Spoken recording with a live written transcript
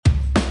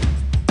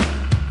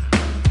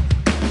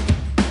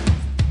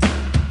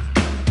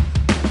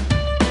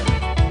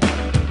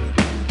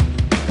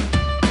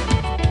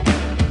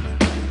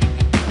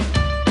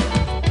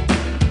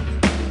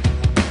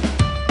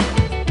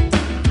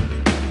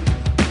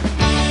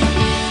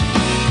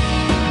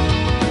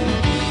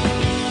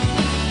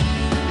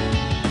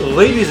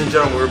Ladies and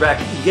gentlemen, we're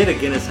back yet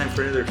again. It's time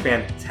for another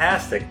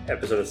fantastic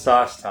episode of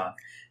Sauce Talk.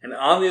 And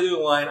on the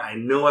other line, I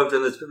know I've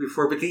done this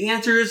before, but the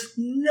answer is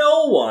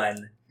no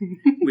one.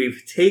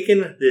 We've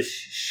taken this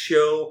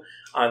show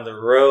on the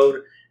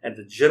road, and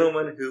the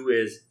gentleman who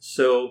is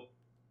so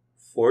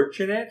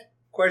fortunate,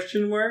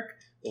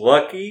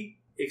 lucky,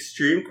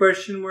 extreme,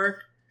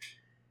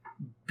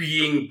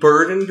 being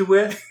burdened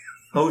with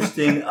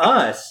hosting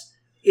us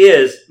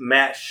is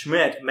Matt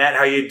Schmidt. Matt,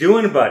 how you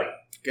doing, buddy?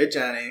 Good,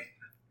 Johnny.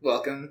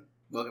 Welcome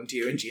to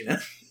you and Gina.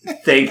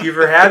 Thank you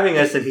for having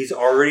us, and he's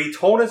already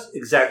told us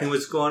exactly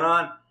what's going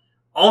on.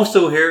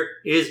 Also here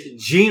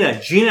is Gina.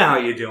 Gina, how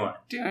you doing?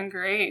 Doing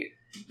great.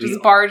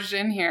 Just barged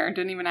in here.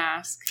 Didn't even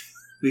ask.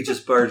 We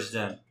just barged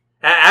in.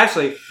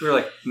 Actually, we were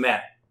like,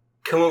 Matt,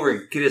 come over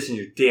and get us in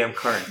your damn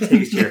car and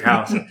take us to your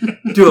house and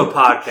do a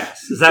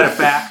podcast. Is that a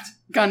fact?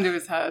 Gun to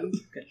his head.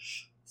 Okay.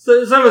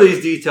 So some of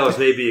these details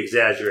may be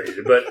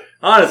exaggerated, but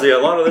honestly, a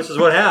lot of this is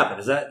what happened.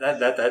 Is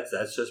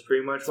that's just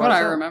pretty much what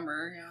I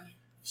remember? Yeah.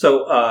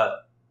 So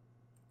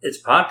it's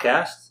a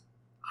podcast.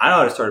 I know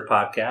how to start a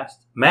podcast.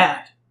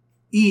 Matt,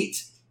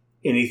 eat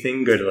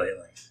anything good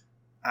lately?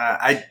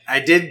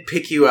 I did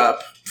pick you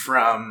up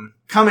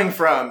coming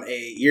from a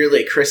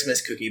yearly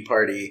Christmas cookie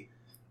party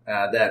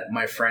that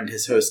my friend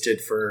has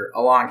hosted for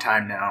a long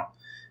time now,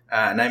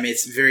 and I made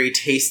some very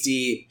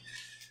tasty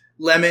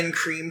lemon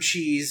cream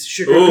cheese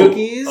sugar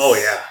cookies. Oh,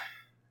 yeah.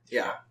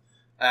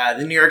 Yeah.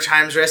 The New York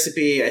Times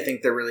recipe, I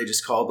think they're really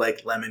just called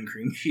like lemon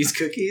cream cheese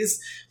cookies.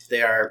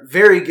 They are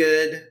very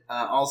good.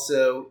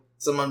 Also,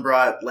 someone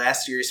brought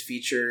last year's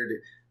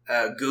featured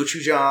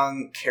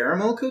gochujang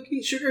caramel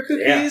sugar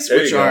cookies,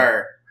 which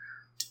are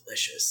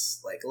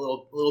delicious. Like a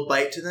little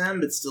bite to them,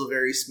 but still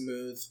very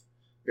smooth,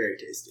 very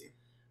tasty.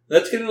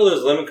 Let's get into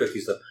those lemon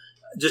cookies, though.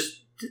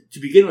 Just to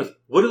begin with,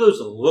 what do those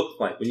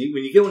look like? When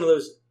you get one of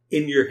those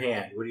in your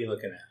hand, what are you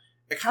looking at?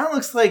 It kind of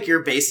looks like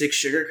your basic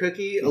sugar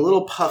cookie, a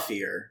little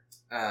puffier.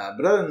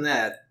 But other than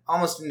that,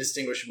 almost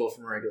indistinguishable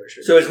from a regular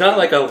sugar cookie. So it's not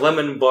like a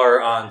lemon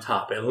bar on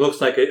top. It looks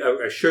like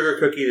a sugar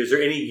cookie. Is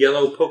there any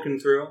yellow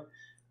poking through?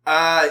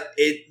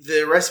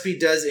 The recipe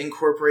does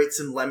incorporate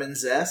some lemon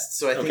zest,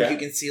 so I think you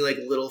can see like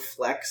little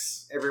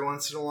flecks every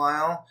once in a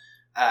while.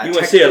 You want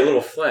to see a little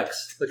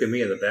flex? Look at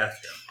me in the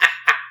bathroom.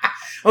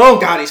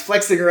 Oh God, he's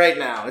flexing right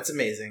now. It's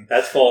amazing.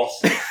 That's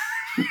false.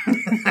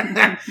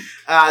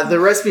 The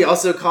recipe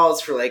also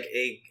calls for like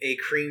a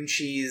cream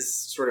cheese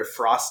sort of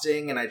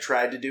frosting, and I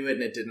tried to do it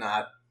and it did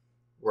not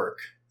work.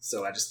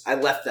 So I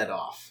left that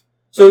off.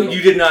 So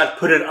you did not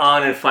put it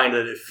on and find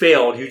that it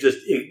failed. You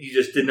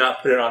just did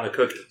not put it on the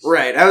cookies.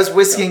 Right. I was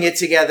whisking it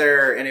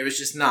together, and it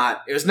was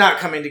not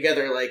coming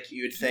together like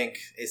you would think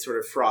a sort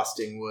of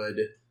frosting would,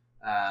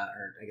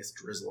 or I guess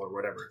drizzle or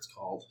whatever it's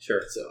called.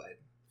 Sure. So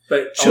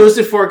I chose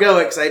to forego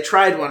it because I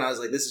tried one. I was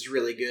like, this is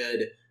really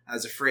good. I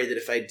was afraid that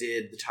if I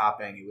did the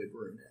topping, it would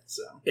ruin it.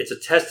 So it's a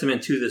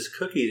testament to this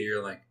cookie that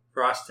you're like,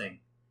 frosting,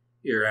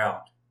 you're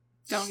out.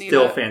 Don't need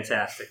Still it.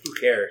 Fantastic. Who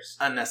cares?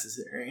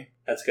 Unnecessary.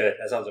 That's good.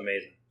 That sounds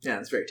amazing. Yeah,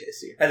 it's very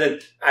tasty. And then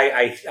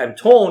I'm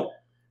told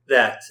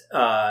that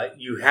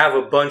you have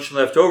a bunch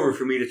left over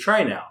for me to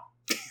try now.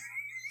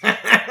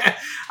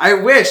 I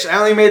wish. I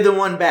only made the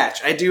one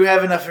batch. I do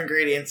have enough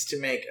ingredients to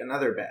make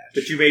another batch.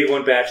 But you made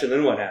one batch, and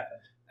then what happened?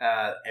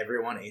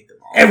 Everyone ate them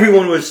all.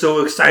 Everyone was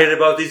so excited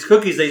about these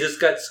cookies, they just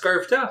got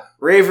scarfed up.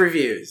 Rave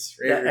reviews.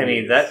 I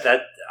mean,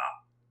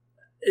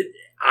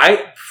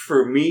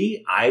 for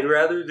me, I'd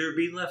rather there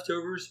be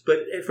leftovers. But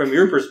from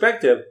your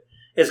perspective,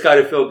 it's got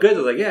to feel good.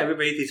 They're like, yeah,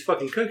 everybody ate these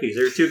fucking cookies.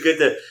 They're too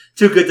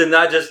good to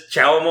not just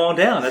chow them all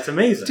down. That's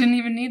amazing. Didn't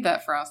even need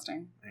that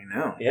frosting. I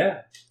know.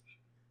 Yeah.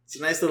 It's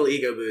a nice little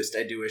ego boost.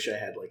 I do wish I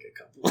had like a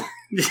couple.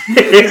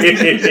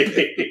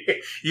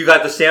 You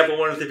got the sample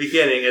one at the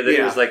beginning, and then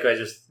it was like,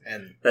 that's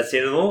the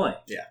end of the line.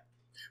 Yeah.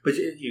 But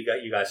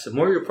you got some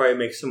more. You'll probably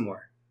make some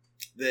more.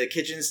 The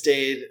kitchen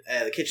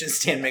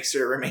stand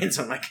mixer remains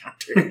on my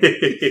counter. So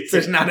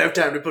there's not enough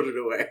time to put it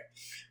away.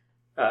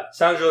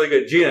 Sounds really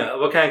good. Gina,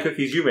 what kind of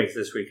cookies you make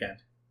this weekend?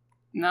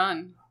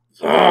 None.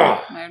 Oh.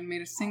 I haven't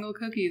made a single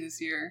cookie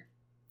this year.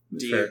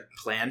 Do you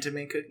plan to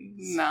make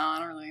cookies? No,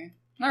 not really.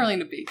 Not really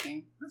into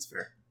baking. That's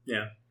fair.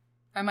 Yeah.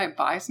 I might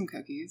buy some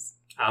cookies.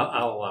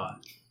 I'll allow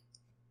it.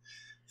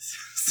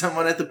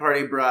 Someone at the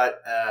party brought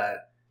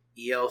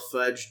EL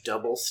fudge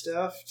double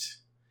stuffed.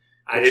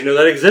 I didn't know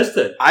that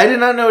existed. I did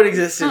not know it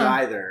existed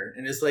either.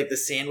 And it's like the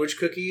sandwich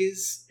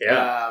cookies.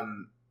 Yeah.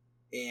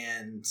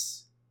 And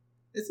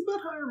it's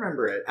about how I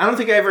remember it. I don't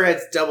think I ever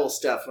had double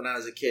stuff when I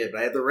was a kid,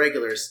 but I had the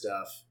regular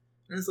stuff.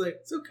 And it's like,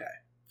 it's okay.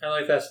 I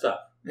like that stuff.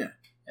 Yeah.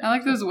 I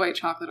like those white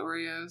chocolate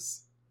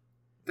Oreos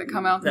that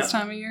come out this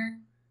time of year.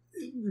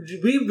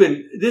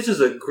 This is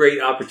a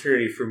great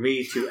opportunity for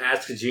me to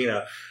ask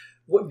Gina,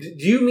 what, do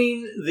you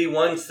mean the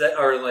ones that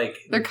are like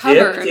they're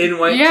covered dipped in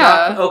white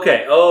chocolate?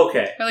 Okay.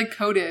 They're like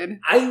coated.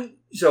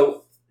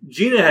 So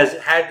Gina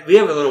we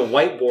have a little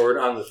whiteboard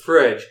on the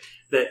fridge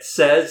that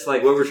says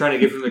like what we're trying to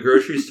get from the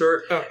grocery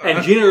store.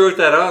 And Gina wrote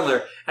that on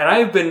there. And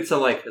I've been to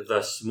like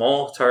the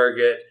small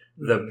Target,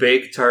 the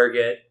big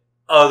Target,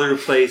 other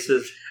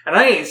places, and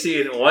I ain't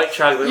seeing white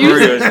chocolate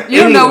Oreos.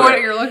 You don't know what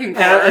you're looking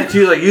for. And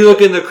she's like, "You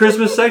look in the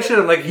Christmas section."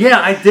 I'm like, "Yeah,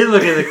 I did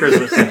look in the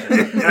Christmas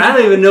section," and I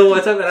don't even know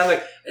what's up. And I'm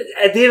like,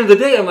 at the end of the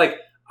day, I'm like,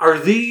 "Are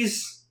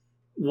these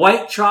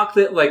white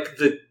chocolate like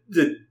the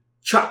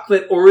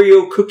chocolate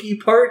Oreo cookie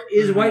part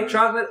is white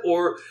chocolate,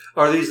 or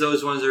are these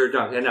those ones that are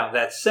dark?" And now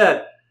that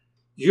said,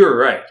 you're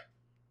right.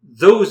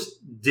 Those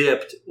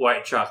dipped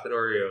white chocolate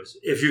Oreos,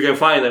 if you can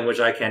find them, which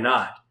I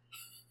cannot.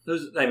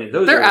 Those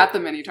they're at the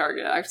mini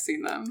Target. I've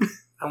seen them.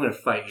 I'm going to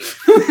fight you.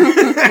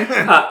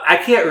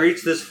 I can't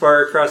reach this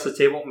far across the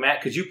table.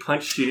 Matt, could you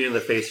punch Gina in the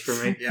face for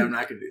me? Yeah, I'm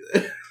not going to do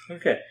that.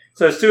 Okay.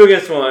 So it's 2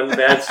 against 1.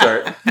 Bad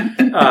start.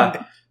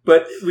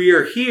 But we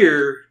are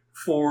here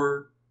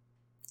for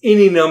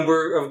any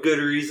number of good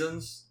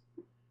reasons.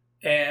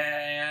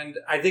 And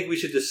I think we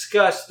should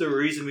discuss the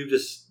reason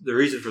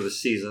for the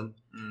season.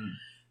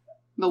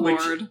 The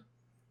Lord.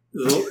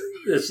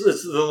 It's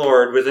the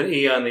Lord with an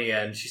E on the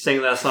end. She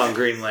sang that song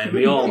Greenland.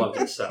 We all love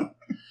this song.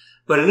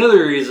 But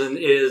another reason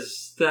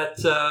is that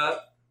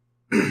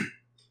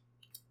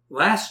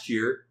last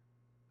year,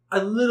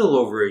 a little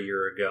over a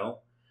year ago,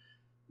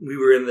 we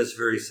were in this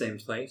very same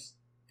place,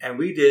 and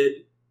we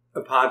did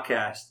a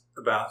podcast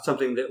about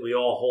something that we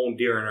all hold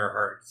dear in our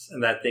hearts,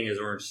 and that thing is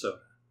orange soda.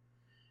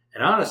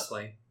 And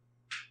honestly,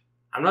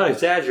 I'm not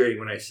exaggerating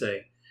when I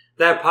say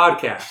that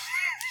podcast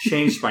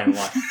changed my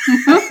life.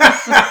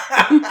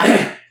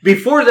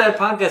 Before that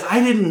podcast,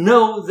 I didn't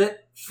know that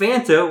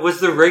Fanta was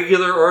the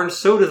regular orange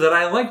soda that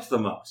I liked the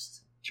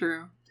most.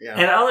 True. Yeah.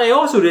 And I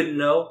also didn't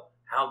know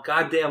how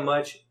goddamn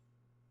much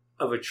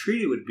of a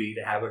treat it would be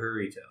to have a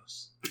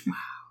Doritos.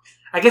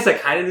 I guess I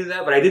kind of knew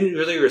that, but I didn't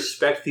really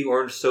respect the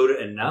orange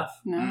soda enough.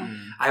 No.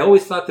 I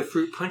always thought the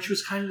fruit punch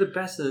was kind of the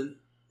best, and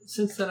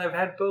since then I've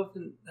had both,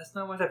 and that's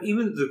not what I've...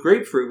 Even the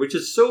grapefruit, which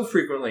is so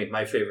frequently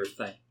my favorite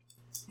thing.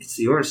 It's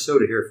the orange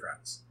soda here,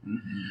 friends.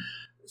 Mm-hmm.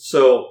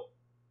 So,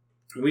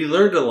 we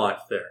learned a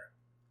lot there.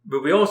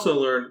 But we also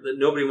learned that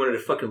nobody wanted to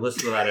fucking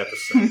listen to that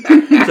episode.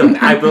 So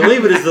I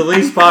believe it is the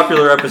least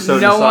popular episode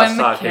in Sauce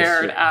Talk history. No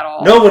one cared at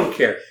all. No one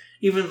cared.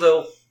 Even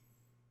though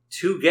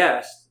 2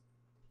 guests...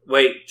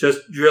 Wait,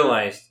 just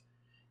realized.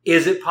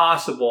 Is it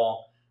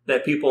possible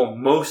that people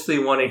mostly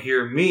want to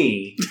hear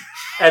me?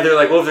 And they're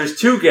like, well, if there's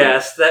 2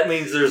 guests, that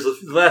means there's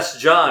less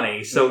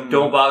Johnny. So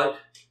don't bother.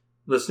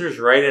 Listeners,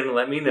 write in and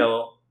let me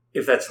know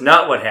if that's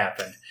not what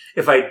happened.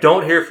 If I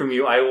don't hear from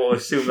you, I will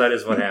assume that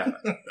is what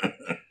happened.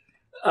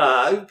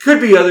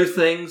 Could be other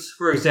things.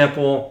 For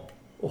example,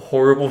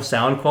 horrible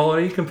sound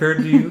quality compared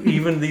to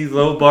even the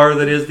low bar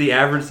that is the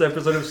average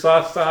episode of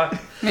Sauce Talk.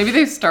 Maybe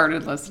they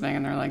started listening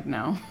and they're like,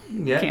 no.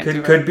 Yeah,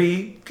 could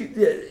be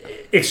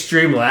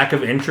extreme lack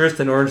of interest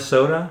in orange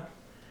soda.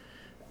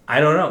 I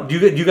don't know. Do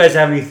you guys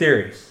have any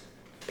theories?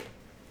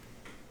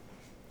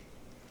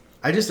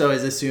 I just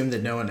always assume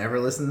that no one ever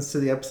listens to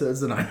the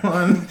episodes that I'm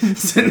on.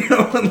 So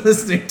no one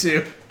listening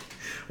to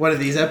one of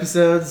these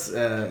episodes,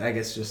 I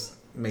guess just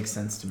makes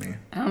sense to me.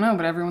 I don't know,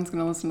 but everyone's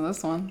going to listen to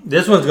this one.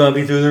 This one's going to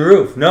be through the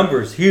roof.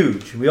 Numbers,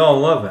 huge. We all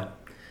love it.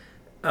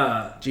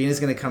 Gina's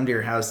going to come to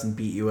your house and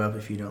beat you up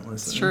if you don't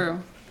listen. It's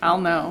true. I'll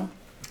know.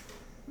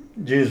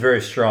 Gina's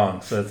very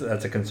strong, so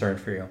that's a concern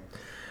for you.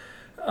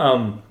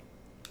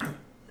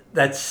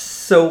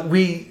 So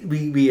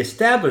we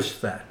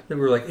established that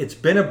we're like, it's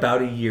been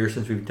about a year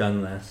since we've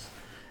done this,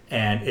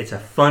 and it's a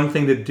fun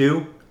thing to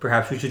do.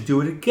 Perhaps we should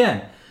do it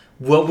again.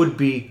 What would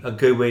be a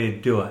good way to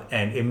do it?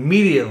 And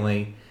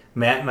immediately,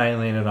 Matt and I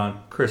landed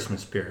on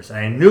Christmas beers. And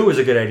I knew it was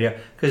a good idea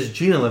because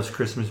Gina loves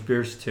Christmas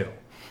beers too.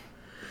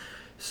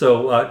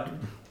 So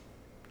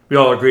we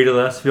all agree to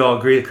this. We all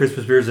agree that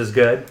Christmas beers is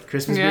good.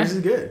 Christmas beers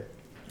is good.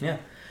 Yeah.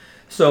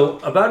 So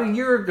about a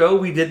year ago,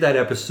 we did that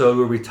episode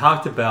where we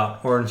talked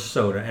about orange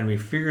soda, and we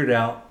figured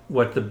out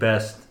what the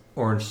best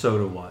orange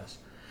soda was.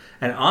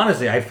 And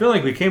honestly, I feel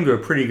like we came to a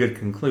pretty good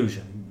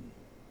conclusion,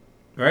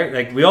 right?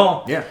 Like we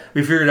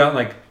figured out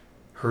like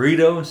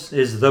Doritos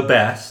is the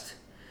best,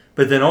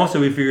 but then also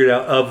we figured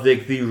out of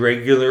the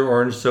regular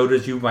orange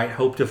sodas you might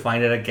hope to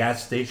find at a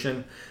gas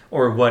station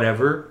or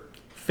whatever,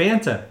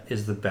 Fanta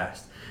is the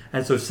best.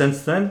 And so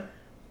since then,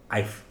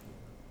 I'm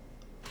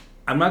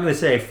not going to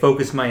say I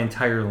focused my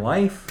entire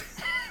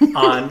life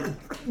on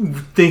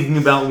thinking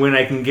about when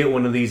I can get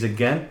one of these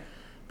again,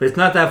 but it's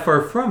not that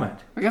far from it.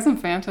 We got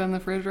some Fanta in the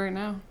fridge right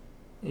now.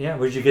 Yeah,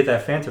 where'd you get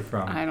that Fanta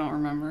from? I don't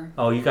remember.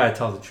 Oh, you got to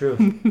tell the truth.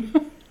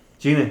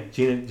 Gina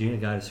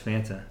got his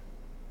Fanta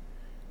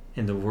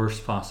in the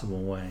worst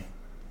possible way.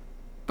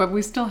 But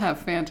we still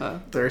have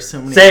Fanta. There are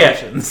so many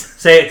options.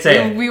 Say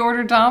it. We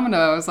ordered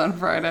Domino's on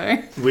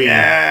Friday.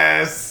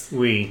 Yes.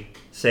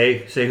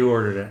 Say who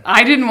ordered it.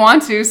 I didn't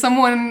want to.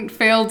 Someone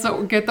failed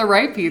to get the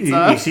right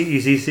pizza. You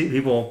see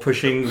people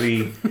pushing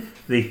the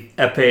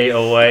epee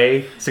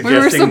away, suggesting... We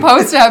were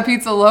supposed to have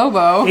Pizza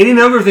Lobo. Any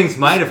number of things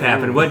might have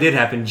happened. What did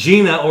happen?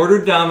 Gina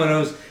ordered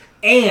Domino's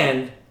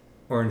and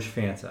orange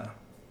Fanta.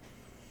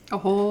 A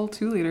whole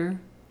 2-liter.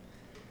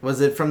 Was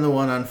it from the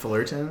one on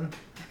Fullerton?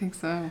 I think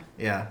so.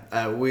 Yeah.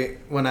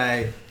 When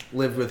I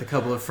lived with a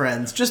couple of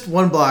friends, just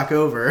one block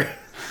over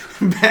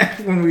back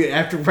when right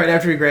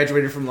after we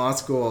graduated from law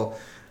school,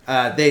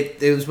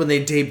 it was when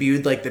they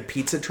debuted like the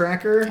pizza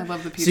tracker. I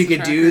love the pizza So you could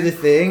tracker. do the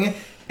thing,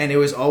 and it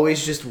was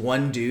always just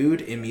one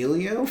dude,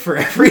 Emilio, for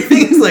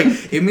everything. It's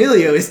like,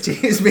 Emilio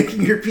is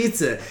making your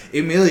pizza.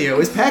 Emilio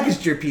has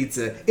packaged your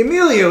pizza.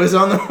 Emilio is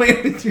on the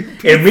way with your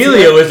pizza.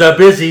 Emilio is a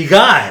busy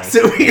guy.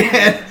 So we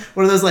had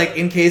one of those, like,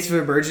 in case of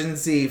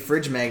emergency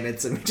fridge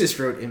magnets, and we just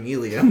wrote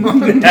Emilio.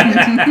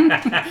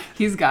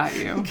 He's got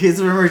you. In case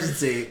of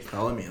emergency,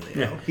 call Emilio.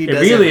 Yeah. He does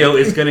Emilio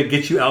everything. is going to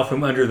get you out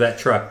from under that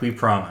truck, we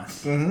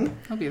promise. Mm-hmm.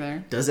 I'll be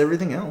there. Does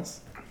everything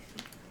else.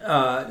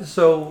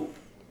 So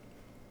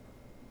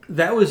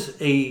that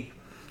was a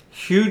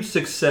huge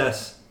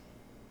success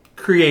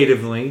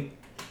creatively,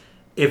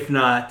 if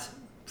not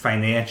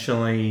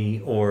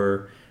financially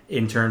or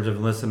in terms of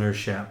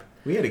listenership.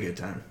 We had a good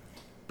time.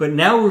 But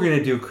now we're going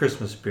to do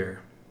Christmas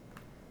beer.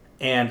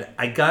 And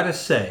I got to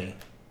say,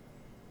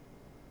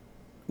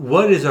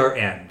 what is our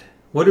end?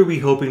 What are we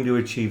hoping to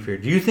achieve here?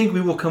 Do you think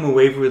we will come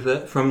away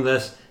from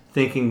this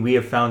thinking we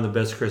have found the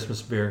best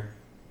Christmas beer?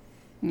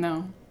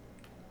 No.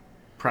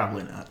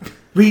 Probably not.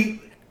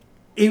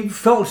 It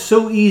felt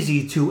so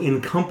easy to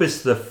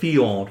encompass the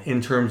field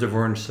in terms of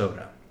orange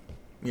soda.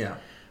 Yeah.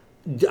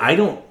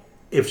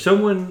 If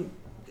someone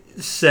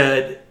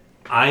said,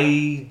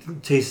 I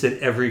tasted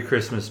every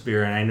Christmas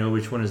beer and I know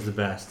which one is the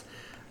best,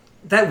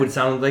 that would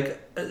sound like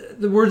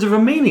the words of a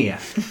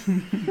maniac.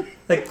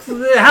 Like,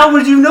 how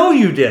would you know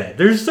you did?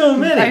 There's so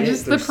many.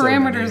 The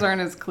parameters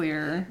aren't as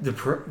clear. The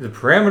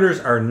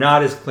parameters are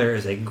not as clear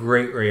as a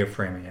great way of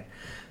framing it.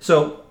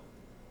 So,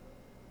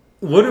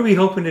 what are we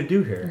hoping to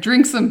do here?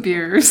 Drink some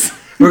beers.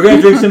 We're going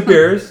to drink some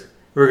beers.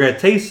 We're going to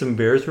taste some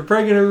beers. We're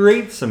probably going to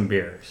rate some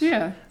beers.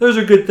 Yeah. Those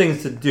are good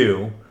things to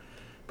do.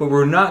 But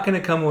we're not going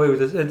to come away with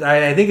this.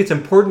 I think it's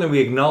important that we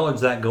acknowledge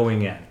that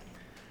going in.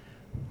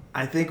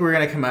 I think we're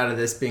going to come out of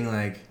this being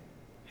like,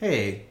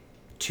 hey,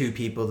 2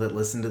 people that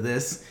listen to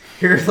this,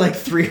 here are like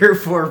 3 or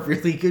 4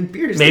 really good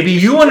beers. Maybe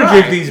you want to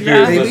drink these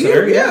beers, Maybe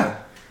listener. you,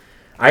 yeah.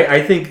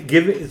 I think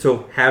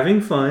having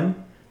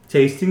fun,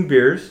 tasting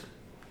beers,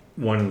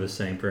 one and the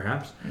same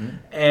perhaps,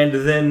 and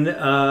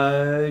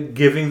then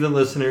giving the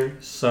listener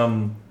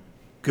some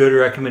good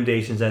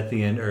recommendations at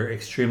the end are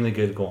extremely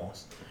good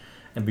goals.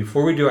 And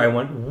before we do, I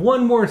want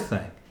one more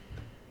thing.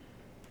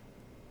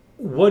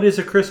 What is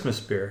a Christmas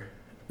beer?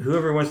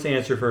 Whoever wants to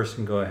answer first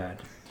can go ahead.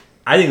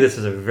 I think this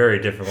is a very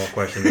difficult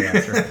question to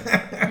answer.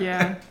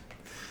 Yeah.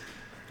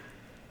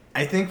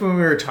 I think when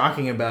we were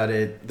talking about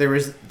it, there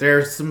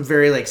are some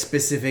very like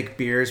specific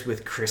beers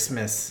with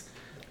Christmas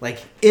like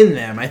in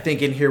them. I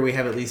think in here we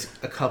have at least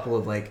a couple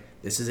of like,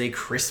 this is a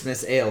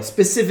Christmas ale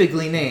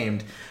specifically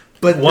named.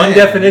 But one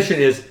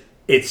definition is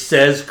it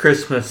says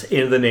Christmas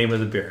in the name of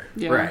the beer.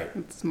 Yeah. Right.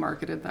 It's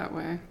marketed that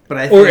way. But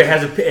I think, Or it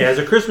has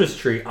a Christmas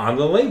tree on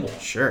the label.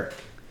 Sure.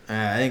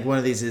 I think one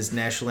of these is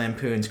National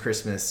Lampoon's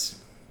Christmas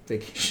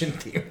Vacation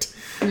themed.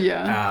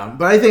 Yeah.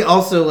 But I think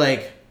also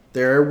like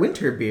there are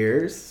winter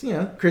beers. You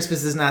know,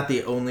 Christmas is not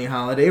the only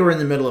holiday. We're in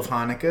the middle of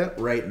Hanukkah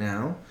right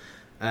now.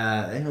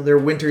 There are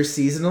winter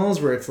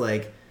seasonals where it's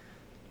like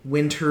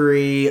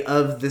wintry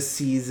of the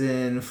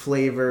season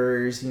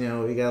flavors. You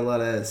know, we got a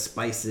lot of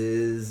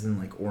spices and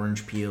like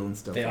orange peel and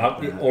stuff like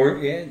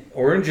that.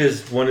 Orange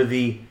is one of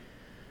the,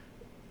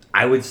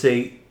 I would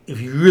say, if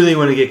you really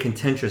want to get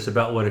contentious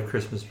about what a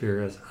Christmas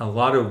beer is, a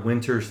lot of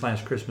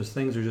winter/Christmas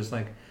things are just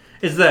like,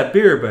 it's that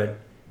beer, but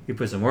you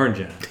put some orange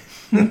in it.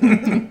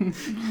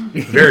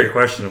 Very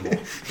questionable.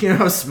 You know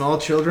how small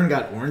children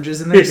got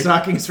oranges in their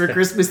stockings for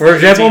Christmas? For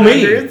example,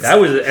 me. 1800s? That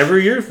was an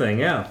every year thing,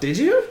 yeah. Did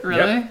you? Really?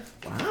 Yep.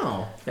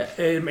 Wow.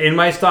 In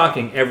my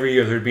stocking, every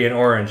year there'd be an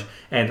orange.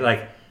 And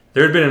like,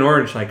 there'd been an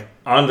orange like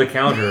on the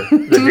counter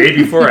the day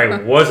before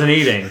I wasn't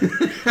eating.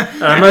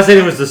 I'm not saying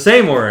it was the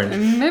same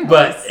orange,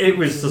 but it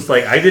was just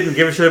like, I didn't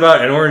give a shit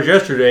about an orange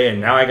yesterday, and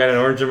now I got an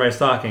orange in my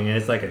stocking, and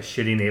it's like a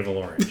shitty navel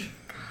orange.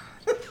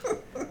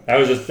 That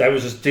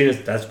was just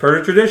Gina's, that's part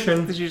of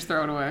tradition. Did you just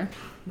throw it away?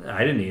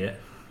 I didn't eat it.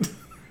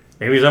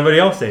 Maybe somebody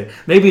else ate it.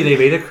 Maybe they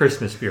made a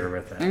Christmas beer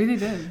with it. Maybe they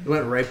did. It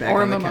went right back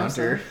Or on the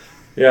mimosa. counter.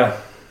 Yeah.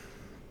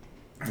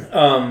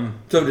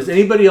 So does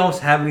anybody else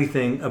have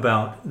anything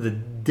about the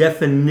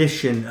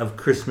definition of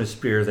Christmas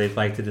beer they'd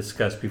like to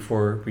discuss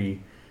before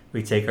we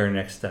take our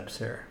next steps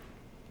here?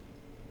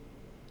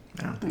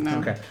 I don't think No.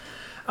 Okay.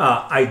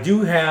 I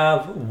do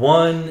have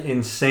one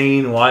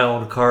insane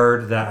wild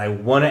card that I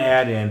want to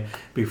add in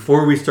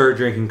before we start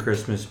drinking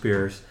Christmas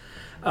beers.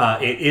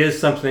 It is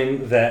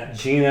something that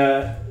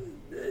Gina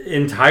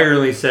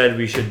entirely said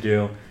we should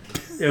do.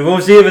 We'll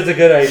see if it's a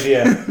good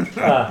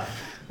idea.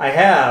 I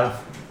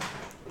have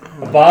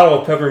a bottle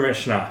of peppermint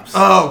schnapps.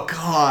 Oh,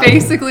 God.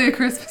 Basically a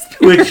Christmas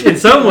beer. Which in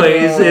some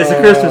ways is a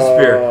Christmas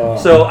beer.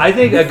 So I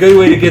think a good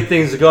way to get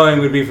things going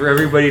would be for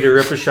everybody to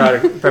rip a shot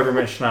of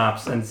peppermint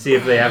schnapps and see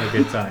if they have a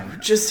good time.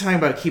 Just talking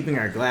about keeping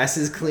our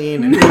glasses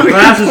clean. And The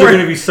glasses are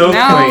going to be so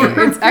Now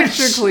clean. it's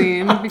extra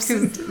clean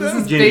because this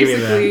is Gina, give me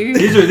that. basically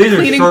These are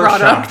cleaning short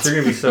product. shots. They're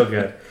going to be so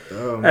good.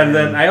 Oh, And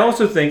then I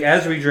also think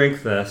as we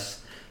drink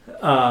this,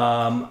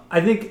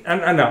 I think,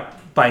 no,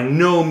 by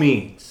no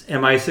means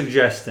am I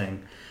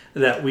suggesting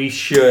that we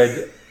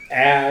should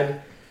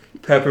add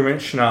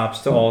peppermint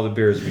schnapps to all the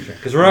beers we drink?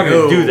 Because we're not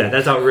going to do that.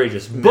 That's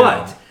outrageous. No.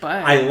 But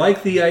I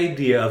like the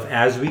idea of,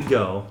 as we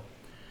go,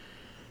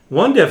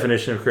 one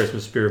definition of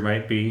Christmas beer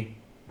might be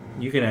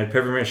you can add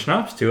peppermint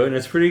schnapps to it, and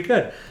it's pretty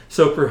good.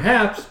 So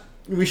perhaps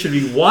we should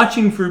be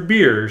watching for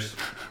beers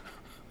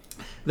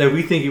that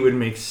we think it would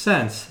make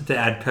sense to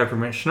add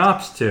peppermint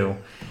schnapps to.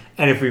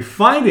 And if we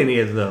find any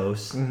of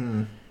those,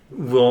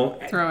 we'll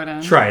throw it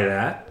in. Try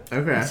that.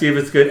 Okay. See if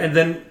it's good. And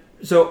then,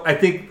 so I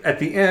think at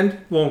the end,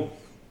 we'll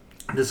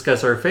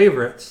discuss our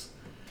favorites.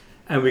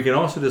 And we can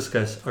also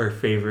discuss our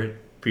favorite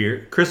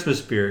beer,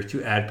 Christmas beer,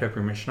 to add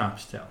peppermint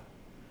schnapps to.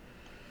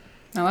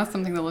 Now that's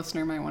something the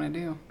listener might want to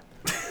do.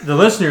 The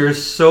listener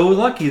is so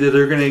lucky that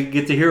they're going to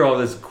get to hear all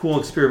this cool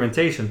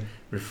experimentation.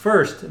 But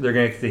first, they're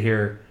going to get to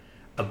hear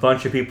a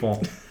bunch of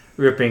people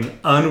ripping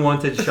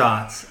unwanted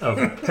shots of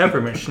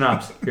peppermint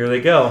schnapps. Here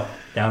they go,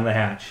 down the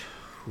hatch.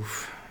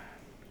 Oof.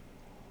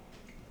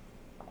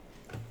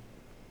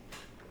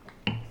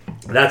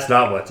 That's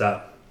not what's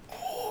up.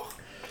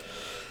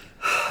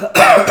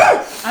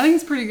 I think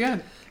it's pretty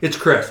good. It's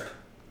crisp.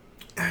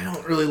 I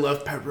don't really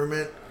love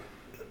peppermint.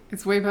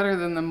 It's way better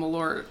than the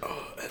Malort.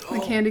 The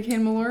candy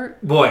cane Malort.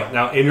 Boy,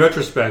 now in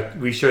retrospect,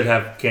 we should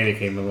have candy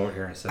cane Malort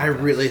here instead. I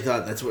really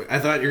thought that's what I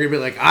thought. You're gonna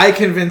be like, I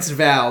convinced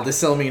Val to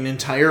sell me an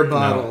entire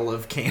bottle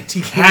of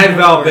candy cane. Had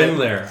Val been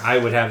there, I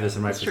would have this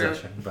in my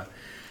possession. True. But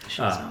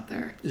she was not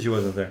there. She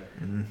wasn't there.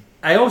 Mm-hmm.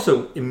 I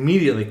also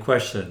immediately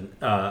questioned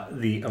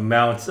the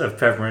amounts of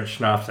peppermint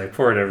schnapps I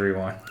poured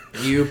everyone.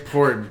 You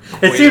poured.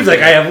 It seems like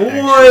I have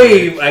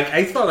way.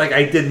 I felt like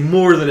I did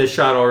more than a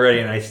shot already,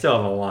 and I still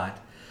have a lot.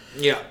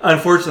 Yeah.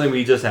 Unfortunately,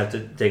 we just have to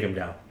take them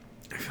down.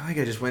 I feel like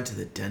I just went to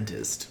the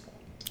dentist.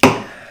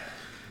 I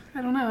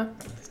don't know.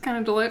 It's kind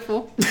of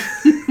delightful.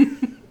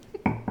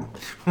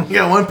 We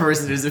got one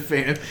person who's a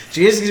fan.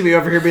 Gina's going to be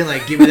over here being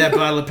like, give me that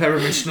bottle of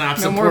peppermint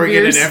schnapps and pouring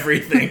it in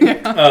everything.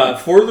 Yeah.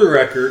 For the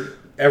record,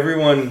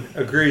 everyone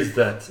agrees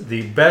that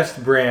the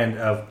best brand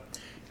of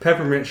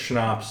peppermint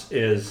schnapps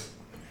is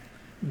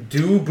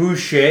Du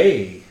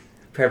Boucher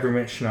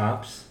peppermint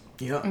schnapps.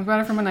 Yeah. We got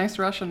it from a nice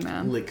Russian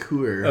man.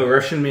 Liqueur. A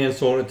Russian man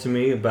sold it to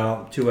me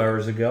about 2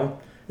 hours ago.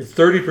 It's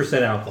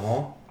 30%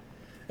 alcohol.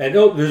 And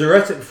there's a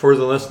recipe for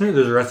the listener.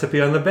 There's a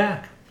recipe on the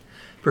back.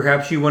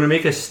 Perhaps you want to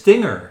make a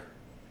stinger.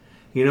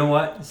 You know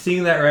what?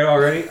 Seeing that right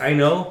already, I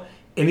know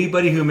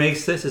anybody who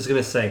makes this is going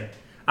to say,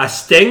 a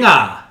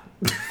stinger.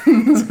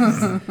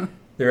 The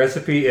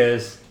recipe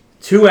is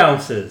 2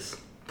 ounces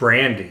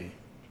brandy,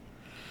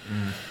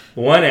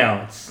 1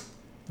 ounce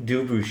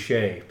Du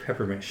Boucher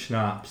peppermint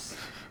schnapps.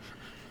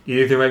 You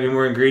think there might be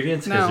more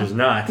ingredients? Because there's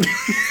not.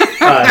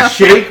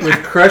 Shake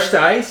with crushed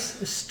ice.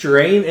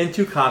 Strain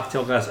into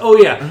cocktail glass. Oh,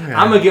 yeah. Okay.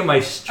 I'm going to get my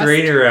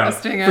strainer out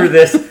for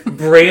this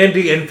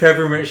brandy and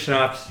peppermint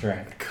schnapps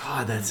drink.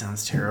 God, that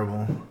sounds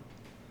terrible.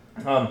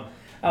 I'll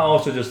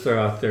also just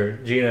throw out there,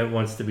 Gina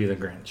wants to be the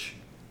Grinch.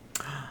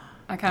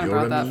 I kind of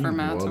brought that for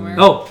Matt to wear.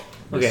 Oh,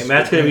 okay.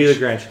 Matt's going to be the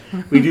Grinch.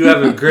 We do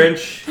have a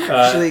Grinch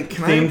Actually,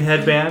 themed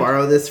headband.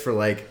 Borrow this for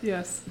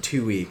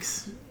 2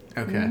 weeks.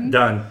 Okay. Mm-hmm.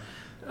 Done.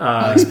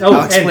 I'll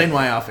explain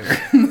why off air.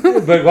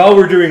 But while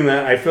we're doing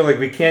that, I feel like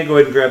we can go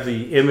ahead and grab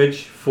the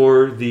image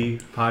for the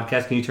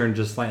podcast. Can you turn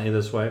just slightly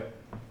this way?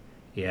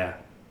 Yeah.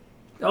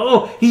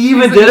 Oh, he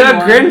even did a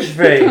Grinch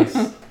face.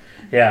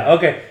 Yeah,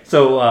 okay.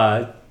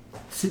 So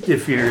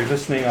if you're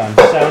listening on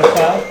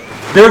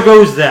SoundCloud, there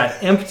goes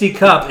that empty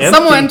cup.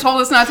 Someone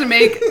told us not to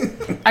make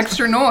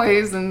extra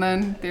noise, and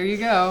then there you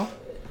go.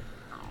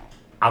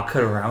 I'll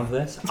cut around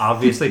this,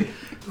 obviously.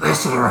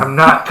 Listener, I'm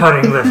not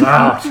cutting this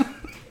out.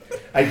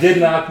 I did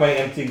knock my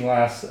empty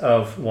glass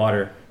of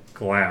water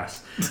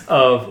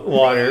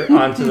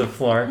onto the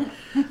floor.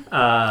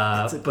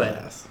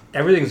 But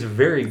everything's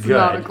very good. It's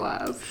not a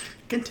glass.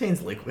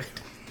 Contains liquid.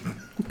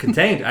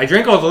 Contained. I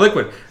drank all the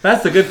liquid.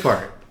 That's the good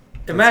part.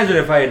 Imagine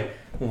if I had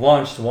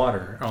launched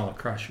water all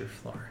across your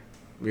floor.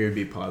 We would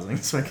be pausing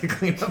so I could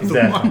clean up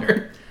the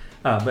water.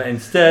 But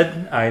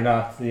instead, I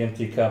knocked the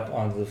empty cup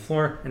onto the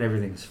floor and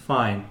everything's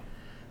fine.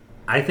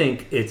 I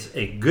think it's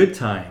a good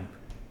time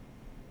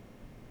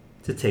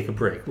to take a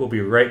break. We'll be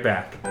right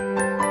back.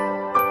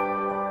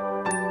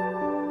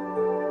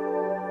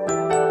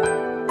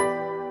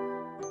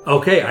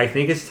 Okay, I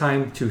think it's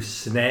time to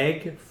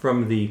snag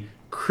from the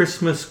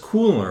Christmas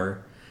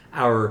cooler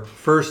our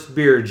first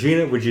beer.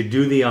 Gina, would you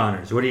do the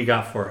honors? What do you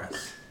got for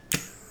us?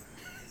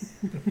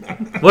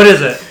 What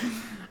is it?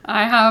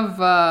 I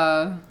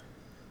have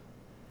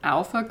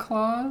Alpha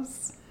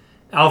Claus.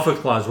 Alpha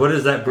Claus. What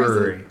is that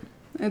brewery?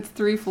 It's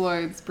Three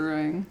Floyds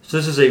Brewing. So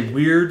this is a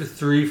weird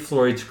Three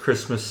Floyds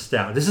Christmas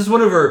stout. This is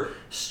one of our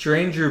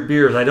stranger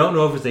beers. I don't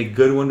know if it's a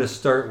good one to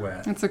start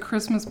with. It's a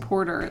Christmas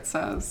porter, it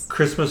says.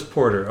 Christmas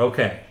porter.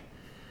 Okay.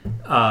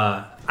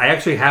 I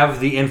actually have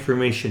the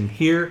information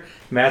here.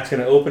 Matt's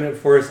going to open it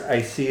for us.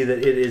 I see that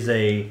it is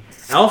a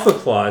Alpha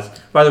Claus.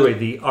 By the way,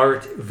 the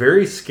art,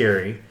 very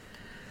scary.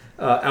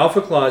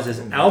 Alpha Claus is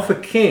Alpha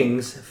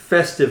King's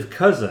festive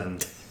cousin.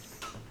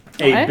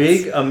 A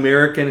big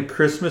American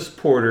Christmas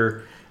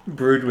porter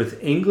brewed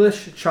with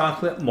English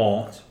chocolate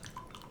malt,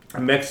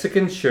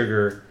 Mexican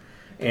sugar,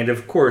 and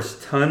of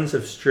course, tons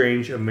of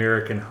strange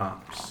American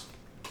hops.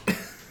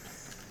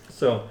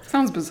 So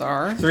sounds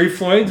bizarre. Three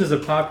Floyds is a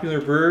popular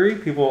brewery.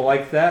 People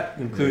like that,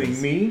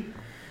 including me.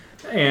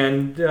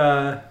 And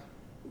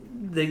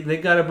they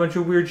got a bunch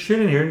of weird shit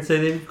in here and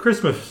say they've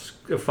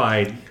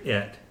Christmasified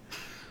it.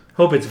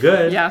 Hope it's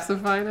good.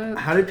 Yassified it.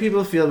 How do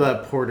people feel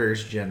about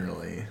porters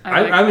generally?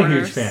 I'm a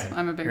huge fan.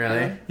 I'm a big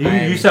fan.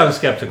 You sound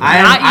skeptical.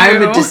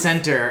 I'm a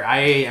dissenter. I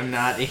am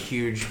not a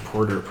huge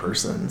porter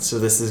person, so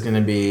this is going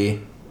to be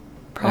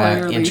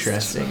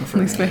interesting for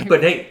me.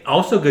 But hey,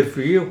 also good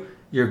for you.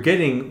 You're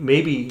getting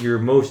maybe your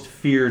most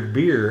feared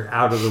beer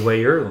out of the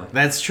way early.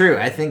 That's true.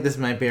 I think this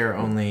might be our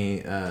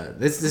only...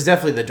 this is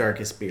definitely the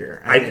darkest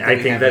beer.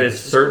 I think that is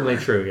certainly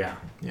true, yeah.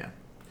 Yeah.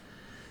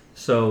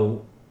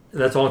 So,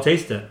 that's all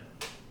taste it.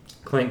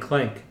 Clink,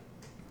 clink.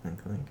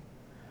 Clink, clink.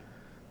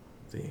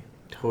 The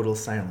total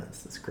silence.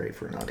 That's great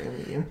for an audio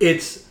medium.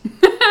 It's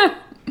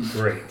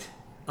great.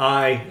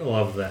 I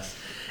love this.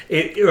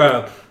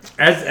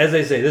 As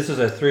I say, this is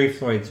a Three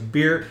Floyds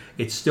beer.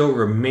 It still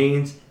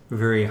remains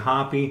very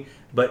hoppy,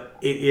 but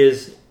it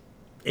is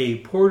a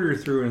porter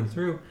through and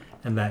through,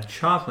 and that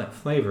chocolate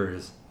flavor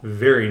is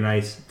very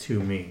nice to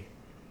me.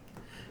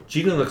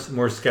 Gina looks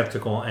more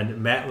skeptical,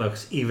 and Matt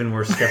looks even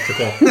more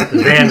skeptical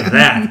than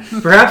that.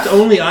 Perhaps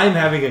only I'm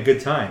having a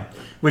good time,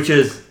 which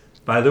is,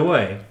 by the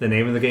way, the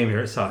name of the game here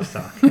at Sauce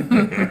Talk.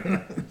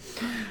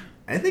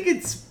 I think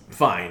it's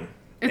fine.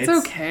 It's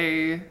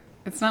okay.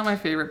 It's not my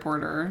favorite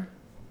porter.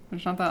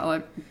 There's not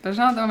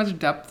that much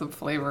depth of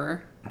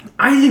flavor.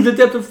 I think the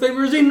depth of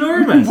flavor is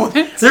enormous. What?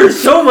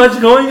 There's so much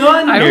going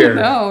on here. I don't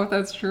know if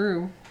that's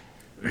true.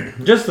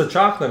 Just the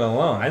chocolate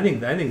alone. I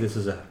think this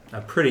is a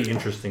pretty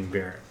interesting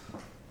beer.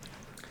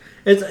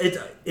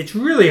 It's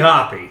really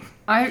hoppy.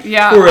 I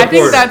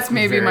think that's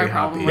maybe my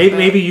problem.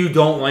 Maybe you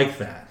don't like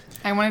that.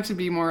 I want it to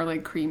be more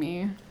like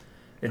creamy.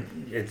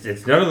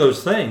 It's none of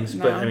those things,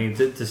 but I mean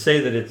to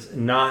say that it's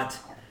not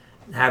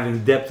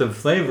having depth of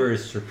flavor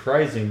is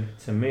surprising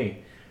to me.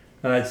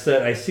 And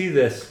I see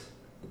this.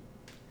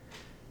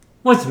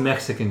 What's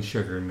Mexican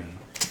sugar mean?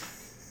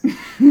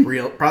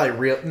 Probably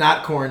real,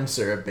 not corn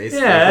syrup,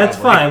 basically. Yeah, that's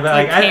fine, but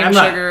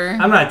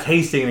I'm not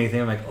tasting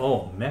anything. I'm like,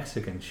 oh,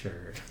 Mexican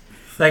sugar.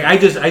 Like I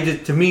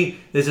just to me,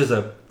 this is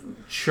a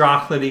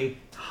chocolatey,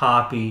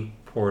 hoppy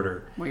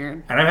porter.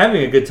 Weird. And I'm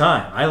having a good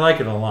time. I like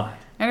it a lot.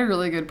 I had a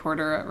really good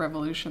porter at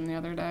Revolution the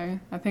other day.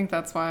 I think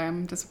that's why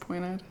I'm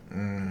disappointed.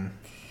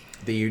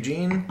 The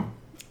Eugene?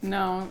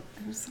 No,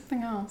 it was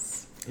something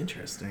else.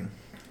 Interesting.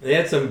 They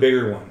had some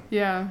bigger one.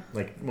 Yeah.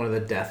 Like one of the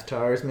Death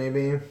Tars,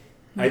 maybe?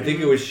 I think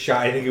it was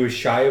shy. I think it was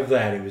shy of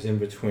that. It was in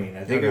between.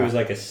 I think it was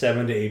like a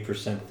 7 to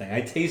 8% thing.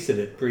 I tasted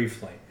it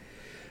briefly,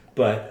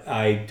 but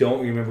I don't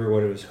remember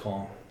what it was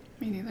called.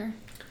 Me neither.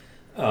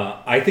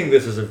 I think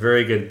this is a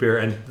very good beer,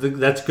 and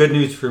that's good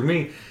news for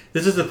me.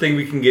 This is the thing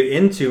we can get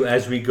into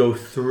as we go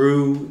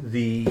through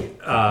the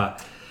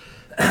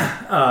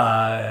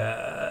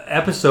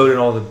episode and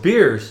all the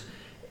beers.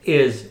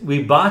 Is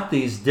we bought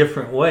these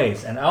different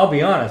ways, and I'll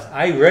be honest,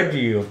 I read to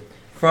you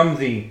from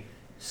the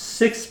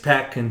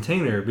 6-pack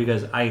container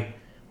because I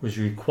was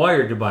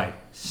required to buy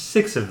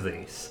 6 of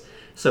these.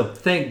 So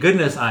thank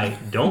goodness I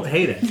don't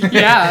hate it.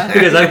 Yeah.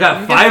 Because I've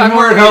got 5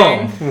 more at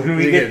home when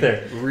we get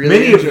there.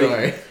 Really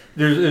enjoy.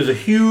 There's a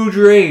huge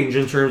range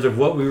in terms of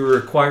what we were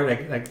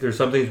required. Like there's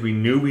some things we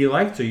knew we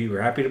liked, so you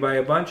were happy to buy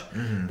a bunch.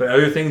 Mm-hmm. But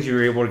other things you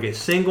were able to get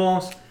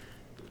singles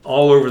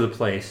all over the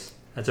place.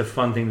 That's a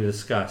fun thing to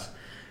discuss.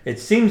 It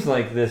seems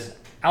like this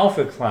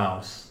Alpha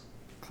Klaus.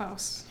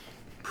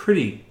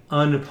 Pretty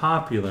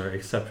unpopular,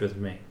 except with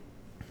me.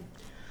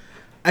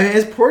 I mean,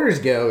 as porters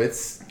go,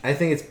 I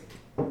think it's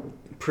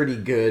pretty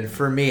good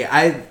for me.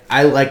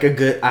 I like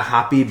a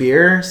hoppy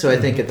beer, so I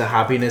think the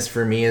hoppiness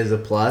for me is a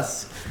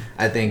plus.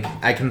 I think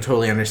I can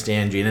totally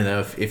understand, Gina,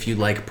 though, if you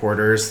like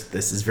porters,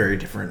 this is very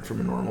different from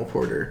a normal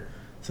porter.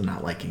 So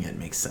not liking it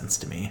makes sense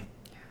to me.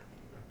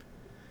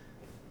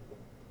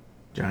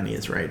 Johnny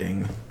is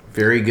writing.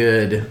 Very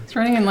good. It's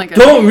writing in like a...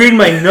 Don't read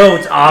my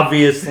notes,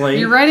 obviously.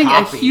 You're writing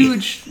a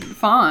huge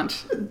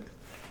font.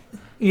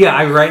 Yeah,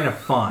 I write in a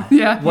font.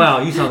 Yeah.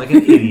 Wow, you sound like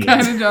an idiot.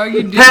 Kind of dog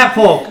you do. Pat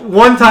Polk,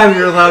 one time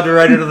you're allowed to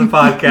write into the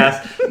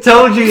podcast.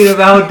 Tell Gina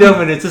about how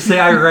dumb it is to say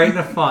I write in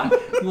a font.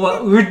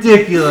 What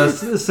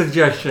ridiculous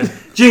suggestion.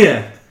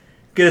 Gina,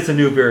 get us a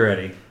new beer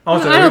ready.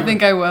 Also, I don't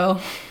think I will.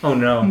 Oh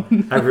no,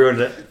 I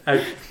ruined it.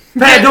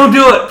 Pat, don't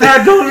do it.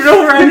 Pat,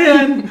 don't write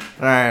in. All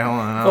right,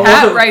 hold on.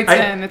 Pat writes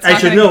in. It's I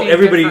should know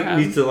everybody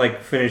needs needs to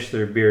finish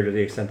their beer to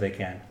the extent they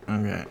can.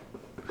 Okay.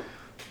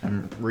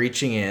 I'm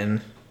reaching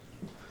in.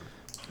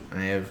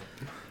 I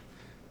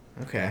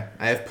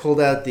have pulled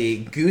out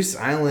the Goose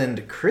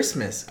Island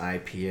Christmas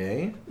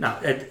IPA. Now,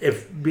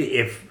 if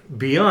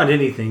beyond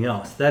anything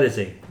else, that is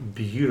a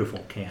beautiful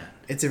can.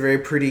 It's a very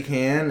pretty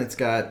can. It's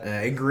got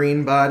a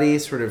green body,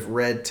 sort of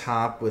red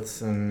top with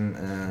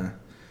some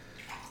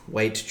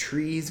white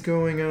trees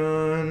going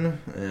on,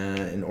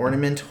 an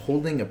ornament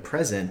holding a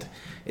present.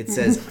 It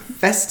says,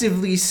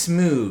 festively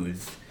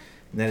smooth,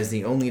 That is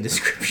the only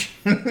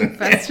description.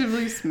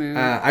 Festively smooth.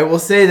 I will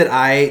say that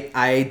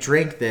I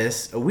drank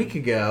this a week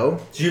ago.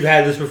 So you've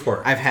had this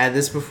before? I've had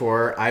this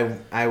before.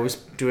 I was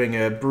doing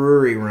a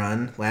brewery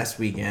run last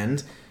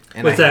weekend.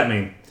 And What's that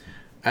mean?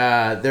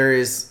 There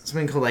is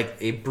something called like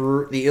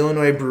the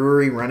Illinois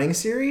Brewery Running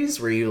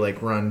Series, where you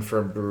like run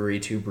from brewery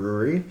to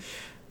brewery.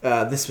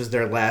 This was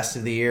their last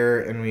of the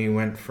year, and we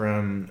went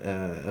from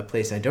a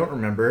place I don't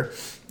remember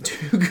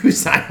to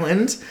Goose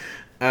Island.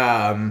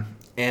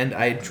 And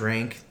I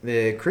drank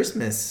the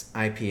Christmas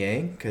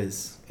IPA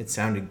because it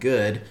sounded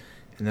good.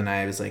 And then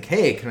I was like,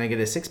 hey, can I get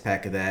a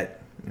 6-pack of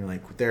that? And they're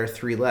like, there are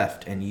 3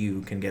 left, and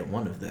you can get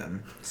one of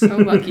them. So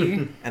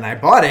lucky. And I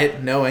bought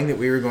it knowing that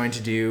we were going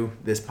to do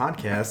this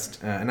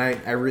podcast. And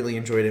I really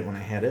enjoyed it when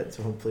I had it.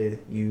 So hopefully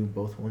you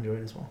both will enjoy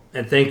it as well.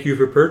 And thank you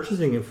for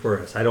purchasing it for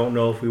us. I don't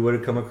know if we would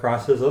have come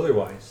across this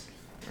otherwise.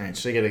 All right,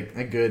 should I get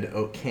a good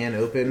can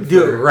open?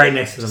 Do it right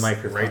next to the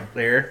microphone. Right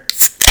there.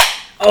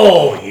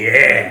 Oh,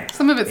 yeah.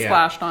 Some of it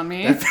splashed on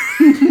me.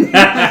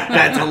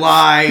 That's a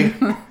lie.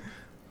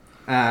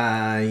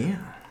 Yeah.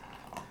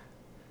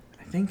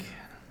 I think...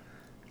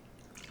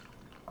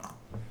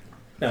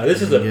 Now,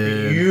 this is a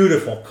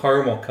beautiful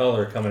caramel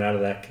color coming out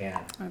of that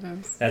can. It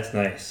is. That's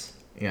nice.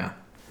 Yeah.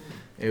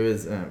 It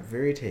was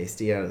very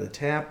tasty out of the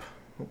tap.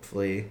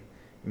 Hopefully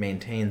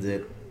maintains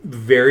it.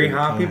 Very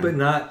hoppy, but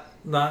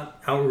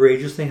not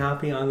outrageously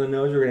hoppy on the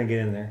nose. We're going to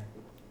get in there.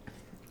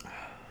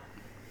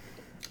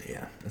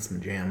 Yeah, that's my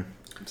jam.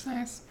 It's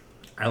nice.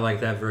 I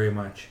like that very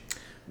much.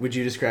 Would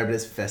you describe it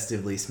as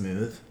festively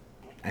smooth?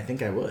 I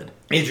think I would.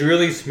 It's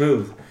really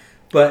smooth,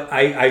 but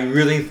I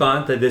really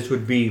thought that this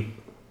would be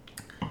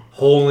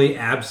wholly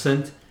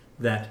absent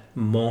that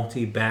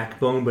malty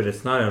backbone, but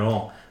it's not at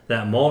all.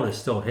 That malt is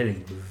still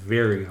hitting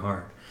very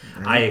hard.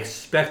 Mm-hmm. I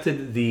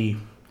expected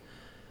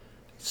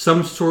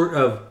some sort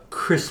of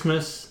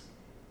Christmas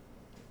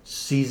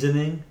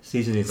seasoning.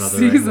 Seasoning is not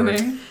the right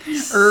word.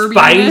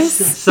 Herbiness.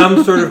 Spice,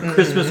 some sort of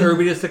Christmas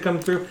herbiness to come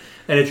through,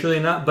 and it's really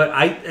not. But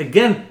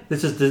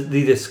this is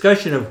the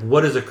discussion of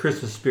what does a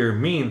Christmas beer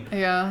mean.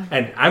 Yeah.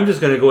 And I'm just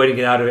going to go ahead and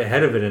get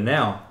ahead of it. And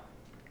now,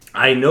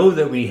 I know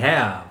that we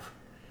have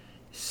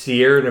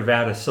Sierra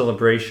Nevada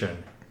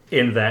Celebration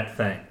in that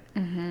thing,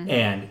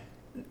 and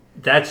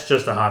that's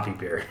just a hoppy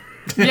beer.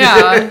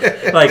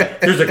 Yeah.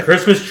 Like there's a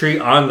Christmas tree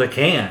on the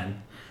can.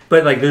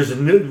 But like, there's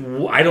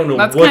no, I don't know.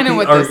 That's what kind of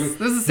what this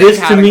is. This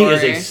to me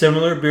is a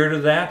similar beer to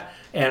that,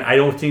 and I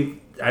don't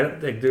think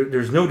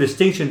there's no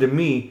distinction to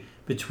me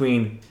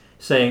between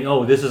saying,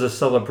 "Oh, this is a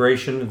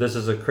celebration, this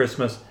is a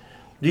Christmas."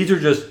 These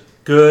are just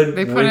good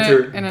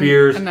winter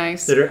beers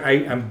that are,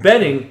 I'm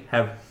betting,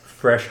 have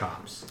fresh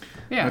hops.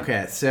 Yeah.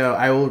 Okay, so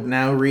I will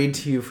now read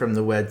to you from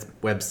the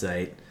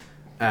website.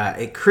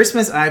 A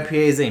Christmas IPA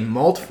is a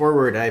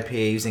malt-forward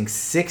IPA using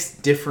 6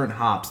 different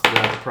hops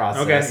throughout the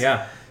process. Okay,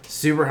 yeah.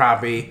 Super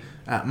hoppy.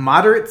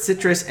 Moderate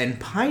citrus and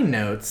pine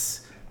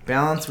notes,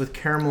 balanced with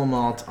caramel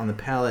malt on the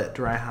palate,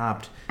 dry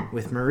hopped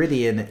with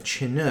Meridian,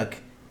 Chinook,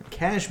 and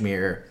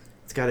Cashmere.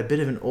 It's got a bit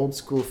of an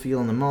old-school feel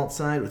on the malt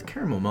side with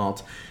caramel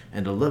malt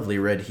and a lovely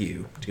red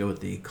hue to go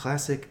with the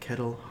classic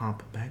kettle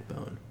hop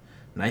backbone.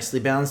 Nicely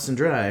balanced and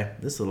dry,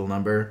 this little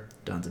number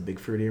dons a big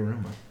fruity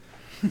aroma.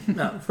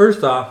 Now,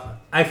 first off,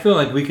 I feel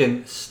like we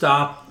can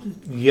stop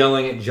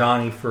yelling at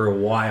Johnny for a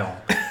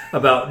while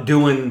about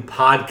doing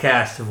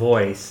podcast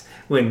voice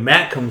when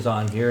Matt comes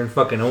on here and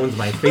fucking owns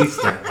my face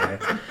that way.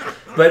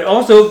 But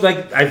also,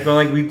 like, I feel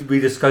like we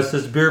discussed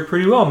this beer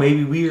pretty well.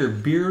 Maybe we are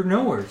beer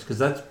knowers because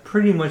that's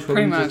pretty much what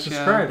just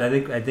described.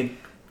 Yeah. I think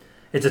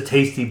it's a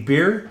tasty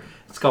beer.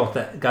 It's got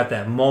that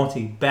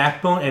malty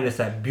backbone, and it's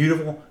that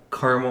beautiful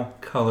caramel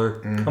color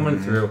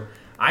coming through.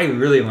 I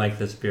really like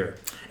this beer.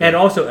 And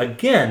also,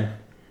 again,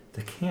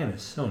 the can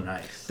is so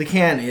nice. The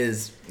can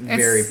is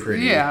very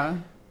pretty. Yeah.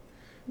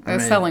 A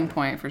selling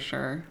point for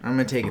sure. I'm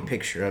going to take a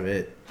picture of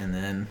it, and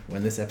then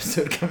when this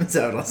episode comes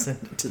out, I'll send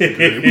it to the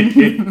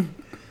group.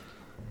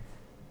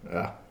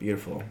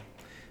 Beautiful.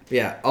 But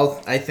yeah,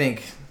 I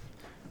think,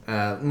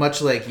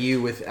 much like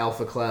you with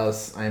Alpha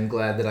Klaus, I'm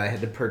glad that I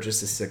had to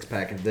purchase a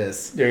 6-pack of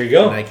this. There you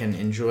go. And I can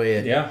enjoy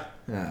it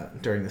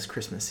during this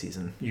Christmas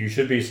season. You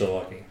should be so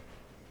lucky.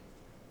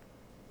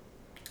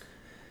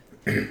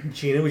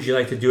 Gina, would you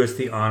like to do us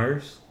the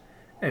honors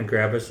and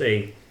grab us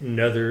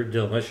another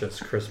delicious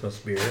Christmas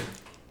beer?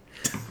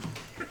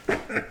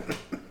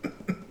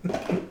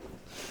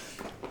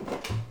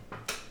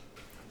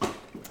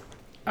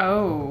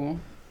 Oh.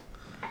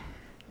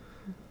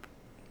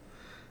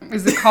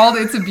 Is it called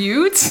It's a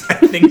Butte?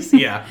 I think so,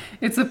 yeah.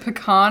 It's a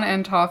pecan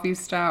and toffee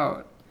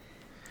stout.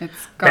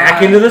 It's got,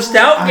 back into the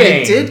stout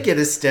game. I did get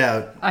a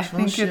stout. I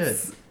think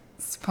it's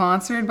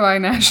sponsored by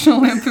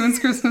National Lampoon's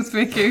Christmas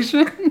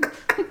Vacation.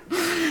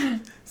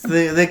 So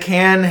the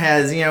can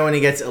has, when he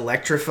gets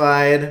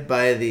electrified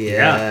by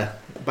the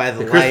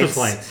lights, Christmas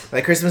lights. By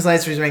Christmas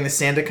lights, when he's wearing the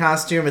Santa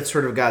costume, it's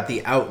sort of got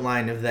the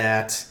outline of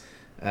that.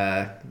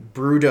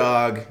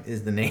 Brewdog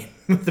is the name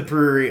of the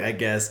brewery, I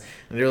guess.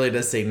 And it really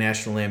does say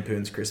National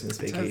Lampoon's Christmas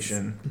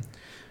Vacation.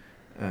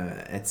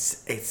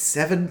 It's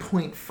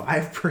 7.5%.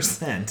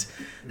 So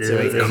This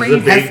it's is a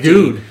big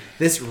dude.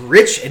 This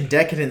rich and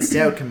decadent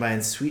stout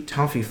combines sweet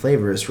toffee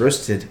flavors,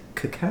 roasted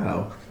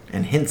cacao,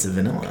 and hints of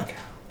vanilla.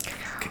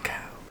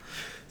 Cacao.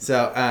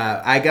 So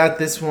I got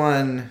this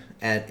one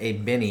at a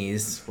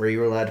Binny's where you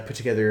were allowed to put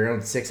together your own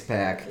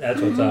 6-pack.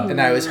 That's what's up. And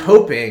I was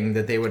hoping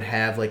that they would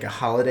have like a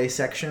holiday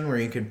section where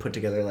you could put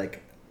together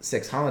like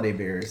 6 holiday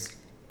beers.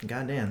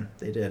 Goddamn,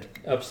 they did.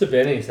 Ups to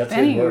Benny's. That's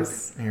good work.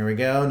 Here we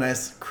go.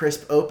 Nice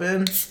crisp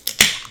open.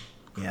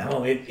 Yeah.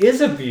 Oh, it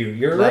is a beaut.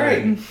 You're Love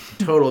right. it.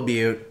 Total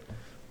beaut.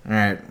 All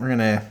right, we're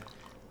gonna.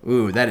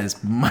 Ooh, that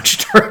is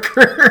much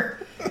darker.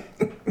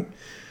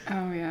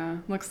 Oh yeah,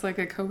 looks like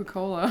a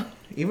Coca-Cola.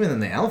 Even in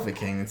the Alpha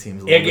King, it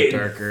seems a little bit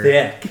darker.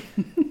 Thick.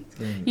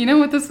 You know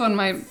what this one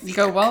might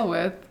go well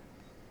with?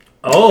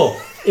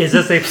 Oh, is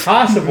this a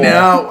possible?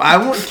 No, I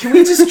won't. Can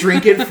we just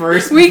drink it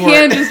first? We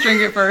can just drink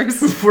it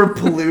first. Before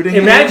polluting.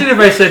 Imagine if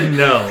I said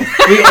no.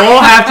 We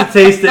all have to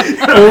taste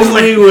it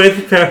only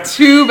with pepper.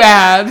 Too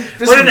bad.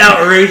 What an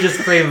outrageous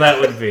claim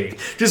that would be.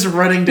 Just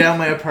running down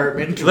my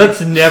apartment.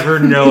 Let's never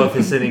know if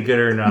it's any good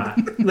or not.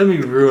 Let me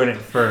ruin it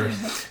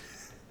first.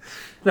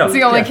 No, It's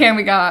the only can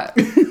we got.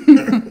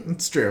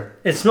 It's true.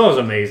 It smells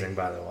amazing,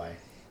 by the way.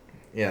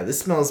 Yeah, this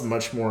smells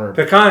much more.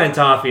 Pecan and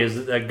toffee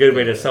is a good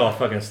way to sell a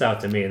fucking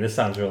stout to me, and this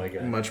sounds really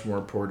good. Much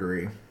more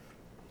portery.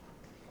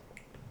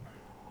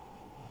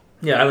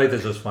 Yeah, I like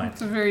this just fine.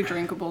 It's a very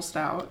drinkable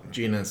stout.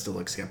 Gina still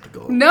looks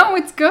skeptical. No,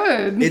 it's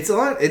good. It's a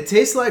lot. It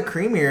tastes a lot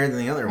creamier than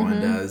the other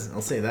one does.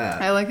 I'll say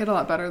that. I like it a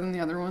lot better than the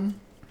other one.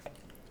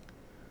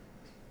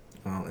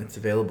 Well, it's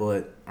available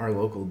at our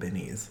local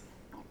Binny's.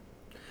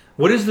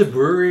 What is the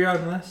brewery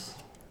on this?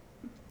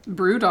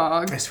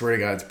 Brewdog. I swear to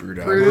God, it's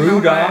Brewdog.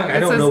 Brewdog? I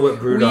don't know what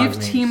Brewdog We've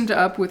means. teamed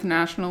up with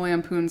National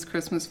Lampoon's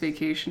Christmas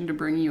Vacation to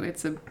bring you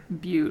It's a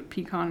Beaut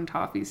Pecan and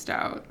Toffee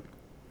Stout.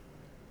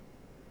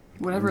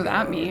 Whatever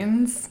that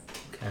means.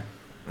 Okay.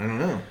 I don't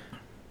know.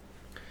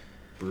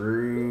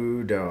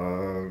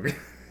 Brewdog.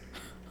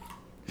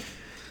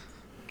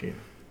 Okay.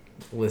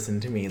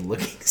 Listen to me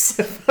looking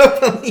stuff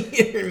up on the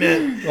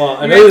internet. Well,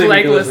 You another guys thing like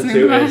we can listen listening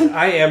to to is that?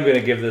 I am going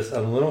to give this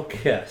a little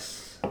kiss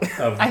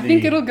of I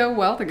think it'll go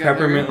well together.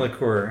 peppermint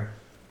liqueur.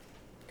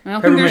 I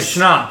don't think Peppermint there's...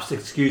 schnapps,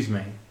 excuse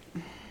me.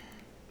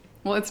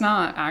 Well, it's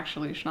not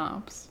actually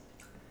schnapps.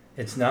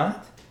 It's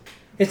not?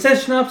 It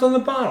says schnapps on the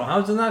bottle. How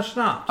is it not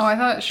schnapps? Oh, I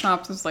thought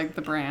schnapps was like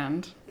the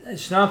brand.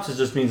 Schnapps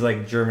just means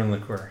like German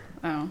liqueur.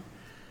 Oh.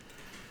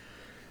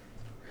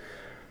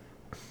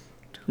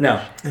 No,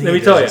 I think let me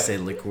it tell does you. just say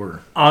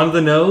liqueur. On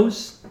the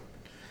nose,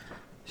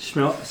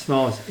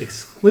 smells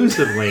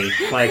exclusively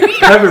like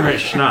peppermint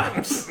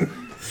schnapps.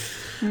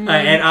 And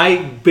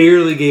I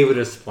barely gave it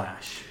a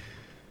splash.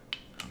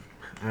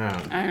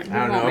 I we don't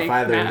won't know if make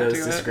either of Matt those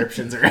do it.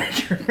 descriptions are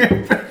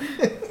accurate.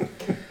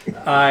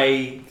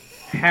 I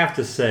have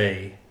to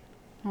say,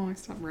 Oh, I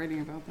stopped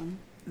writing about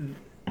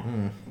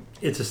them.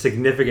 it's a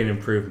significant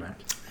improvement.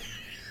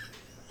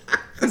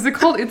 Is it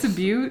called It's a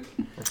Beaut?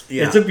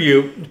 Yeah. It's a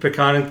Butte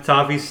pecan and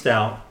toffee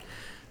stout.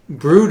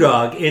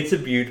 Brewdog, It's a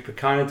Butte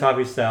pecan and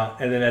toffee stout,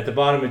 and then at the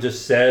bottom it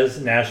just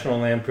says National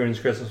Lampoon's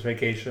Christmas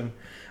Vacation.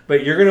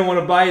 But you're going to want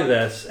to buy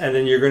this, and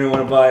then you're going to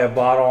want to buy a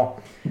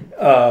bottle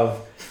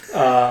of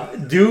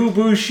Du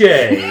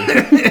Boucher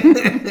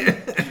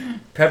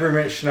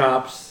peppermint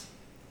schnapps.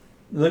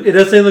 Look, it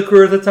does say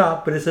liqueur at the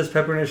top, but it says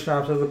peppermint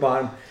schnapps at the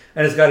bottom,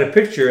 and it's got a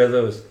picture of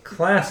those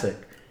classic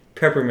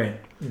peppermint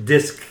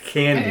disc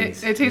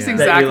candies. It tastes Yeah.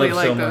 That you exactly love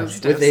like so those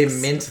much. discs. With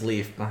a mint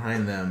leaf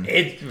behind them.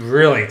 It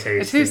really It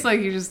tasty. tastes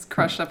like you just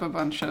crushed up a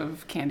bunch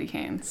of candy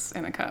canes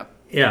in a cup.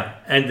 Yeah,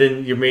 and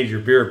then you made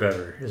your beer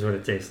better, is what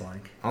it tastes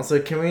like. Also,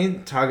 can we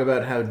talk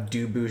about how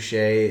Du Boucher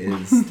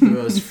is the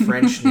most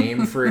French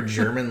name for a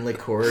German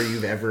liqueur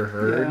you've ever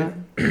heard?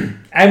 Yeah.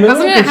 I'm a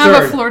Doesn't little it have a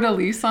concerned.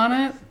 fleur-de-lis on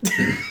it?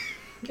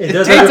 It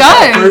does. It have a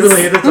does. fleur-de-lis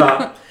at the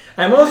top.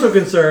 I'm also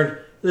concerned.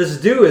 This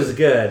do is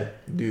good.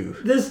 Du.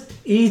 This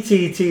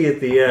ETT at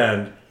the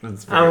end.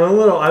 That's I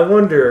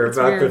wonder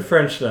about weird. the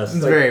Frenchness.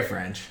 It's Like, very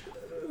French.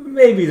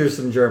 maybe there's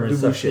some German Du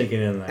stuff Boucher.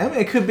 sneaking in I there. mean,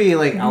 it could be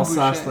like Du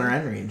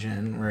Alsace-Lorraine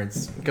region, where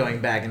it's going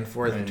back and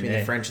forth between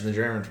the French and the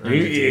German for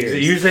hundreds of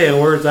years. You're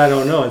saying words I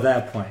don't know at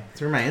that point.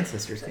 That's where my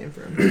ancestors came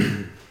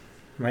from.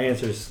 My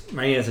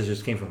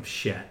ancestors came from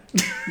shit.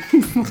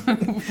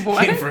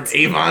 What? Came from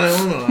Avon,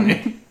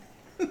 Illinois.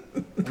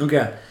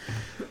 Okay.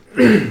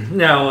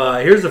 Now,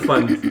 here's a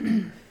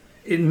fun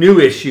new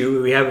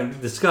issue we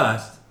haven't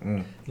discussed.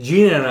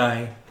 Gina and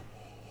I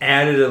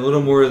added a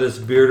little more of this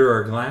beer to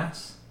our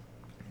glass,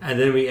 and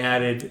then we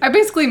added. I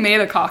basically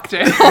made a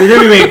cocktail. then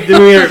we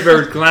made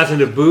our glass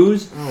into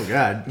booze, Oh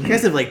god, you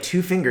guys have like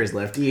 2 fingers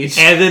left each.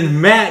 and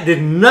then Matt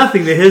did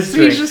nothing to his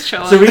drink. He's just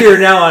chilling. So we are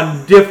now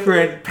on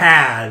different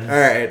paths. All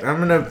right,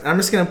 I'm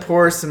just gonna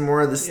pour some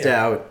more of the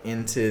stout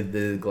into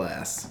the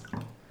glass.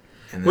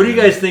 And What do you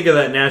then- guys think of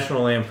that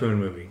National Lampoon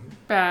movie?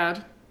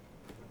 Bad.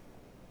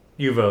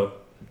 You vote.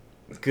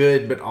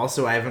 Good, but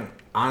also I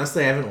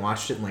haven't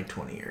watched it in like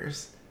 20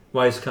 years.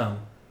 Why's come?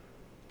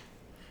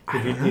 I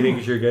You don't think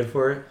know. you're good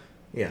for it?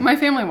 Yeah. My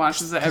family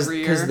watches it every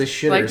year. Because the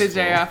shitter's like the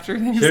day full. after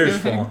Shitter's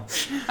Thanksgiving.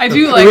 full. I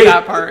do like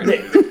that part.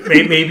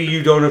 Maybe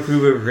you don't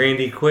approve of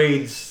Randy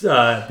Quaid's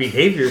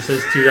behavior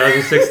since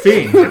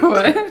 2016.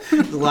 What?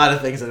 There's a lot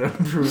of things I don't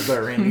approve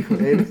about Randy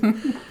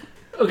Quaid.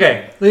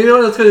 Okay, you know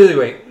what? Let's go the other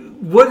way.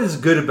 What is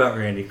good about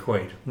Randy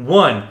Quaid?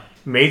 1,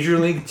 Major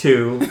League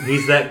 2.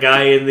 He's that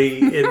guy in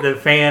the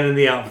fan in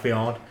the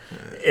outfield.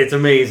 It's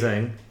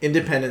amazing.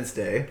 Independence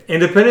Day.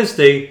 Independence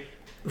Day,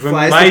 from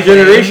Flies my the plane.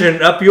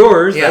 generation, up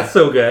yours. Yeah. That's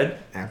so good.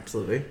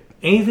 Absolutely.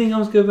 Anything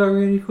else good about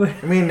Randy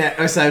Quaid? I mean,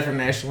 aside from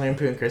National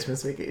Lampoon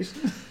Christmas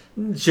Vacation.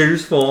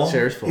 Shitter's full.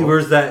 Shitter's full. He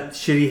wears that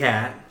shitty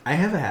hat. I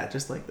have a hat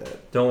just like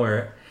that. Don't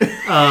wear it.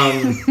 Don't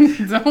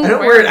I don't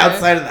wear it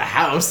outside of the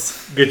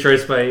house. Good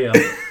choice by you.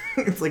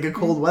 It's like a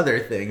cold weather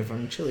thing if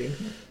I'm chilly.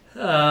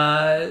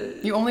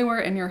 You only wear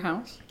it in your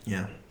house?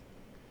 Yeah.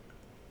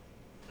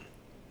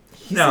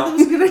 No.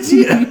 That's a good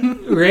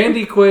idea.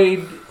 Randy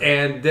Quaid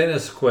and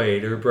Dennis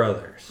Quaid are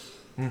brothers.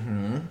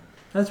 Mm-hmm.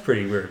 That's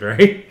pretty weird,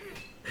 right?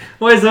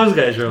 Why is those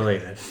guys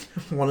related?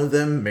 One of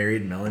them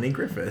married Melanie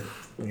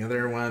Griffith. The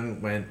other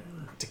one went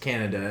to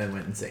Canada and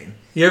went insane.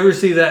 You ever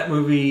see that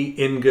movie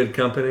In Good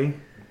Company?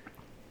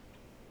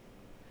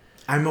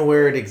 I'm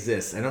aware it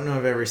exists. I don't know if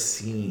I've ever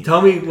seen.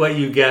 Tell me what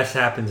you guess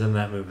happens in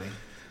that movie.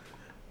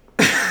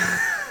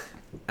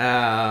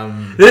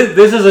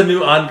 This is a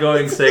new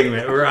ongoing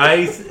segment where I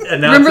announce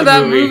Remember a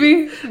that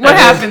movie. What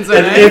happens in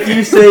and it? if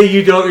you say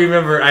you don't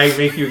remember, I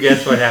make you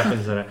guess what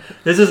happens in it.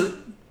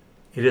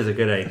 It is a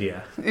good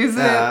idea. Is it?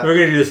 We're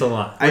going to do this a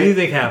lot. What do you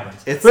think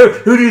happens? It's-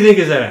 Who do you think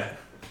is in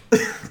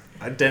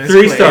it? Dennis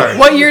 3 Quaid. stars.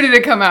 What year did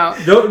it come out?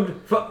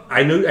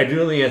 I do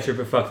know the answer,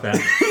 but fuck that.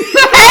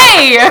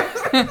 Hey!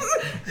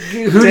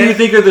 Who do you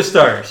think are the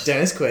stars?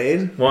 Dennis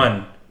Quaid.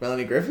 1.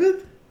 Melanie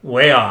Griffith.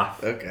 Way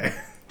off. Okay.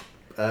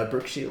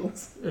 Brooke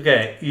Shields.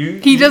 Okay,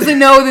 He doesn't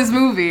know this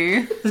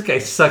movie. This guy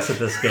sucks at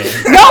this game.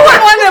 No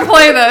one wanted to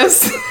play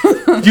this.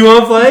 Do you want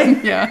to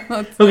play?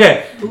 Yeah.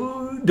 Okay.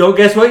 Don't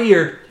guess what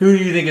year. Who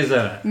do you think is in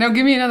it? No,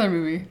 give me another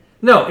movie.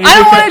 No. I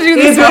don't wanna do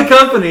this In Good one.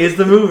 Company is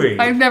the movie.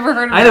 I've never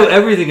heard of I it. know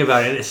everything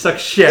about it, and it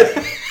sucks shit.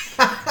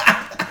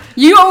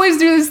 You always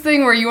do this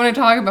thing where you want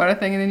to talk about a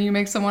thing and then you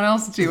make someone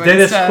else do it.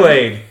 Dennis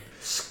instead.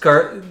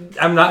 Quaid.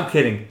 I'm not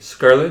kidding.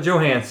 Scarlett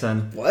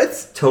Johansson. What?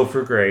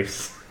 Topher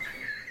Grace.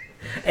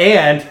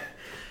 And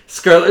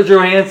Scarlett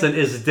Johansson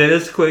is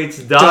Dennis Quaid's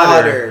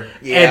daughter.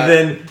 Yeah. And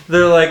then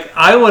they're like,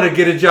 I want to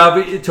get a job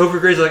at... Topher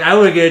Grace is like, I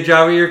want to get a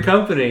job at your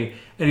company.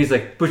 And he's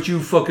like, but you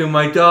fucking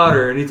my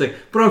daughter. And he's like,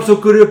 but I'm so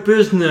good at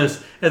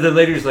business. And then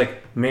later he's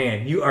like,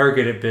 man, you are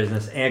good at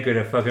business and good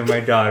at fucking my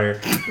daughter.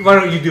 Why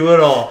don't you do it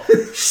all?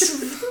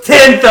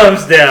 10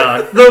 thumbs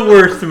down. The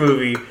worst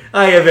movie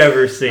I have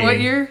ever seen. What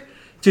year?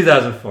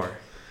 2004.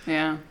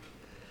 Yeah.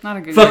 Not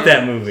a good Fuck year.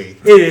 that movie.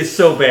 It is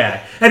so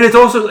bad. And it's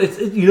also,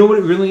 you know what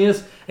it really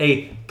is?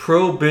 A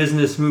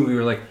pro-business movie.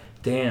 You're like,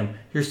 damn,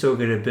 you're so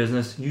good at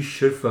business. You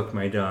should fuck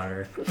my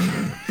daughter.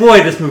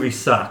 Boy, this movie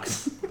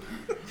sucks.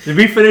 Did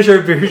we finish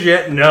our beers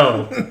yet?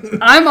 No.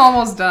 I'm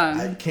almost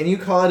done. Can you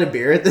call it a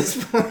beer at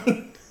this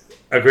point?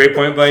 A great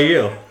point by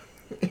you.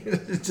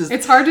 It's just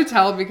It's hard to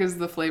tell because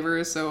the flavor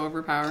is so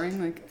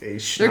overpowering. Like a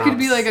there could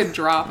be schnapps. like a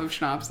drop of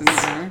schnapps in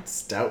there.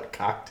 Stout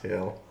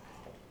cocktail.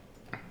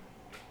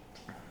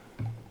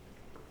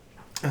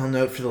 I'll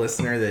note for the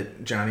listener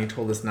that Johnny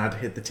told us not to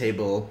hit the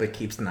table, but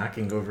keeps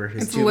knocking over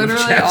his It's tube of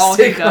literally all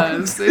he chapstick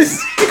does.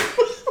 It's-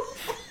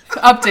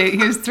 Update: He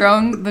has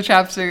thrown the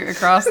chapstick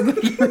across the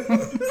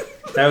room.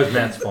 That was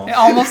Matt's fault. It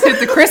almost hit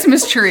the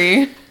Christmas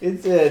tree.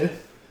 It did.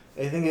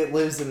 I think it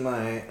lives in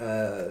my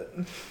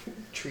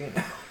tree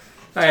now.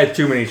 I had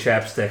too many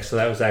chapsticks, so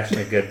that was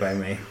actually good by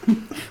me.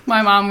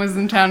 My mom was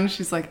in town and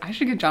she's like, I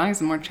should get Johnny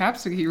some more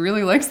chapstick. He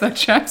really likes that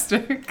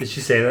chapstick. Did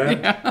she say that?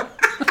 Yeah.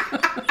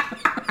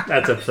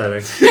 That's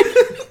upsetting.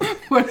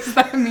 What does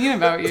that mean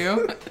about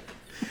you?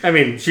 I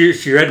mean, she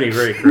read me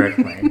very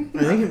correctly.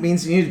 I think it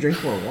means you need to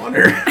drink more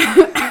water.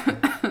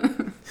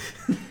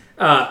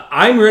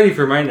 I'm ready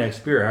for my next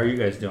beer. How are you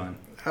guys doing?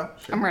 Oh,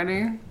 sure. I'm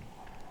ready.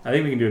 I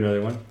think we can do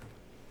another one.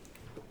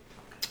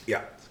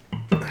 Yeah.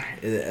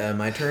 Is it,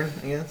 my turn,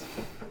 I guess?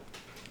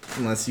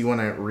 Unless you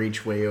want to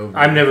reach way over.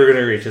 I'm never going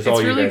to reach. It's all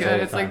It's you really guys all good.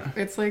 the It's time.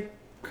 it's like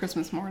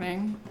Christmas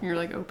morning. You're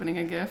like opening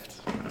a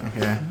gift.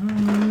 Okay.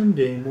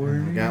 Monday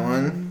morning. Got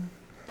one?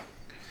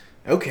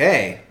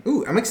 Okay.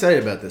 Ooh, I'm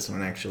excited about this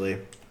one, actually.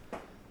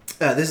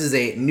 This is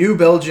a New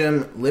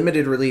Belgium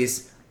limited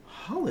release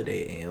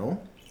holiday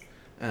ale.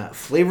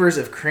 Flavors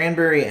of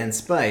cranberry and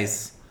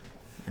spice.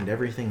 And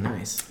everything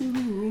nice.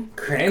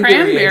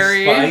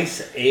 Cranberry and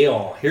spice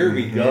ale. Here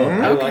we go.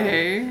 I like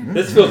Okay. it.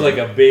 This feels like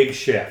a big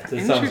shift.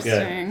 This sounds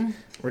good. Interesting.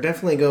 We're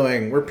definitely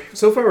going...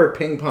 So far, we're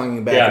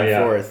ping-ponging back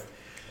and forth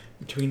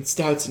between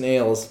stouts and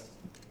ales.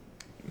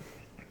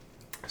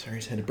 Sorry, I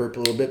just had to burp a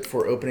little bit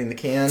before opening the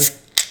can.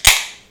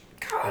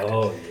 God.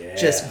 Oh, yeah.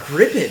 Just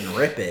grip it and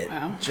rip it.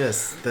 Wow.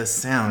 Just the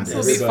sound This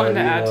will be is fun to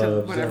add to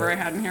loves whatever it. I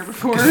had in here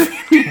before.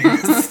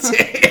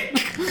 fantastic.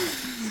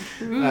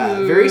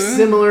 Very Ooh.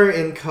 similar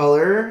in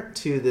color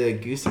to the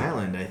Goose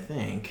Island, I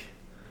think.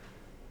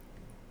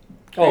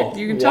 Oh,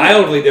 You can tell.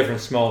 wildly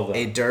different smell though.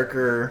 A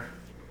darker.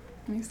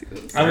 Let me see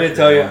this. I'm going to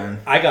tell you,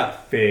 I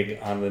got fig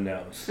on the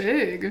nose.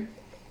 Fig.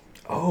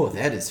 Oh,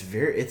 that is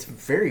it's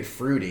very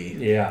fruity.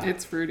 Yeah.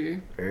 It's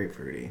fruity. Very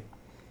fruity.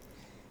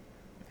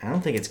 I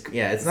don't think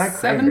it's not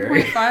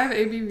cranberry. 7.5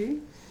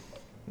 ABV.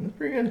 That's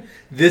pretty good.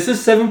 This is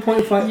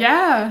 7.5?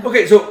 Yeah.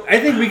 Okay, so I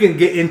think we can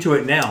get into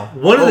it now.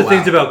 One of the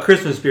things about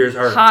Christmas beers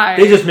are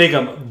they just make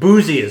them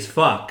boozy as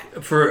fuck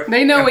for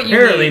they know what you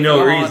apparently need no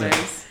for reason.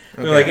 holidays.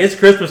 They're like, it's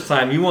Christmas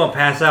time. You won't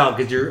pass out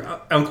because your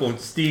Uncle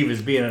Steve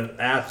is being an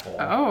asshole.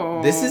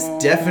 Oh. This is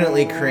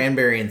definitely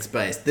cranberry and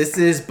spice. This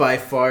is by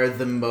far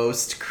the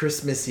most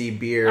Christmassy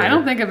beer. I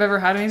don't think I've ever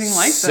had anything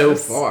like this. So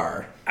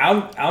far.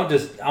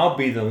 I'll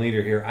be the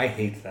leader here. I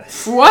hate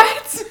this.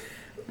 What?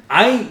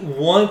 I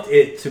want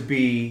it to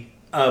be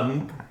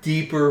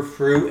deeper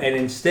fruit, and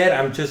instead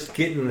I'm just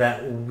getting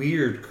that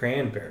weird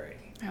cranberry.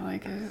 I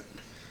like it.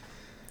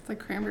 It's like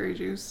cranberry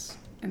juice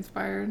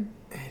inspired.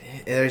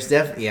 There's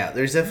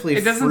definitely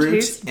It doesn't fruit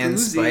taste and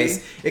boozy.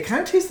 spice. It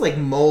kind of tastes like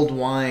mulled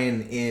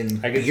wine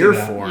in I can see beer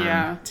that. form,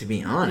 Yeah. to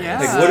be honest. Yeah.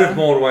 Like, what if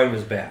mulled wine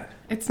was bad?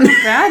 It's not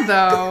bad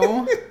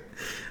though.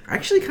 I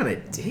actually kind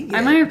of dig it. I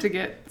might have to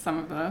get some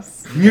of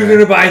this. You're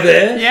gonna buy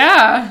this?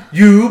 Yeah.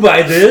 You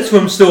buy this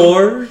from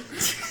store?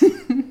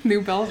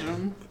 New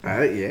Belgium.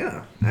 I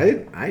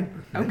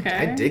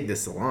dig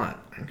this a lot,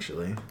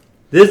 actually.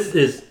 This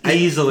is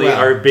easily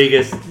our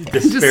biggest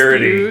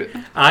disparity.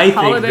 Dispute. I think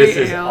Holiday this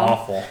is ale.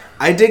 awful.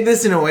 I dig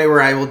this in a way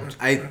where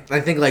I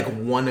think like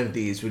one of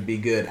these would be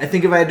good. I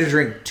think if I had to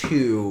drink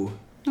two,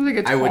 I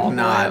think I would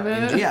not. Of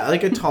it. Yeah,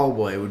 like a tall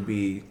boy would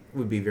be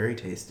very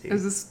tasty.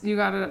 Is this you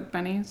got it at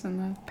Benny's in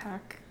the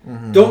pack?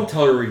 Mm-hmm. Don't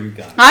tell her where you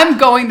got it. I'm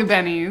going to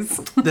Benny's.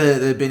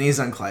 The Benny's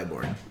on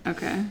Clybourne.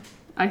 Okay,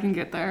 I can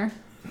get there.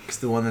 Because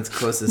the one that's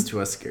closest to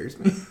us scares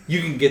me.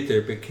 You can get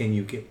there, but can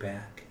you get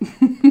back?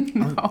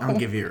 I'll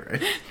give you a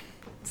ride.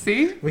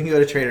 See? We can go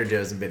to Trader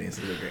Joe's and Benny's.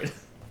 It'll be great.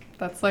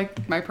 That's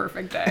like my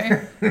perfect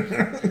day.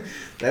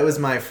 That was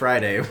my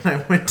Friday when I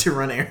went to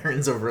run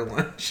errands over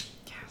lunch.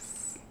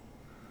 Yes.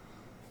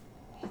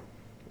 But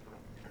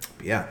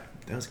yeah,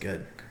 that was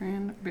good.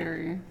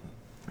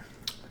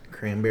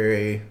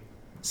 Cranberry,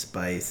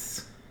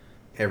 spice,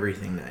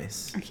 everything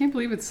nice. I can't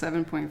believe it's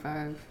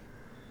 7.5.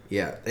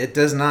 Yeah, it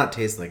does not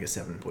taste like a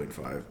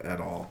 7.5 at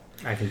all.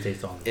 I can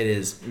taste all of it. It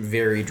is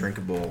very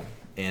drinkable,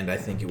 and I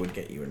think it would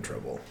get you in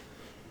trouble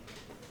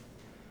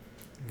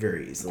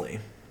very easily.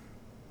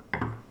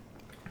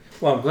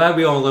 Well, I'm glad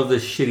we all love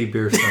this shitty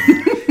beer stuff.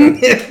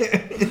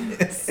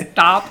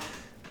 Stop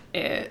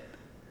it.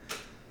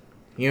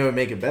 You know what would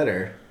make it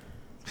better?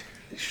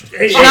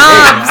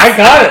 I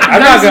got it.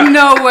 There's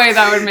no way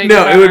that would make it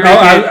No, better. it would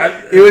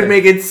make it would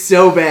make it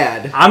so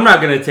bad. I'm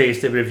not going to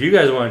taste it, but if you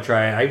guys want to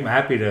try it, I'm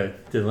happy to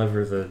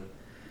deliver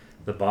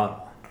the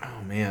bottle.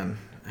 Oh man,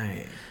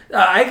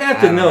 I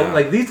got to know,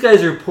 like, these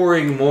guys are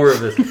pouring more of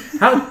this.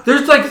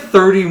 There's like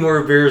 30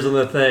 more beers in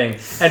the thing,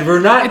 and we're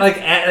not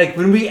like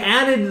when we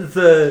added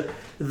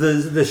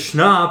the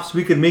schnapps,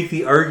 we could make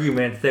the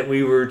argument that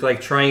we were like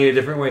trying it a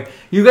different way.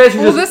 You guys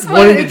are just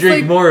wanting to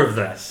drink more of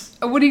this.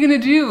 What are you gonna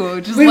do?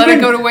 Just let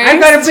it go to waste? I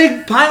got a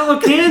big pile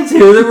of cans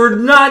here that we're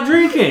not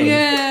drinking.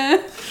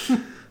 Yeah.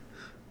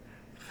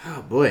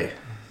 oh boy.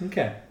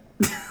 Okay.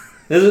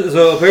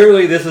 So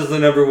apparently this is the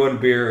number one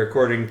beer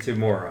according to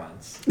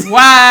morons.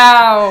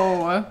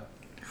 Wow.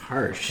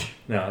 Harsh.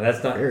 No,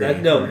 that's not. Very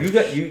No,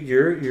 harsh.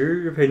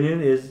 Your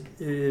opinion is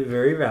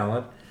very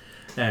valid,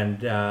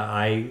 and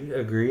I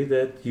agree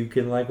that you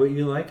can like what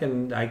you like,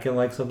 and I can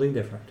like something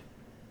different.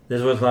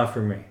 This one's not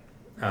for me.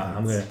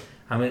 I'm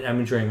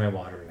enjoying my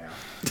water now.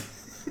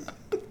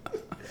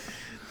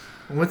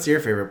 What's your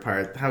favorite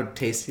part? How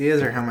tasty it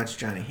is, or how much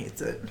Johnny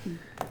hates it?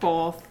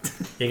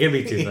 Both. It can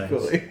be two things.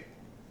 Equally.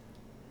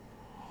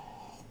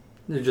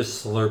 They're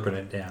just slurping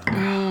it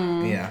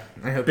down. Yeah,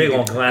 I hope Big you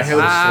old can, glass I of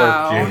hope,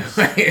 slurp juice.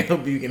 I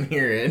hope you can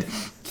hear it.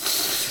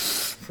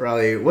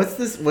 Probably. What's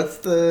this? What's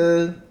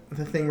the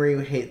thing where you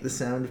hate the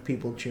sound of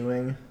people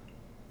chewing?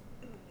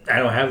 I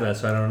don't have that,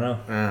 so I don't know.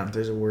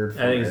 There's a word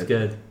for it. I think it's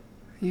good.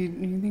 You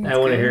think it's I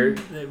want to good?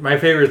 hear it. My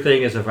favorite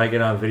thing is if I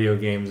get on video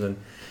games and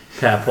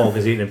Pat Polk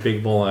is eating a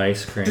big bowl of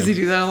ice cream. Does he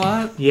do that a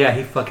lot? Yeah,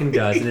 he fucking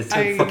does, and it's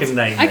a fucking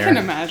nightmare. I can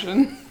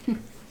imagine.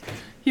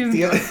 He doesn't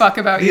give a fuck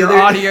about the your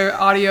other-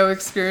 audio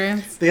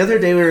experience. The other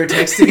day we were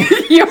texting.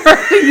 You were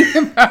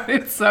thinking about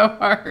it so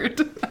hard.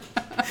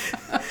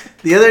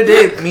 The other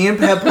day, me and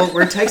Pat Polk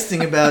were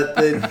texting about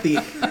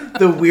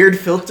the weird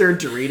filter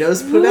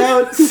Doritos put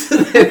out, so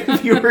that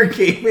if you were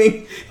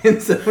gaming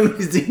and someone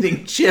was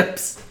eating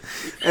chips,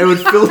 it would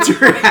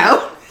filter it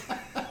out.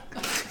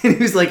 And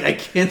he was like, I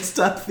can't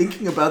stop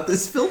thinking about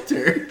this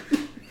filter.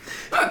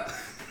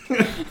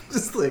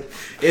 Just like,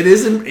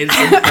 it's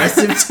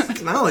impressive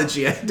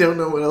technology. I don't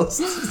know what else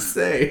to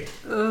say.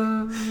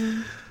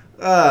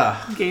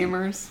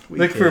 Gamers.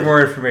 Look for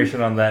more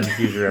information on that in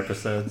future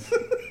episodes.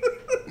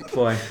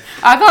 Boy.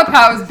 I thought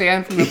Pat was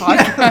banned from the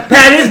podcast.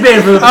 Pat is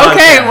banned from the podcast.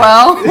 Okay,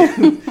 well.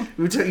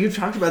 You've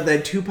talked about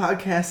that 2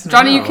 podcasts in a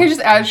Johnny, you row. can't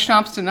just add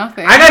schnapps to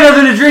nothing. I got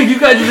nothing to drink. You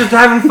guys are just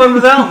having fun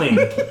without me.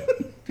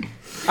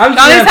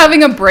 Johnny's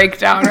having a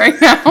breakdown right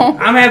now.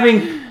 I'm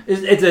having.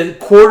 It's a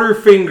quarter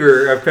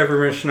finger of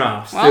peppermint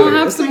schnapps. Well, I'll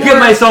have some Get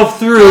myself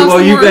through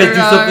while you guys do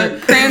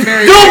something.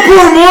 Cranberry. Don't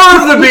pour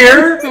more of the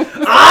beer.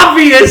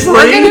 Obviously.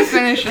 We're gonna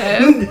finish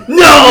it.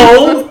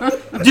 No.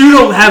 You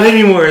don't have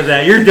any more of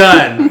that. You're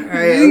done.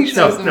 Right,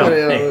 No.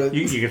 Hey,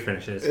 you can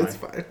finish it. It's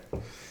fine.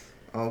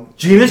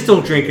 Gina's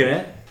still drinking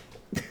it.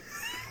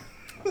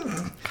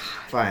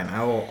 Fine.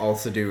 I will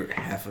also do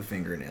half a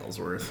fingernail's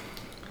worth.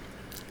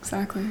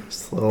 Exactly.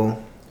 Just a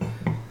little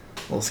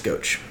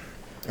scotch.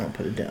 I'll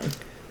put it down.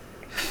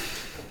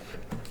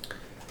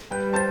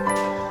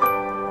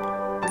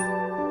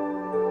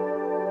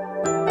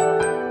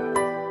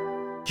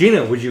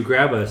 Gina, would you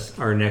grab us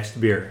our next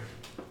beer?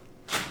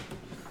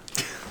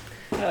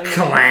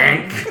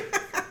 Clank.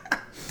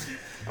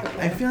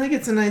 I feel like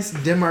it's a nice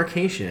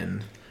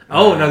demarcation.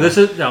 Oh no! This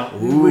is no.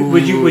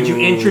 Would you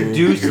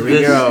introduce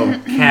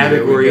this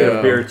category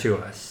of beer to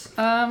us?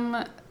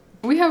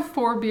 We have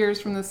 4 beers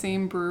from the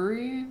same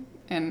brewery,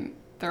 and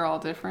they're all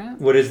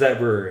different. What is that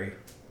brewery?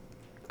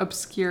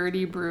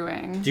 Obscurity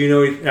Brewing. Do you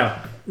know?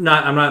 No,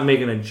 I'm not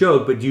making a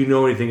joke, but do you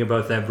know anything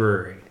about that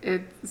brewery?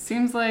 It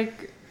seems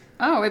like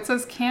it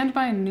says canned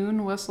by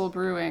Noon Whistle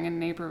Brewing in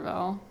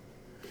Naperville.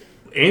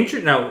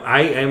 Now,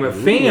 I am a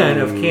fan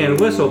of Can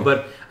Whistle,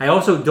 but I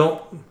also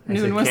don't...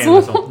 Noon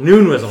Whistle?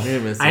 Noon Whistle.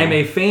 I am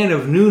a fan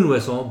of Noon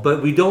Whistle,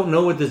 but we don't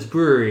know what this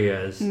brewery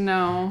is.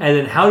 No. And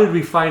then how did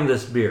we find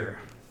this beer?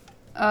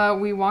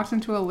 We walked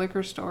into a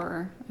liquor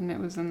store, and it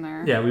was in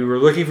there. Yeah, we were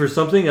looking for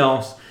something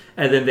else,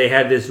 and then they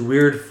had this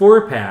weird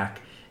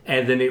 4-pack,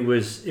 and then it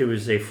was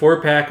a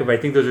 4-pack of, I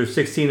think those are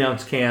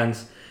 16-ounce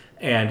cans,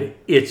 and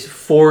it's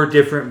 4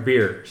 different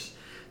beers.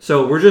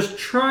 So we're just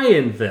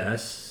trying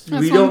this.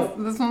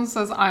 This one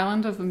says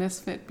Island of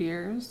Misfit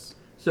Beers.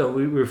 So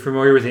we're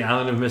familiar with the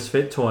Island of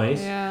Misfit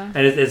Toys. Yeah.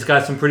 And it's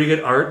got some pretty good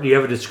art. Do you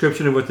have a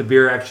description of what the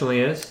beer actually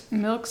is?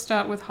 Milk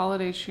stout with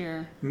holiday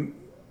cheer.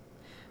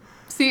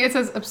 See, it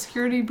says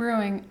Obscurity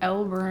Brewing,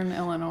 Elburn,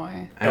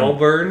 Illinois.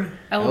 Elburn,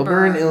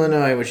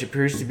 Illinois, which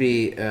appears to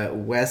be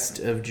west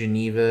of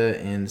Geneva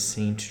and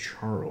St.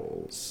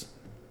 Charles.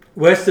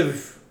 West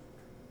of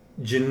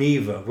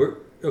Geneva.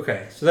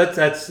 Okay, so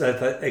that's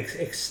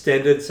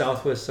extended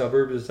southwest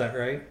suburbs. Is that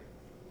right?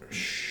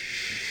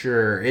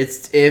 Sure,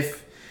 it's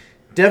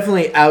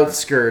definitely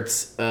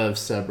outskirts of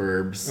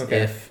suburbs.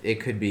 Okay. If it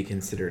could be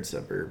considered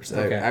suburbs.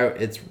 Okay.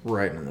 It's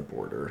right on the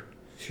border.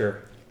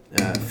 Sure.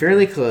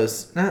 Fairly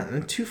close,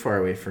 not too far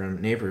away from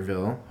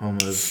Naperville, home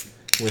of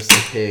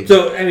Whistle Pig.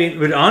 So I mean,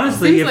 but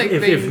honestly,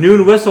 if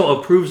Noon Whistle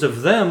approves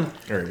of them,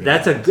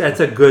 that's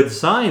a good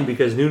sign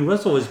because Noon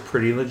Whistle is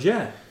pretty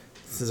legit.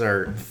 This is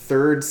our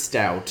 3rd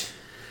stout.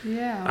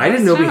 Yeah. I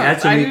didn't know we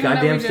had so many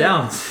goddamn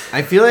stouts.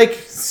 I feel like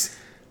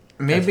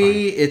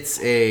maybe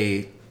it's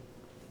a...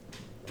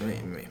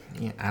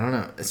 I don't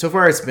know. So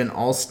far, it's been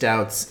all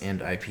stouts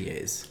and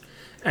IPAs.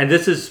 And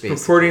this is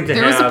purporting to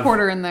have... There was a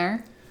porter in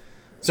there.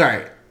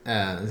 Sorry.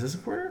 Is this a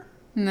porter?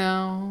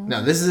 No.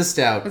 No, this is a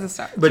stout. It's a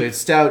stout. So it's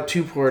stout,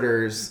 2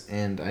 porters,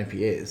 and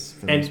IPAs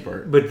for the most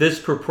part. But this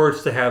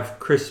purports to have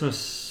Christmas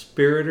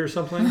spirit or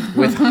something?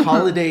 With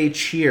holiday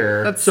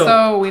cheer. That's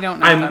so we don't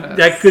know what that is.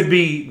 That could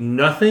be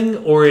nothing,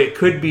 or it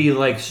could be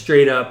like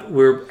straight up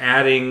we're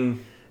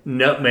adding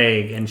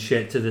nutmeg and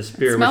shit to this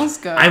beer. It smells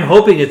good. I'm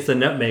hoping it's the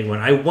nutmeg one.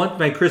 I want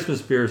my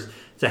Christmas beers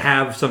to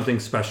have something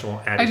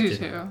special added to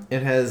them. I do too.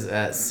 It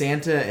has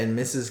Santa and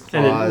Mrs.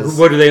 And Claus.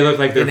 what do they look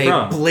like they're in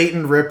from? A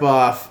blatant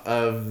ripoff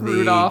of the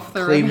Rudolph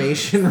the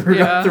claymation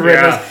Rudolph the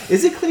Red-Nosed.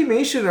 Is it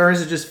claymation or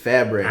is it just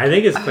fabric? I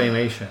think it's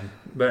claymation,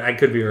 but I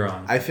could be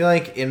wrong. I feel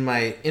like in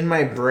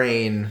my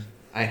brain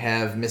I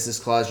have Mrs.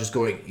 Claus just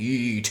going,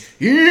 eat,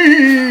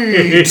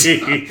 eat.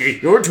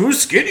 You're too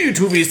skinny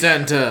to be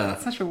Santa.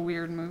 It's such a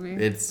weird movie.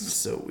 It's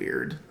so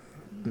weird.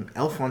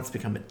 Elf wants to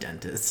become a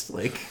dentist.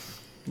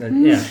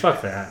 Yeah,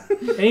 fuck that.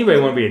 Anybody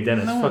want to be a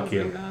dentist? Fuck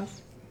you.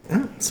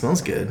 Oh, it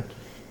smells good.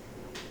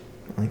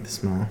 I like the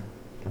smell.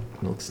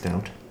 Milk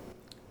stout.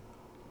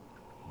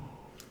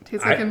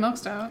 Tastes like a milk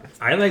stout.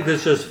 I like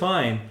this just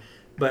fine,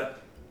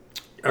 but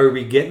are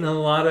we getting a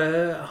lot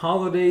of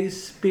holiday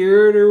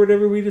spirit or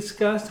whatever we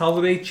discussed?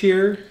 Holiday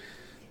cheer?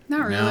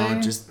 Not really. No,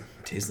 it just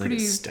tastes like a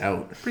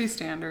stout. Pretty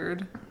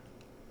standard.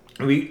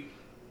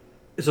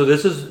 So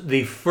this is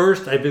the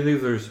first, I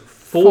believe there's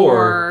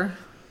 4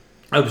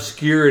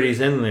 obscurities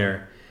in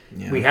there.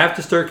 Yeah. We have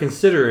to start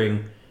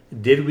considering,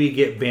 did we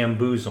get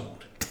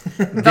bamboozled?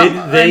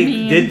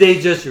 Did they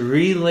just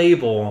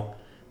relabel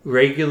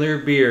regular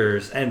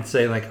beers and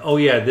say like, oh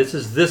yeah, this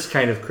is this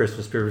kind of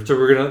Christmas beer. So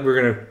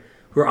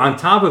we're on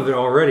top of it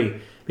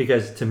already,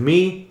 because to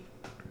me,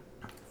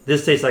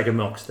 this tastes like a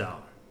milk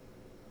stout.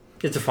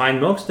 It's a fine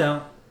milk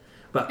stout,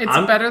 but it's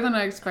better than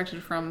I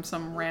expected from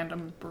some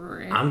random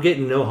brewery. I'm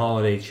getting no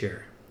holiday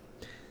cheer.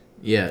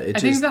 Yeah, I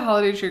think the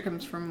holiday cheer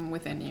comes from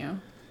within you.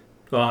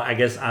 Well, I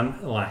guess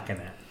I'm lacking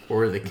it.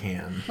 Or the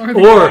can.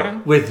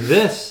 Or with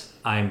this,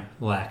 I'm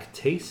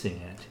lactasing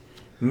it.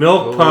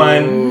 Milk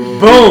pun.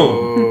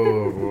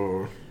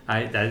 Boom.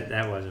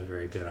 That wasn't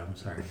very good. I'm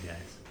sorry,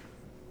 guys.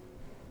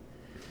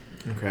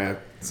 Okay.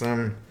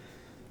 So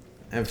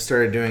I've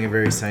started doing a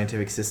very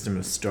scientific system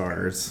of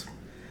stars.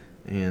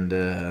 And,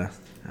 I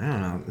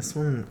don't know. This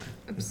one...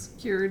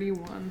 Obscurity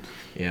 1.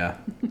 Yeah.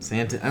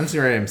 Santa. I'm just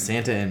going to write him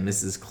Santa and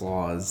Mrs.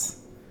 Claus.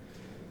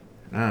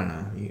 I don't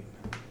know.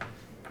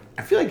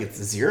 I feel like it's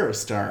a 0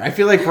 star. I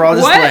feel like we're all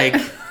just like...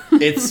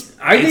 It's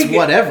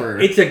whatever.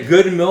 It's a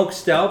good milk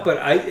stout, but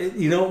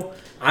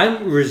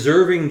I'm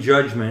reserving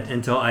judgment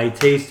until I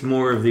taste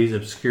more of these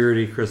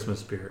obscurity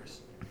Christmas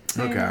beers.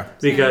 Okay.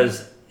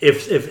 Because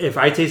if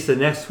I taste the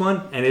next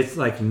one and it's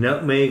like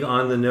nutmeg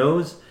on the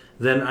nose,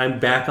 then I'm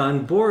back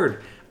on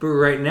board. But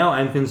right now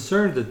I'm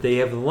concerned that they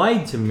have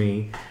lied to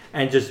me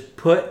and just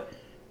put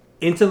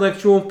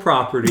intellectual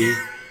property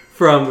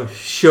from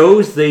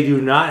shows they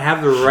do not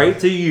have the right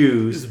to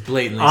use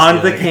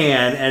on the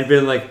can and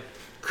been like,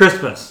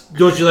 Christmas.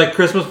 Don't you like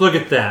Christmas? Look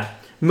at that.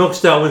 Milk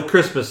stout with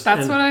Christmas.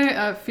 That's what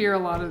I fear a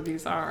lot of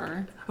these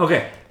are.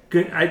 Okay.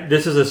 Good.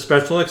 This is a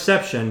special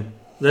exception.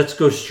 Let's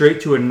go straight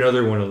to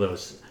another one of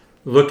those.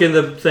 Look in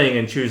the thing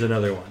and choose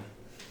another one.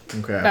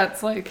 Okay.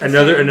 That's like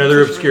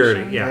another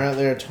obscurity. Yeah. Right,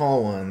 they're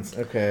tall ones.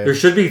 Okay. There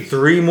should be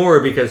 3 more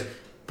because,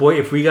 boy,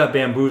 if we got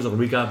bamboozled,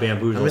 we got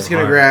bamboozled. I'm just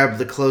going to grab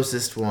the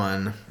closest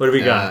one. What do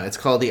we got? It's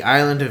called the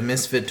Island of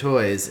Misfit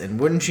Toys. And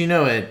wouldn't you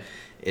know it,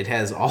 it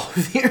has all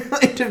of the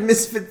Island of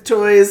Misfit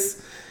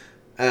Toys.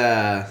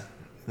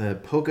 The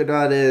polka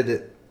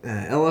dotted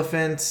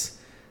elephant.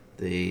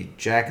 The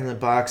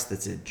Jack-in-the-Box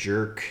that's a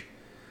jerk.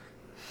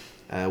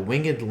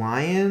 Winged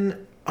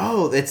lion.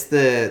 Oh, there's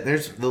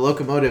the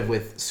locomotive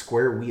with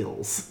square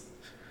wheels.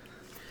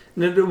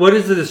 What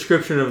is the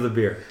description of the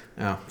beer?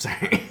 Oh,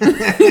 sorry.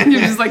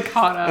 You're just like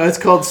caught up. It's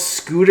called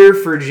Scooter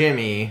for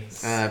Jimmy.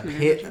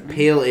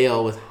 Pale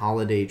ale with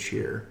holiday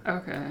cheer.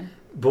 Okay.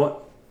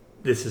 But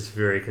this is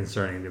very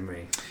concerning to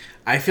me.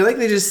 I feel like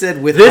they just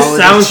said with this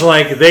sounds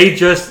like they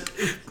just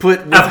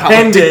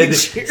appended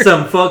cheer.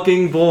 some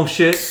fucking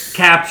bullshit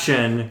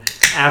caption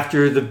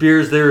after the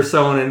beers they were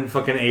selling in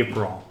fucking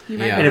April.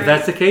 Yeah. And if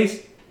that's the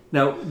case,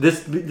 now this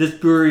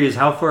brewery is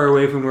how far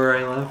away from where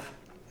I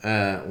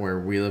live? Where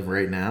we live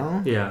right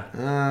now? Yeah.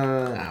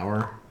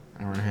 Hour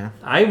and a half.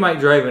 I might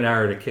drive an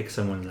hour to kick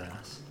someone's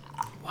ass.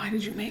 Why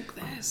did you make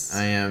this?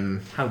 I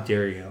am... How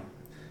dare you?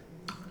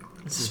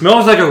 It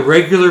smells like a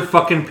regular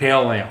fucking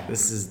pale ale.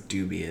 This is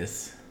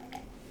dubious.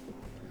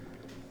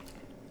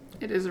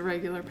 It is a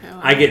regular pale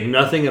ale. I get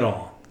nothing at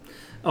all.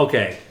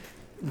 Okay.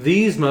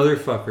 These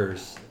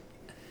motherfuckers.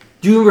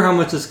 Do you remember how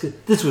much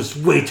this was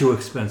way too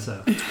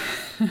expensive?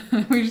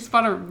 We just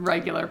bought a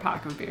regular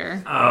pack of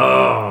beer.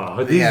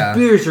 Oh, these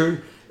beers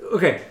are...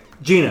 Okay,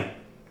 Gina,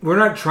 we're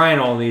not trying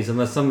all these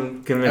unless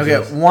someone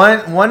convinces us.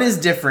 Okay, one is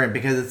different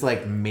because it's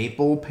like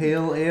maple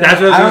pale ale. That's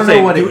what I was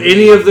going to say. Do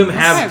any of them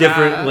have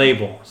different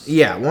labels?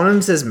 Yeah, one of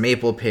them says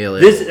maple pale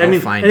ale.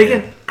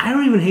 Again, I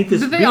don't even hate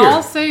this beer. Did they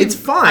all say it's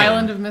fine.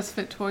 Island of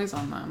Misfit Toys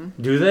on them?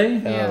 Do they?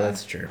 Yeah. Oh,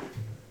 that's true.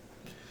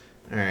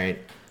 All right.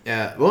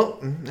 Well,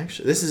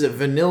 actually, this is a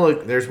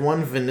vanilla... There's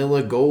one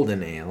vanilla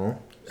golden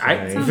ale.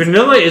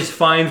 Vanilla is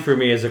fine for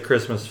me as a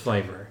Christmas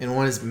flavor. And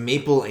one is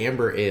maple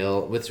amber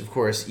ale, which, of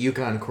course,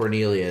 Yukon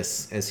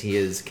Cornelius, as he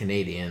is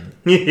Canadian.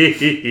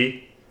 I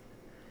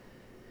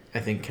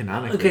think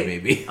canonically,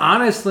 maybe.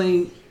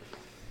 Honestly...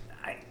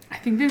 I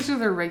think these are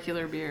their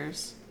regular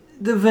beers.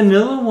 The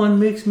vanilla one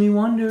makes me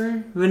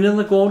wonder.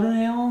 Vanilla golden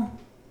ale?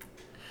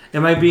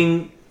 Am I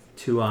being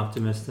too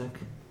optimistic?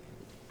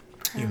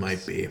 Perhaps. You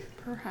might be.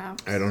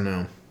 Perhaps. I don't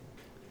know.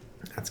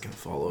 That's going to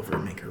fall over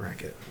and make a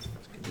racket. So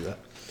let's do that.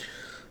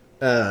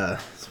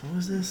 So what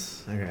was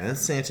this? Okay,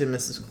 that's Santa and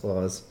Mrs.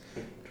 Claus,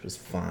 which was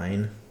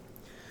fine.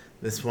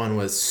 This one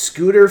was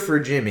Scooter for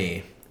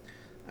Jimmy.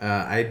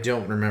 I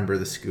don't remember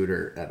the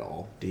scooter at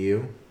all. Do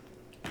you?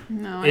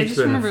 No, I just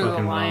remember the lion.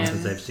 It's been a fucking while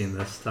since I've seen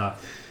this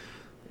stuff.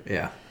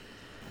 Yeah.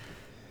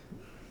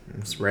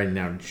 I'm just writing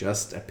down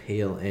just a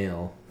pale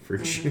ale for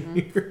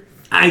Jimmy.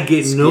 I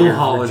get no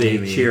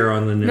holiday cheer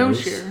on the nose.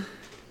 No cheer.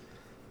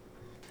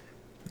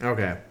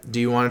 Okay. Do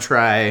you want to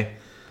try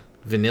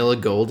vanilla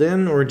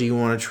golden or do you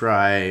want to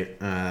try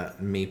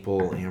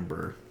maple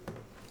amber?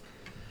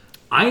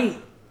 Or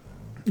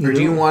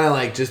do you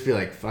want to just be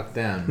like, fuck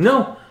them?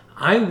 No.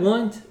 I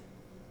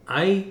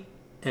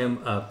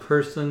am a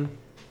person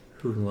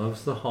who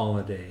loves the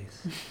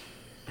holidays.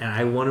 And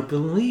I want to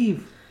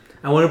believe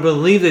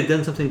they've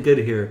done something good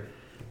here.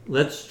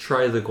 Let's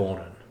try the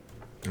golden.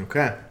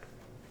 Okay.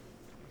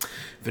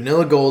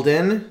 Vanilla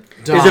golden.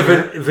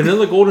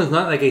 Vanilla golden is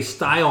not like a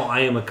style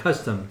I am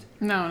accustomed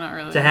No, not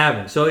really. to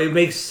having. So it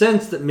makes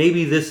sense that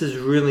maybe this is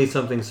really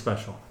something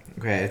special.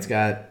 Okay, it's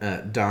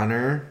got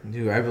Donner,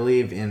 who I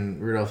believe in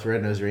Rudolph the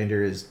Red-Nosed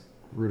Reindeer is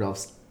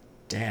Rudolph's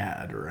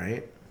dad,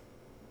 right?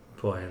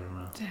 Boy, I don't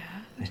know.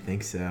 Dad. I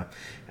think so.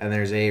 And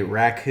there's a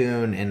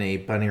raccoon and a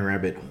bunny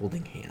rabbit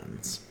holding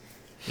hands.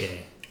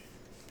 Yay.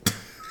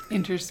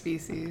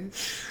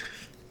 Interspecies.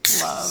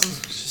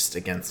 Love. Just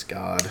against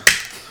God.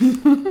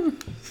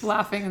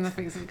 Laughing in the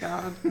face of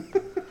God.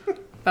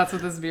 That's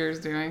what this beer is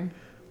doing.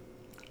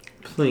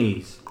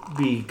 please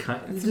be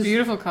kind. It's a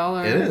beautiful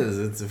color. It is.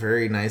 It's a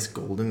very nice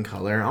golden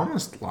color,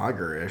 almost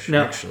lagerish,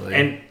 No, actually.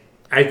 And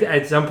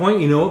at some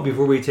point, you know what?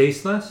 Before we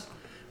taste this,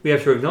 we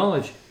have to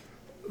acknowledge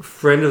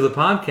friend of the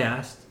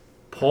podcast,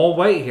 Paul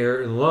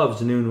Whitehair,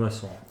 loves Noon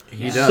Whistle.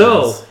 He does.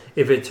 So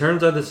if it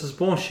turns out this is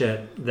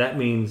bullshit, that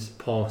means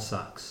Paul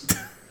sucks.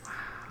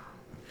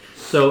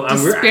 So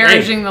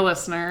Disparaging the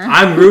listener.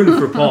 I'm rooting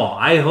for Paul.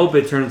 I hope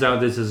it turns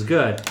out this is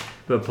good.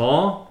 But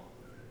Paul,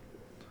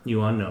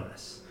 you on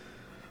notice.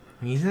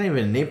 He's not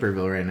even in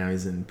Naperville right now.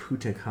 He's in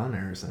Punta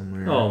Cana or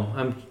somewhere.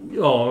 I'm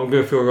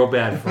gonna feel real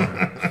bad for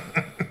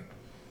him.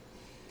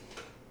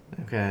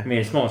 Okay. I mean,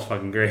 it smells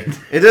fucking great.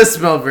 It does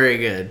smell very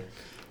good.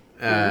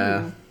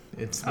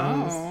 It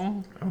smells...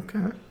 Oh.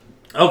 Okay.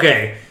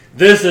 Okay,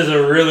 this is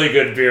a really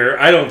good beer.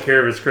 I don't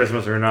care if it's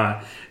Christmas or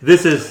not.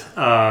 This is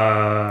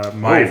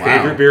my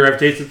favorite beer I've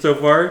tasted so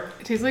far.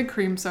 It tastes like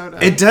cream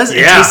soda. It does.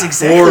 Yeah, it tastes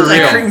exactly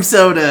like cream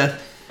soda.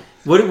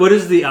 What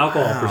is the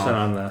alcohol percent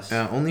on this?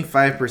 Only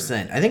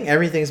 5%. I think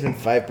everything's been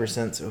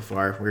 5% so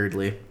far,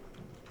 weirdly.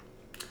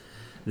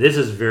 This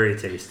is very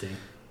tasty.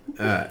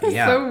 It's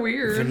yeah. so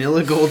weird.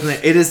 Vanilla golden.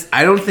 It is.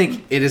 I don't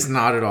think it is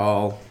not at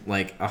all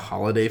like a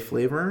holiday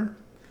flavor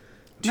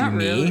to Not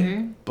me.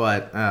 really.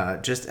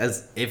 But just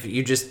as if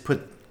you just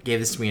gave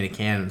this to me in a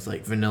can, it's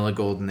like vanilla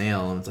golden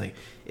ale, and it's like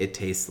it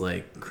tastes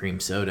like cream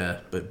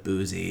soda but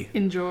boozy.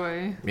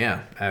 Enjoy.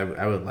 Yeah,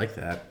 I would like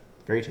that.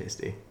 Very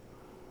tasty.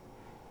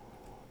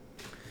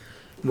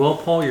 Well,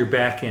 Paul, you're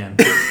back in.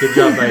 Good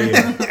job by you.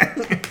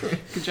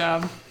 Good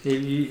job.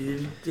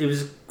 It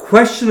was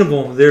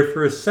questionable there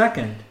for a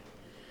second,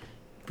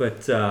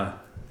 but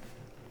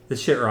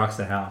this shit rocks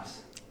the house.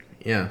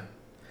 Yeah.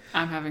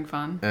 I'm having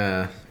fun.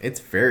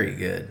 It's very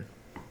good.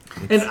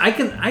 And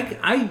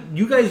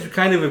you guys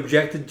kind of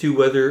objected to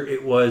whether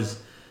it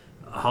was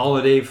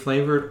holiday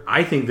flavored.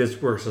 I think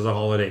this works as a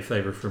holiday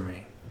flavor for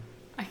me.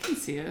 I can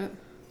see it.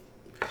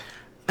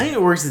 I think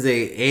it works as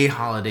a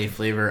holiday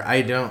flavor.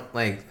 I don't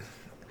like.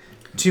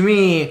 To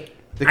me,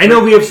 I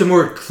know we have some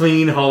more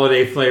clean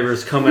holiday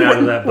flavors coming out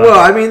of that bucket. Well,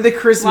 I mean, the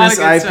Christmas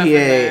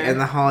IPA and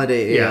the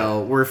holiday Yeah.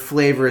 ale were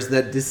flavors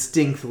that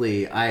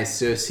distinctly I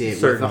associate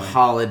Certainly. with the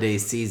holiday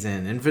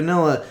season. And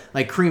vanilla,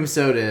 like cream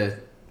soda,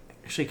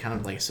 actually kind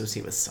of like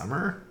associate with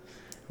summer,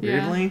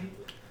 weirdly.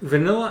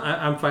 Vanilla,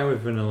 I'm fine with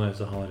vanilla as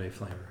a holiday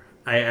flavor.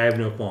 I have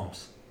no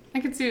qualms.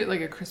 I could see it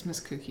like a Christmas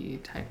cookie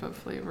type of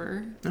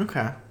flavor.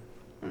 Okay.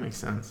 That makes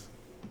sense.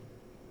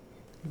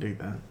 I dig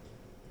that.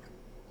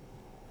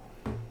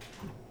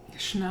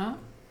 Schnapp?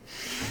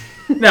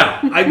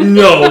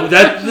 No,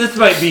 this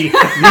might be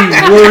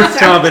the worst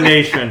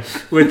combination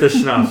with the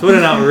schnapps. What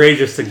an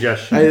outrageous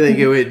suggestion. I think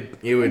it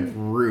would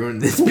ruin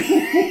this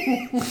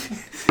beer.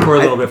 Pour a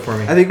little bit for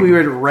me. I think we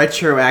would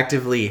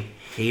retroactively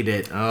hate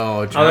it.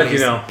 Oh, I'll let you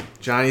know.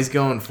 Johnny's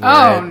going for it.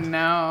 Oh,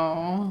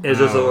 no. Is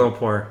this a little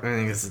pour? I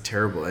think it's a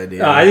terrible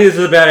idea. I think this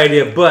is a bad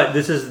idea, but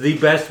this is the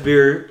best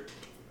beer.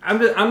 I'm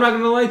not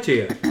going to lie to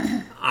you.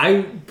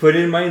 I put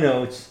in my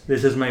notes,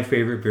 this is my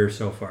favorite beer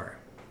so far.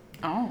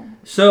 Oh.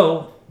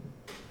 So,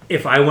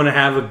 if I want to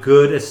have a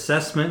good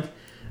assessment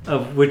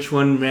of which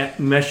one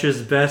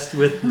meshes best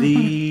with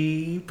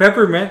the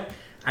peppermint,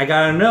 I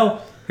got to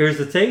know. Here's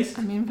the taste.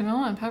 I mean,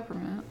 vanilla and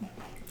peppermint.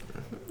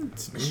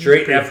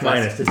 Straight F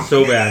minus. It's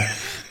so bad.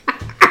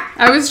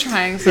 I was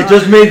trying so It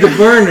just made the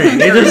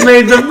burning.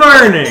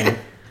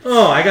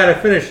 Oh, I got to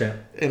finish it.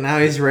 And now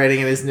he's writing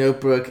in his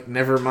notebook,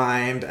 never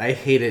mind, I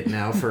hate it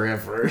now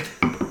forever.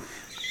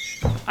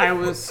 I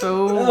was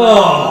so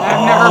wrong.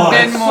 I've never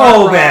been more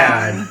so wrong.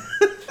 bad.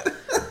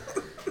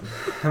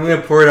 I'm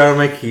going to pour it out on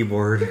my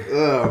keyboard.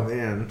 Oh,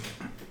 man.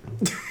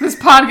 This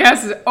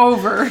podcast is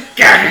over.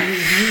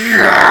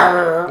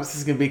 This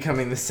is going to be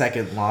becoming the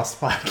second Lost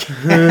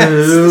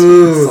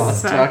podcast.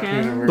 Lost Talk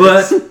Second.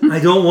 Universe. But I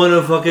don't want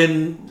to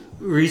fucking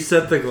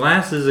reset the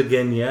glasses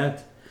again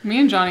yet. Me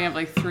and Johnny have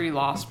like 3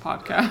 Lost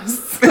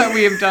podcasts that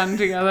we have done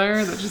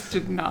together that just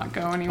did not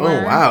go Oh,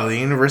 anywhere. wow. The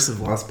universe of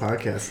Lost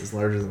Podcasts is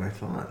larger than I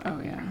thought. Oh,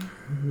 yeah.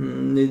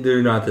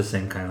 They're not the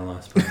same kind of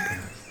lost podcast.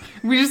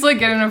 We just like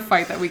get in a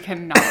fight that we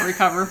cannot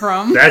recover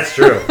from. That's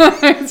true.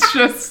 It's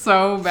just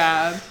so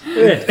bad.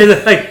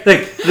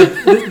 The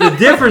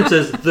difference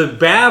is the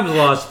Babs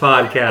Lost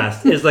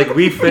podcast is like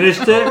we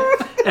finished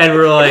it and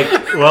we're like,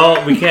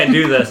 well, we can't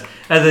do this.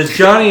 And the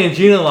Johnny and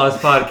Gina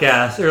Lost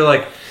podcast are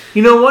like,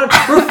 you know what?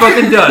 We're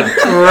fucking done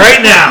right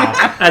now.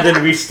 And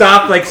then we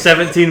stop like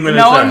 17 minutes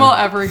No one in. will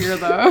ever hear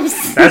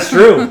those. That's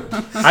true.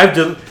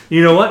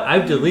 You know what?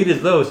 I've deleted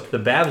those. The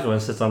Babs one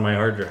sits on my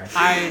hard drive.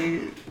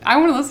 I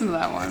want to listen to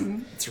that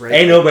one. It's right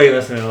Ain't nobody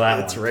listening to that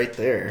It's one. right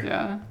there.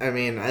 Yeah. I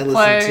mean, I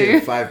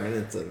listened to 5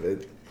 minutes of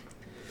it.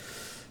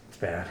 It's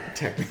bad.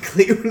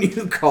 Technically, when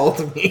you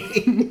called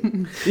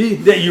me.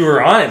 That you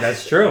were on it.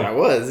 That's true. I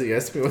was. You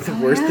asked me what the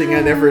worst thing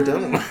I'd ever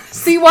done was.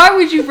 See, why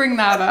would you bring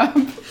that up?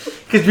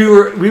 Because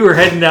we were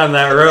heading down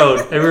that road,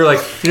 and we were like,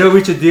 you know what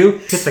we should do?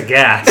 Hit the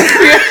gas. We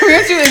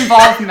have to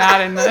involve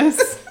Matt in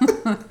this.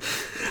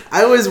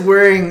 I was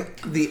wearing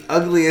the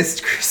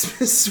ugliest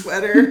Christmas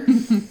sweater.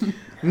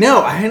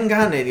 No, I hadn't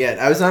gotten it yet.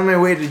 I was on my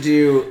way to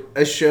do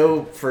a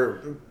show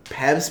for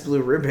Pabst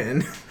Blue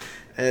Ribbon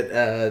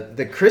at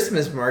the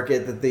Christmas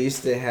market that they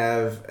used to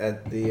have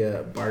at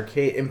the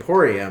Barcade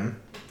Emporium.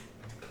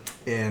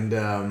 And,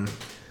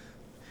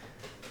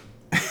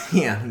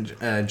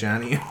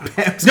 Johnny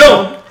Pabst.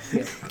 No!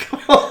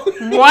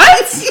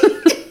 What?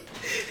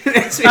 I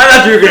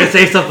thought you were going to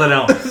say something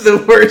else.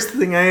 The worst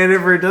thing I had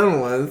ever done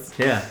was.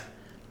 Yeah.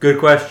 Good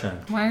question.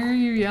 Why are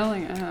you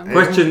yelling at him?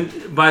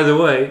 Question, by the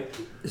way,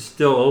 is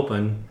still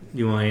open.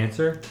 You want to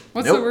answer?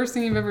 What's Nope. the worst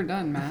thing you've ever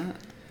done, Matt?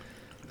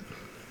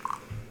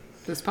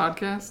 This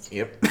podcast?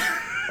 Yep.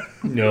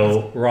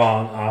 No,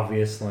 wrong,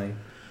 obviously.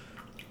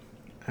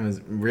 I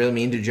was really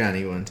mean to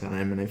Johnny one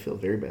time, and I feel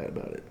very bad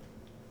about it.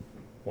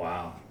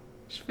 Wow.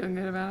 You feeling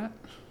good about it?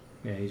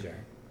 Yeah, he's right.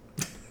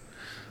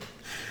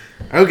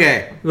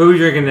 Okay. What are we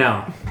drinking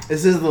now?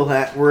 This is the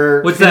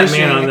we're What's that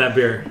man on that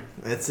beer?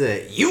 That's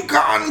it.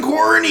 Yukon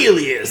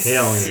Cornelius.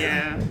 Hell yeah.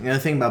 Yeah. You know the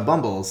thing about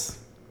Bumbles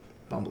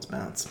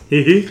bounce.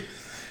 Did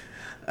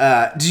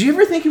Did you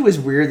ever think it was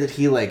weird that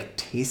he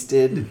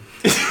tasted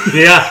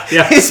yeah.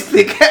 his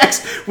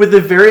pickaxe with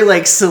a very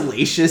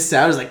salacious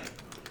sound? It was like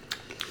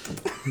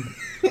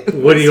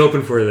What are you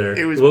hoping for there?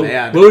 It was what,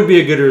 bad. What would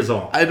be a good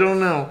result? I don't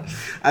know.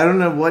 I don't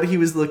know what he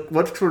was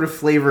what sort of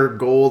flavor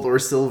gold or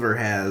silver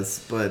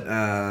has, but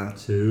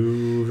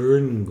Silver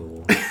and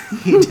gold.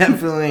 he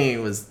definitely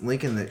was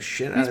linking the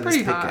shit out He's of his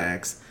pretty hot.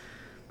 pickaxe.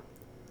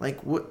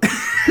 Like what?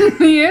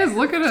 He is.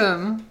 Look at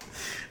him.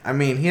 I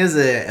mean, he has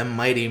a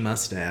mighty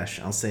mustache.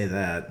 I'll say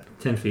that.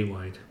 10 feet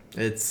wide.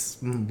 It's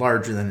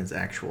larger than his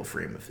actual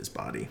frame of his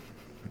body.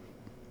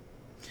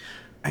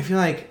 I feel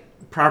like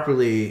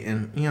properly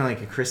in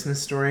like A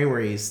Christmas Story where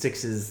he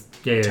sticks his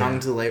tongue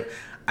to the lip.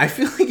 I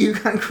feel like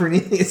Yukon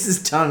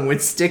Cornelius' tongue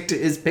would stick to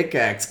his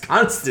pickaxe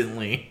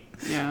constantly.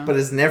 Yeah. But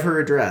is never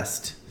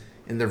addressed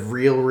in the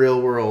real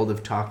world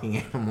of talking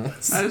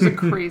animals. That is a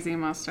crazy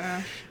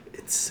mustache.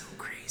 It's so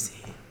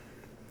crazy.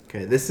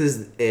 Okay, this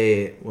is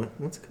a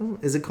what's it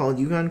called? Is it called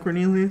Yukon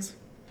Cornelius?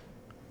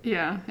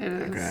 Yeah, it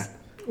is. Okay.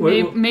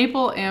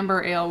 Maple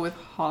amber ale with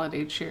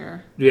holiday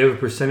cheer. Do you have a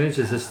percentage?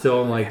 Is this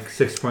still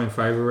 6.5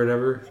 or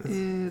whatever?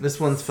 This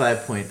one's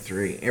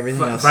 5.3.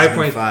 Everything else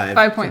 5.5. is 5.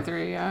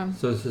 5.3, yeah.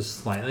 So it's just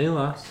slightly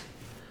less.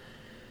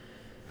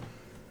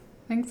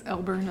 I think it's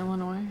Elburn,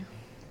 Illinois.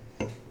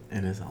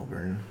 It is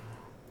Auburn.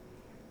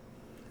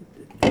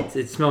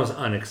 It smells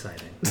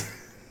unexciting.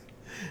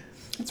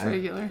 It's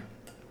regular.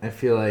 I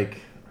feel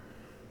like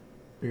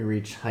we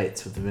reach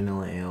heights with the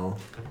vanilla ale.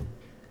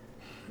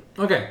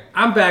 Okay,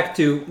 I'm back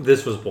to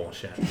this was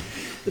bullshit.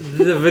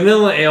 The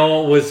vanilla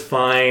ale was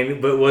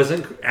fine, but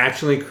wasn't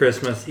actually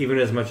Christmas, even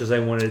as much as I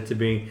wanted it to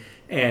be.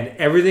 And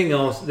everything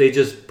else, they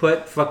just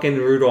put fucking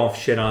Rudolph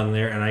shit on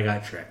there, and I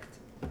got tricked.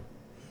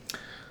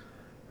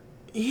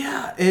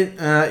 Yeah,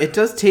 it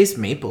does taste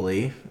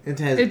mapley. It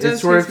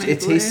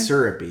tastes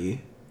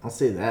syrupy. I'll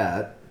say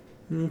that.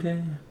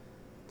 Okay.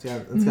 It's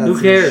got Who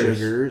some cares?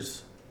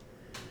 sugars.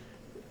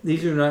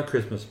 These are not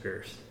Christmas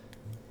beers.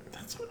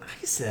 That's what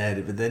I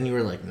said, but then you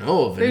were like,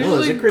 "No,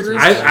 vanilla's usually a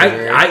Christmas."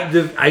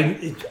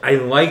 I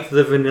liked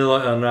the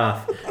vanilla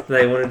enough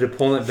that I wanted to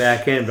pull it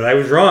back in, but I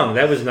was wrong.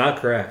 That was not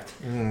correct.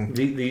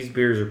 These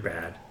beers are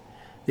bad.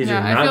 These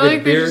are not I feel good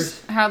like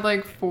beers. they just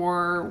had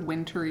 4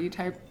 wintry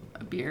type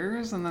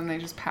beers, and then they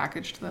just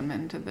packaged them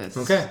into this.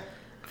 Okay.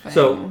 Thing.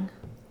 So,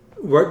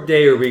 what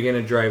day are we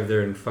gonna drive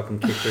there and fucking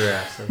kick their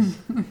asses?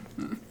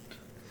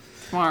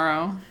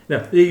 Tomorrow.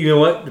 No, you know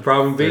what the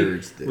problem be?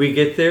 Thursday. We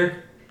get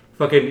there,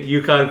 fucking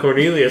Yukon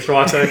Cornelius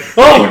walks out.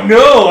 Oh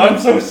no! I'm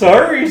so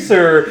sorry,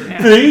 sir.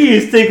 Yeah.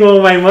 Please take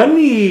all my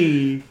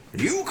money.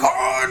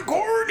 Yukon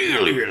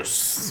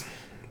Cornelius.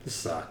 This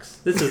sucks.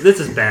 This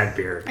is bad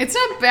beer. It's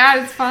not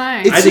bad. It's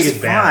fine. I think just it's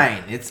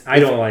bad. fine. I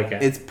don't like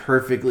it. It's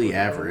perfectly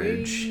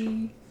average.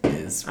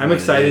 I'm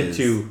excited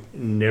to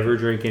never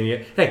drink any.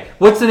 Hey,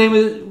 what's the name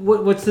of it?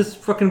 What's this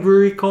fucking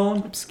brewery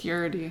called?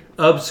 Obscurity.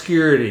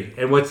 Obscurity.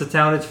 And what's the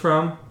town it's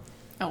from?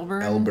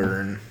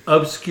 Elburn.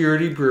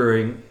 Obscurity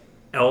Brewing,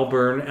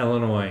 Elburn,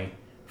 Illinois.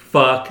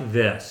 Fuck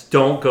this.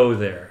 Don't go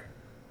there.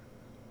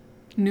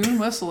 Noon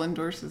Whistle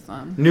endorses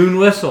them. Noon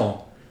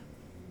Whistle.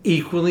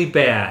 Equally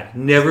bad.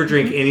 Never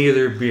drink any of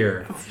their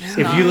beer.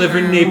 If you live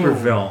in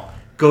Naperville,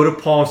 go to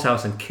Paul's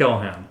house and kill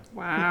him.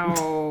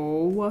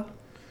 Wow.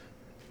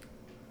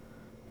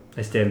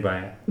 I stand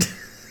by it.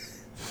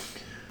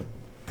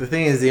 The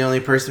thing is, the only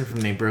person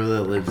from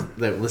Naperville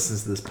that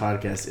listens to this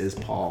podcast is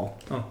Paul.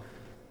 Oh.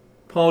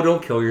 Paul,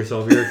 don't kill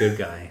yourself. You're a good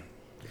guy.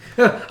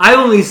 I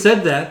only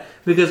said that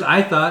because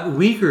I thought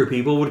weaker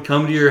people would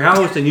come to your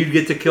house and you'd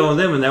get to kill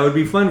them and that would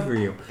be fun for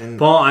you. And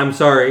Paul, I'm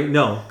sorry.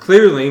 No,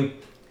 clearly,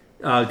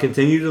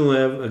 continue to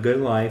live a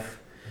good life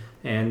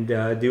and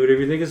do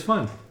whatever you think is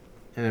fun.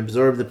 And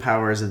absorb the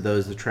powers of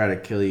those that try to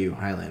kill you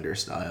Highlander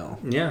style.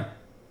 Yeah.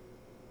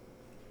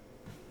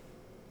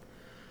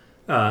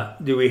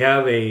 Do we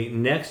have a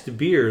next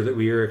beer that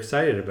we are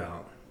excited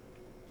about?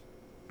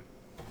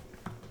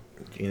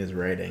 Gina's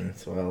writing,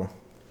 so I'll...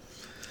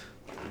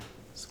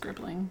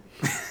 Scribbling.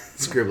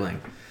 Scribbling.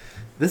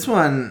 This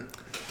one...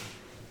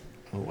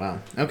 Oh, wow.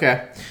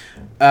 Okay.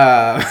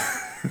 I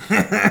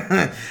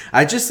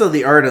just saw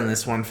the art on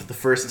this one for the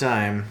first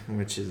time,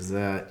 which is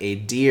a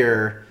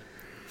deer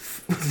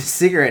with a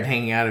cigarette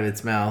hanging out of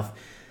its mouth.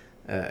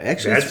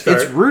 Actually,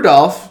 it's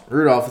Rudolph.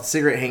 Rudolph with a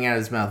cigarette hanging out of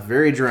his mouth,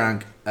 very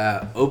drunk,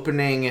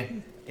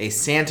 opening a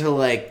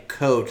Santa-like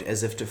coat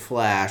as if to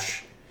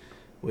flash,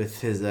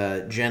 with his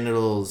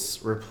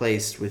genitals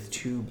replaced with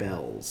 2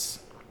 bells.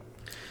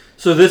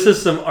 So this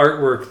is some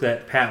artwork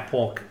that Pat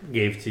Polk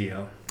gave to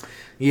you.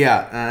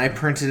 Yeah, I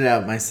printed it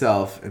out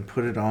myself and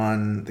put it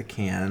on the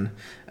can.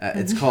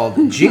 It's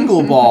called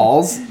Jingle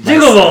Balls.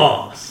 Jingle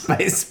Balls!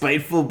 By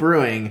Spiteful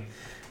Brewing.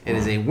 It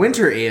is a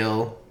winter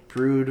ale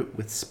brewed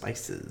with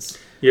spices.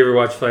 You ever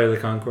watch Flight of the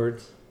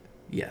Conchords?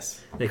 Yes.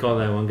 They call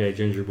that one guy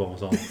Ginger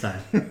Balls all the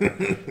time.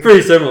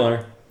 Pretty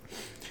similar.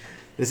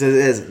 This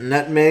is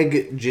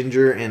nutmeg,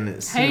 ginger,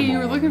 and cinnamon. Hey, you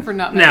were looking for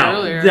nutmeg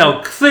earlier.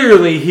 Now,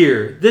 clearly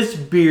here, this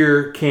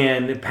beer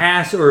can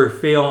pass or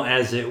fail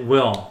as it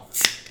will.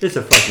 It's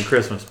a fucking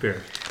Christmas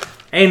beer.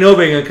 Ain't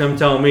nobody gonna come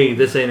tell me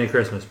this ain't a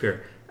Christmas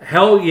beer.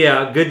 Hell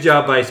yeah, good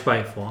job by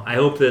Spiteful. I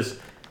hope this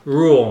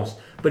rules.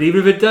 But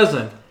even if it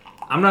doesn't,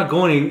 I'm not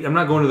going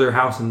to their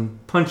house and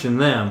punching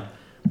them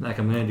like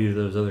I'm gonna do to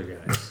those other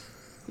guys.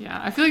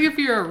 Yeah, I feel like if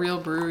you're a real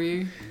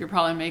brewery, you're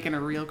probably making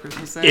a real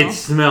Christmas ale. It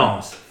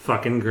smells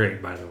fucking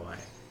great, by the way.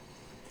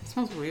 It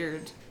smells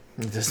weird.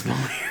 It does smell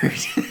weird.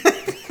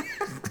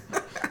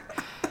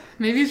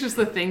 Maybe it's just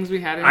the things we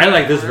had in I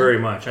like this very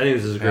much. I think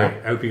this is great.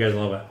 Yeah. I hope you guys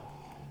love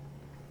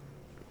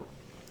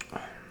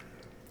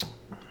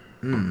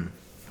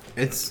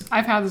it.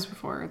 I've had this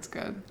before. It's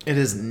good. It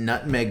is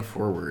nutmeg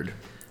forward.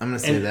 I'm going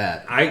to say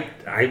that.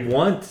 I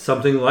want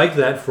something like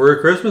that for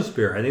a Christmas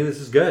beer. I think this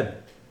is good.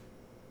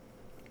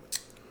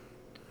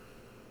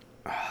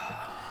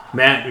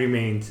 Matt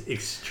remains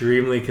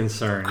extremely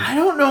concerned. I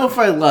don't know if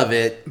I love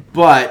it,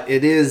 but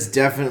it is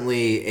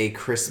definitely a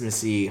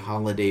Christmassy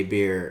holiday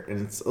beer,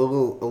 and it's a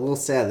little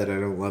sad that I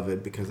don't love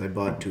it because I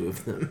bought 2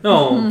 of them.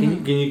 No,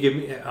 can you give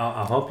me?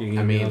 I'll help you.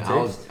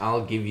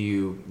 I'll give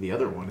you the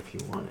other one if you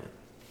want it.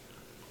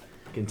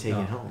 You can take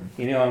it home.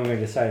 You know I'm going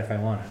to decide if I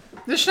want it.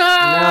 The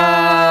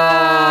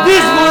schnapps! No!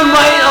 This one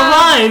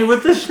might align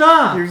with the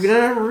schnapps! You're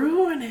going to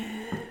ruin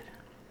it. I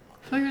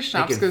feel like the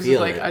schnapps goes with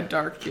like a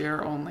dark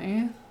beer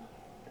only.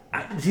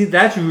 See,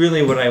 that's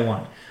really what I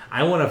want.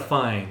 I want to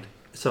find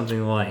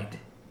something light.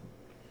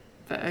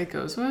 That it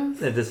goes with?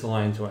 That this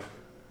aligns with.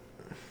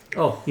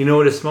 Oh, you know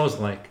what it smells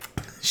like?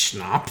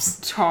 Schnapps.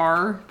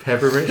 Tar.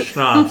 Peppermint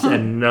schnapps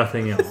and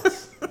nothing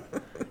else.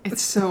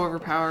 It's so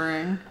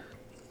overpowering.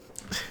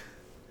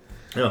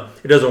 No,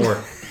 it doesn't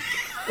work.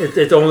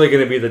 It's only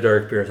going to be the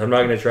dark beers. I'm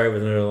not going to try it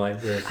with another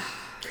light beer.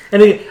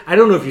 And I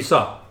don't know if you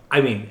saw.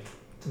 I mean,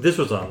 this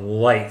was a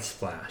light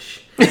splash.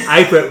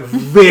 I put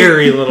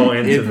very little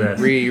into this.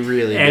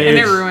 Really and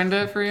it ruined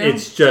it for you?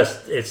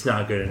 It's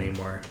not good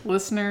anymore.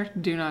 Listener,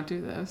 do not do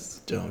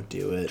this. Don't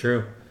do it.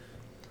 True.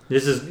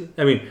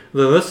 The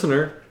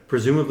listener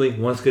presumably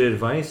wants good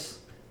advice.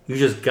 You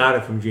just got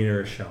it from Gina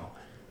or Shell.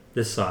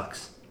 This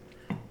sucks.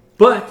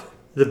 But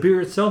the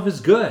beer itself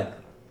is good.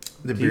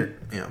 The beer,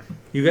 yeah.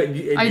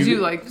 I do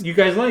like. You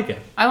guys like it.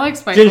 I like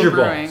Spiteful Ginger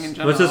Brewing balls. in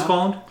general. What's this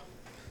called?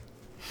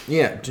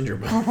 Yeah, ginger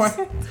balls.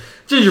 What?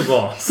 Ginger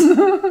balls.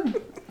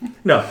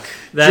 No,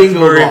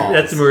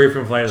 that's Murray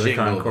from Flight of the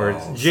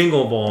Conchords.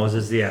 Jingle Balls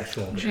is the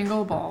actual beer.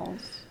 Jingle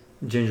Balls.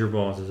 Ginger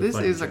Balls is This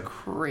is a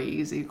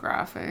crazy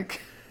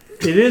graphic.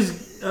 It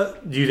is.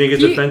 Do you think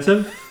it's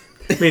offensive?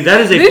 I mean,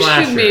 that is a this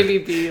flasher. Should maybe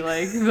be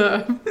like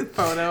the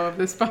photo of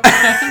this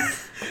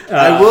podcast.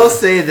 I will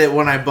say that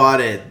when I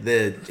bought it,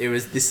 it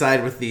was the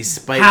side with the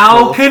spiteful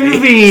How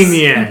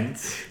convenient!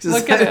 Just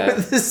Look at it.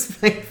 The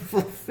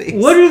spiteful face.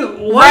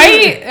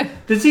 Right?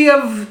 Does he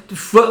have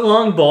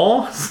foot-long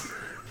balls?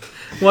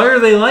 Why are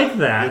they like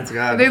that?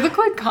 They look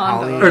like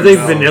condoms. Are they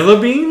vanilla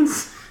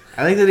beans?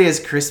 I think that he has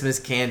Christmas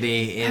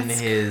candy in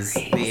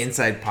the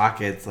inside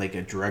pockets like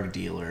a drug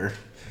dealer.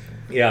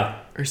 Yeah.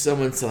 Or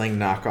someone selling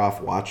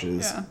knockoff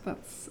watches. Yeah,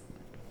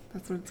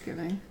 that's what it's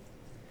giving.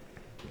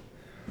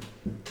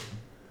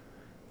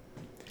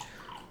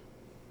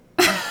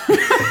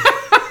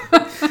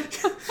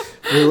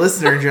 For the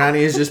listener,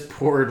 Johnny has just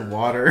poured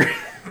water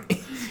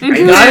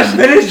I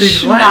finished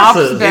these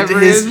glasses. into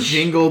his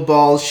Jingle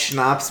Balls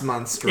Schnapps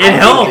monstrosity. It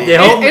helped.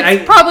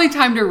 It's probably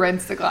time to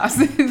rinse the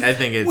glasses. I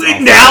think it's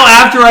now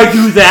after I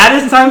do that,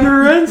 it's time to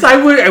rinse.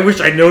 I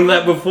wish I'd known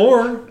that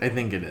before. I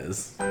think it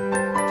is.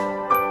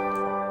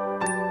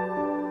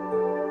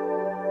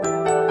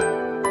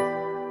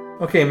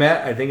 Okay,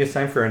 Matt. I think it's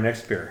time for our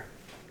next beer.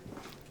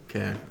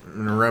 Okay, I'm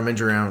gonna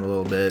rummage around a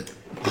little bit.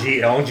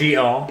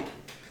 GL.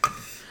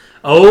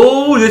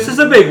 Oh, this is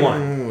a big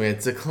one. Ooh,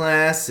 it's a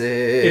classic.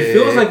 It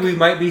feels like we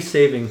might be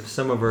saving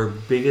some of our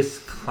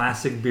biggest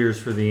classic beers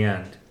for the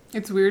end.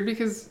 It's weird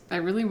because I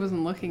really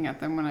wasn't looking at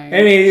them when I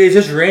mean, it's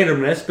just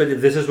randomness,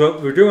 but this is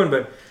what we're doing.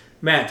 But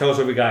Matt, tell us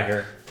what we got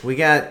here. We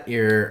got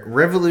your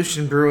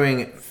Revolution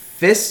Brewing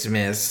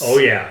Fistmas. Oh,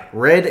 yeah.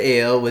 Red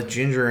ale with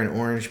ginger and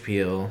orange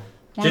peel.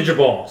 Ginger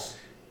balls.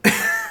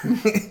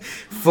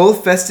 Full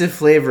festive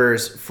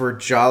flavors for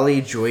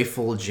jolly,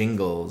 joyful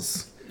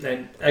jingles.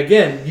 And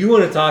again, you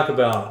want to talk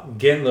about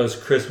getting those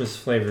Christmas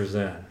flavors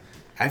in.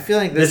 I feel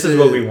like this is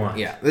what we want.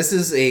 Yeah, this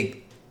is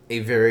a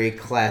very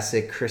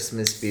classic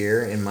Christmas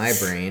beer in my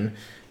brain,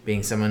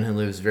 being someone who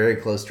lives very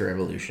close to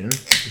Revolution. You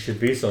should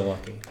be so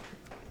lucky.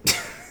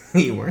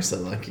 You were so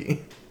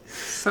lucky.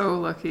 So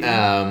lucky.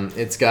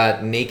 It's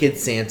got Naked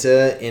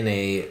Santa in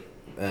a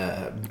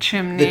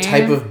chimney. The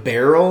type of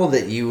barrel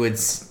that you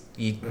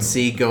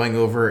see going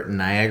over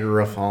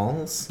Niagara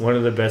Falls. One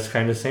of the best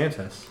kind of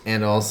Santas.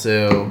 And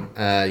also,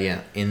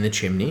 in the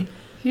chimney.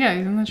 Yeah,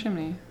 he's in the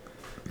chimney.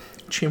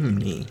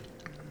 Chimbley.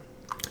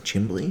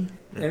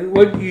 And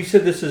what you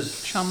said, this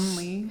is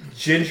Chumley.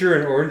 Ginger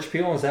and orange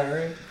peel, is that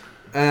right?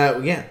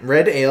 Yeah,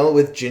 red ale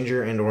with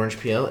ginger and orange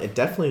peel. It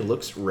definitely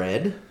looks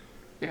red.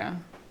 Yeah.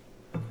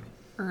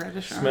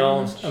 Reddish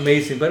Smells orange.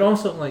 amazing, but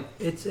also like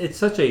it's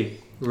such a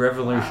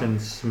Revolution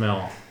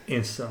smell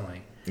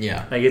instantly.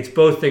 Yeah, like it's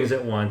both things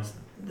at once.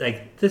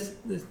 Like this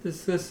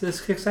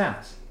kicks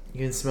ass.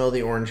 You can smell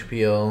the orange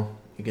peel.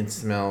 You can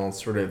smell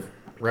sort of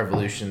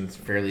Revolution's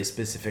fairly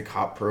specific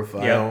hop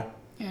profile. Yep.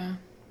 Yeah.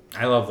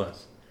 I love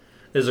this.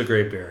 This is a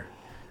great beer.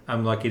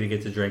 I'm lucky to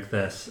get to drink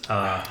this.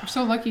 We're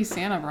so lucky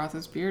Santa brought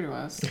this beer to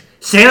us.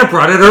 Santa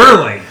brought it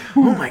early.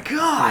 Oh my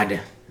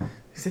god!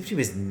 Except she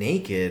was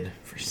naked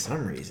for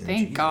some reason.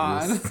 Thank Jesus.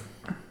 God.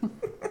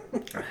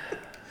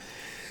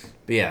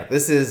 But yeah,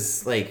 this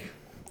is like,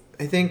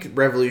 I think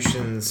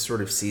Revolution's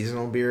sort of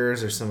seasonal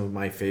beers are some of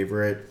my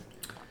favorite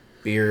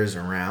beers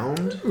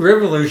around.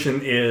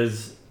 Revolution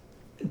is,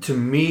 to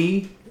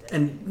me,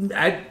 and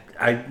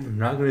I'm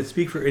not going to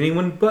speak for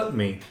anyone but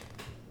me,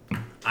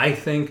 I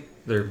think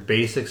their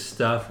basic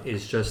stuff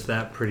is just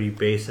that pretty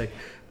basic.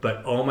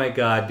 But oh my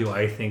God, do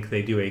I think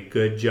they do a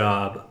good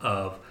job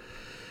of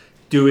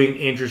doing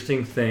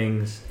interesting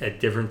things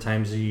at different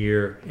times of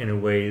year in a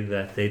way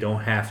that they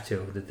don't have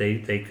to, that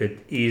they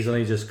could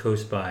easily just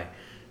coast by.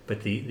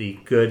 But the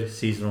good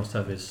seasonal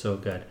stuff is so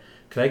good.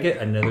 Could I get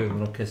another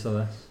little kiss of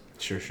this?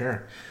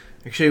 Sure.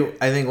 Actually,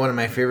 I think one of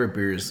my favorite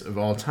beers of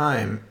all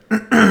time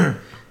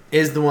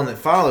is the one that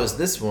follows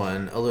this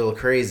one, A Little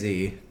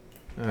Crazy,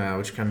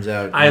 which comes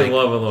out. I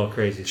love A Little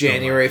Crazy.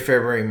 January,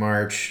 February,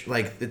 March.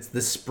 Like, it's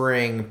the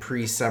spring,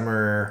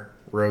 pre-summer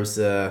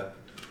Rosa.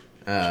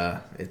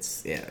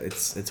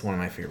 It's one of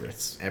my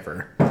favorites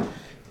ever.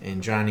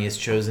 And Johnny has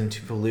chosen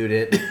to pollute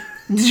it.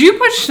 Did you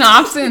put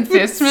schnapps in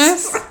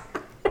Fistmas?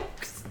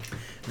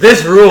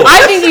 This rules.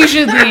 I think you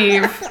should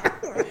leave.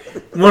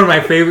 One of my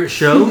favorite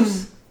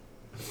shows.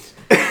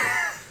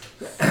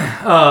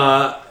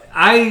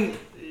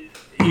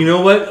 You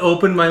know what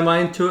opened my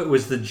mind to it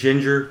was the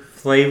ginger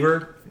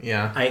flavor.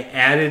 Yeah. I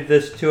added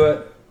this to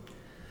it.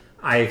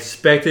 I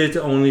expected it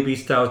to only be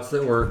stouts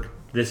that work.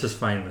 This is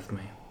fine with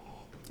me.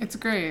 It's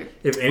great.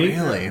 If any,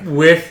 Really?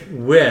 with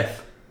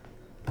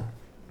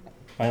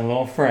my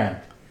little friend.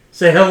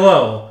 Say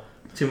hello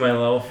to my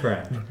little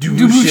friend.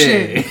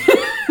 Douche.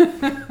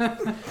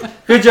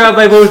 Good job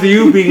by both of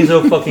you being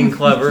so fucking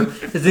clever.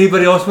 Does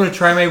anybody else want to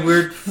try my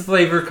weird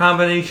flavor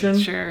combination?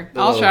 Sure.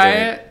 I'll try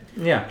it.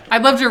 Yeah.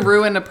 I'd love to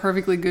ruin a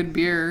perfectly good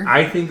beer.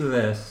 I think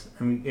this,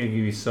 I'm going to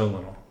give you so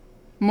little.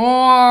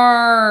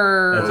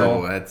 More. That's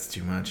all. Oh, that's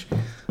too much.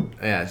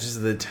 Yeah,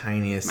 just the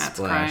tiniest Matt's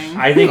splash. crying.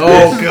 I think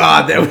Oh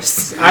god, that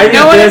was.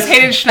 No one has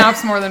hated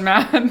schnapps more than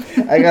Matt.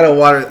 I gotta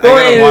water.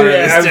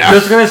 This I was down.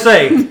 just gonna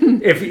say,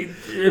 if you,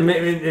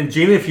 and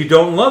Gina, if you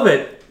don't love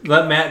it,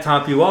 let Matt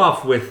top you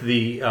off with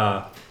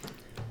the.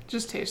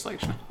 Just tastes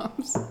like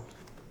schnapps.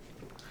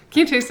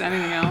 Can't taste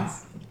anything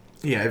else.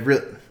 Yeah, it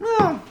really.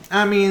 Well,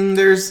 I mean,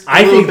 there's.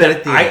 I little think bit that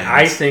at the end.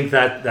 I think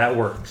that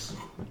works.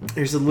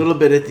 There's a little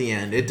bit at the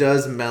end. It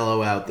does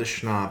mellow out the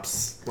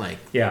schnapps, like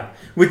Yeah,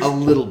 which a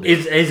little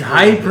bit. is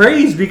high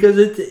praise because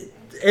it's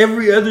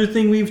every other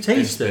thing we've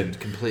tasted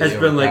completely has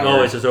been like, oh,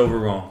 overpowered. it's just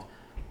overwhelmed.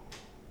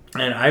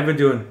 And I've been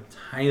doing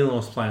tiny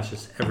little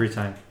splashes every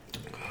time.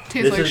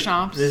 Tastes like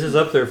schnapps. This is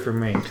up there for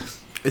me.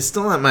 It's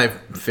still not my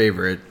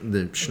favorite,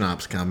 the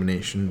schnapps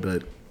combination,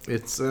 but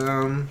it's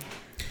better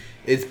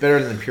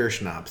than the pure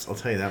schnapps. I'll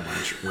tell you that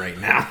much right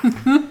now.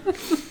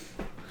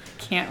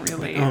 Can't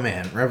relate. Oh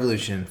man,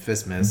 Revolution,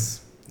 Fistmas,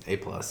 A+.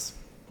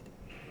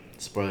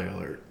 Spoiler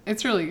alert.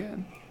 It's really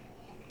good.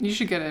 You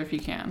should get it if you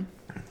can.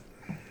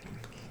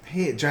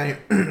 Hey, Johnny,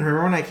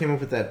 remember when I came up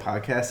with that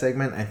podcast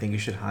segment? I think you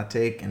should hot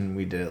take, and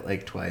we did it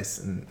like twice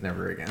and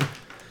never again.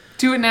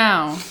 Do it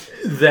now.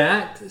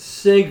 That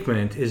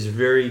segment is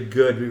very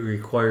good. It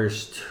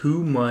requires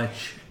too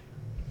much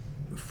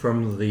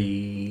from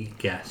the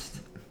guest.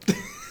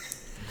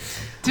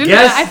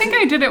 I think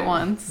I did it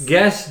once.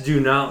 Guests do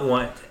not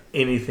want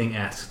anything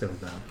asked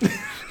of them.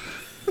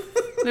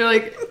 They're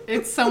like,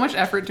 it's so much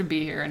effort to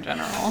be here in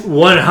general.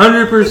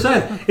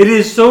 100%. It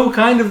is so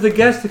kind of the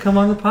guest to come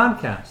on the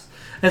podcast.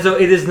 And so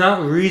it is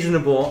not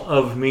reasonable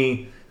of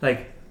me,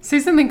 like...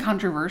 Say something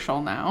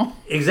controversial now.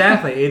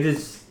 Exactly. It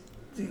is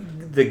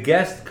the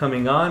guest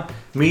coming on,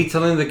 me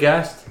telling the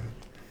guest,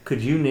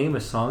 could you name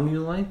a song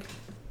you like?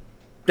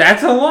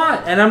 That's a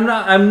lot. And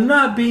I'm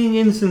not being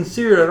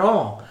insincere at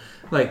all.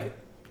 Like,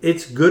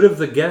 it's good of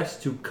the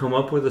guests to come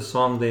up with a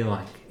song they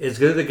like. It's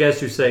good of the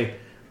guests who say,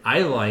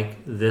 I like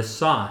this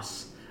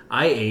sauce.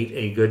 I ate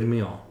a good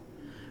meal.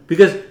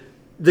 Because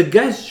the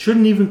guests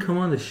shouldn't even come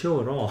on the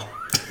show at all.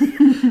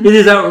 It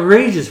is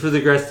outrageous for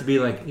the guests to be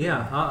like,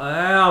 yeah,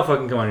 I'll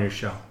fucking come on your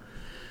show.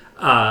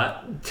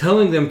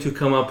 Telling them to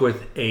come up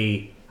with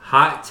a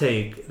hot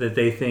take that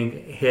they think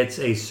hits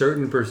a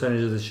certain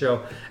percentage of the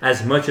show,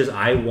 as much as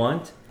I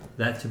want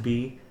that to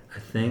be a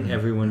thing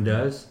everyone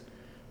does,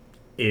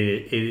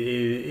 it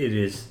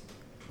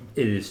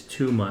is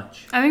too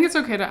much. I think it's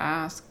okay to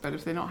ask, but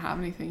if they don't have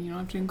anything, you don't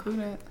have to include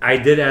it. I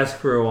did ask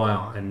for a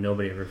while, and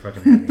nobody ever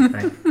fucking had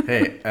anything.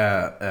 Hey,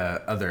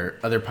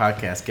 other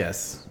podcast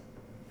guests,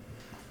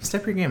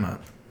 step your game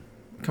up.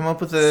 Come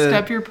up with a...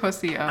 Step your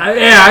pussy up.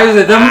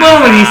 The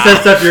moment he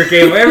sets up your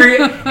game,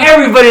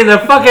 everybody in the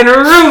fucking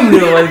room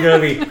knew it was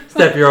going to be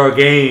step your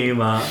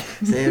game up.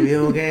 Step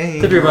your game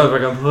Step your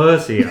motherfucking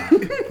pussy up.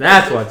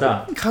 That's what's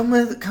up. Come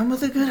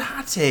with a good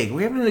hot take.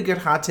 We haven't had a good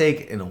hot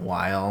take in a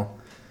while.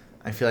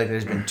 I feel like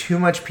there's been too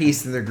much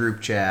peace in the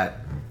group chat.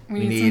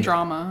 We need some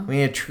drama. We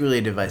need a truly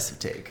divisive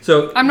take.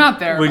 So I'm not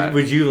there.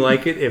 Would you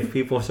like it if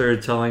people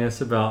started telling us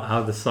about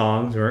how the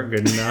songs weren't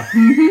good enough?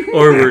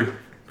 Or were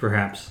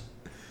perhaps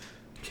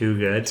too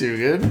good? Too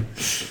good?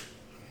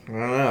 I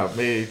don't know.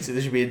 Maybe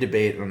there should be a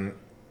debate on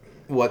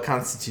what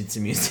constitutes a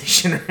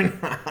musician or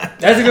not.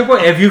 That's a good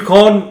point. Have you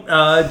called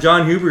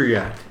John Huber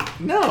yet?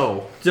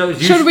 No. So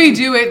should we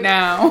do it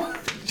now?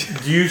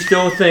 Do you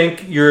still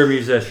think you're a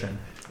musician?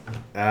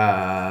 Yeah.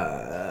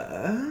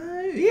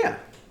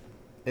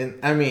 And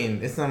I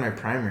mean, it's not my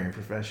primary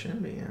profession,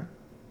 but yeah.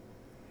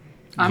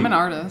 I'm an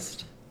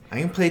artist. I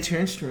can play two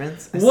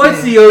instruments.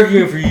 What's the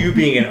argument for you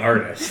being an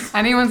artist?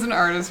 Anyone's an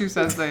artist who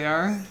says they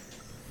are.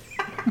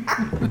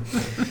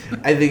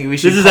 I think we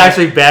should. This is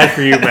actually bad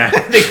for you, Matt.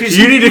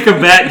 You need to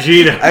combat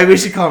Gina. I think we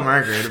should call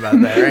Margaret about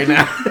that right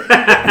now.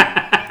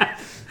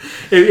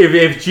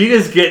 If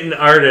Gina's getting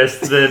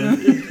artist, then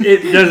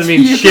it doesn't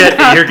mean shit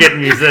that you're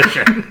getting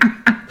musician.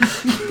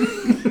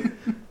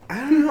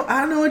 I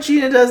don't know what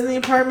Gina does in the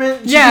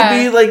apartment. She could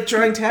be like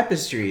drawing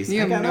tapestries.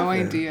 You have no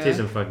idea. Take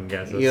some fucking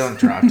guesses. You don't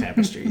draw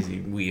tapestries.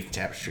 You weave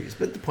tapestries,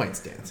 but the point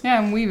stands. Yeah,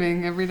 I'm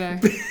weaving every day.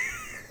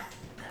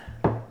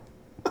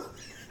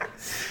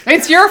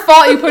 It's your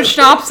fault you put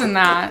schnapps in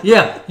that.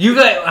 Yeah, you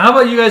guys. How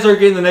about you guys are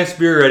getting the next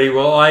beer ready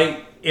while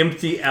I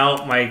empty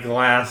out my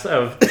glass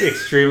of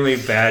extremely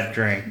bad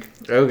drink.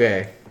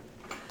 Okay.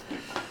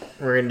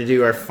 We're going to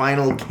do our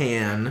final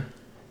can.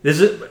 This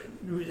is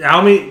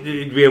how many?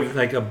 Do we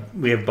have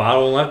we have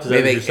bottle left? Is we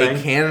that have what you're saying?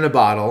 a can and a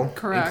bottle,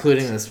 correct,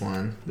 including this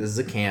one. This is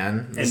a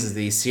can. This is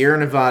the Sierra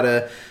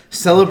Nevada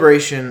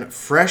Celebration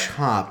Fresh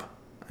Hop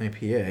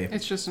IPA.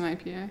 It's just an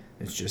IPA.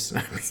 It's just an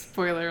IPA.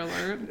 Spoiler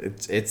alert.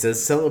 It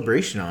says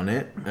celebration on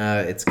it.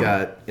 It's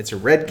a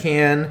red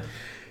can.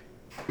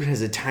 It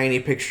has a tiny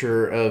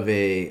picture of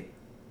a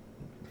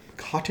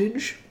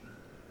cottage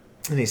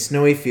in a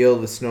snowy field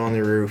with snow on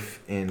the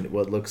roof and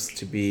what looks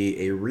to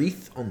be a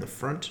wreath on the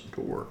front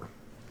door.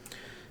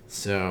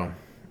 So,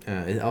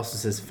 it also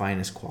says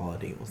finest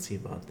quality. We'll see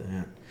about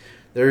that.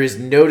 There is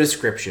no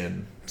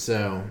description,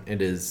 so it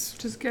is...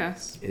 Just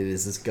guess. It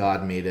is as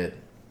God made it.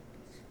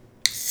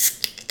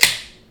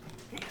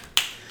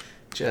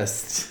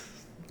 Just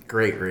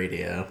great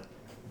radio.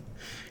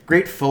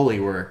 Great Foley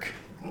work.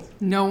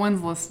 No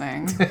one's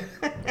listening.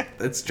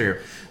 That's true.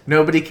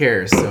 Nobody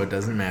cares, so it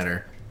doesn't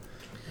matter.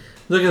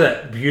 Look at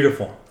that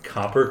beautiful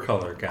copper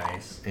color,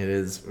 guys. It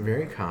is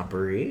very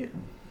coppery. It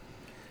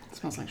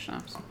smells like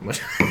schnapps.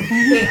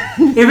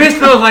 If it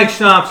smells like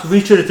schnapps, we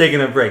should have taken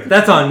a break.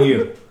 That's on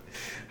you.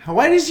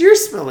 Why does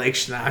yours smell like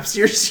schnapps?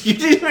 You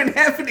didn't even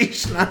have any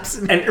schnapps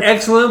in An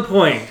excellent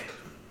point.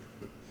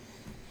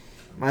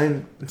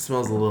 Mine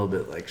smells a little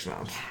bit like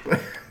schnapps.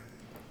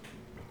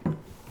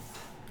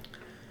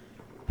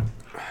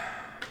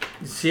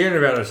 Sierra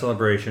Nevada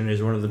Celebration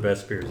is one of the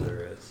best beers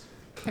there is.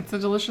 It's a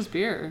delicious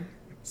beer.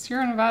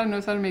 Sierra Nevada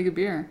knows how to make a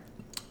beer.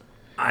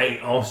 I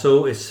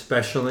also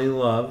especially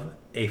love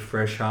a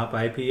fresh hop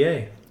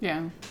IPA.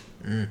 Yeah.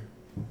 Mm.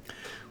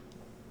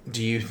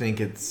 Do you think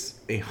it's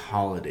a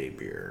holiday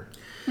beer?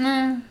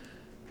 Nah.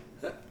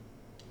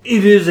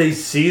 It is a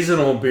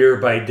seasonal beer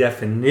by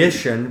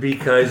definition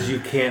because you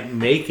can't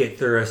make it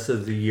the rest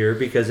of the year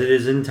because it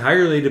is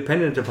entirely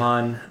dependent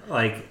upon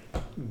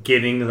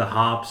getting the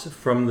hops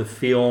from the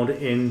field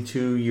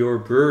into your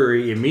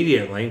brewery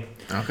immediately.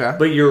 Okay.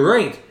 But you're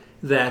right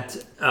that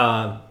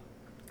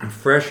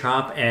fresh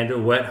hop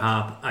and wet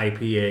hop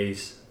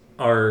IPAs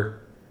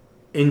are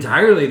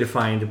entirely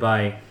defined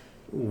by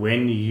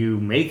when you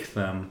make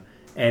them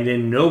and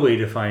in no way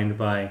defined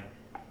by...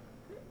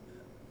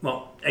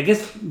 Well, I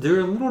guess they're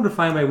a little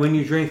defined by when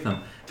you drink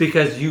them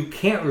because you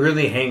can't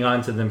really hang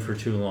on to them for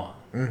too long.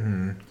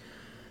 Mm-hmm.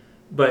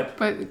 But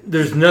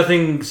there's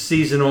nothing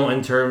seasonal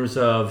in terms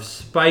of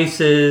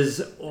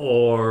spices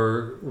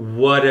or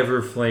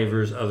whatever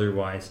flavors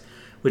otherwise,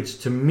 which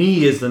to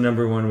me is the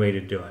number one way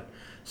to do it.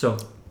 So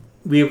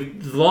we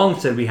have long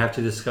said we have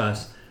to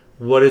discuss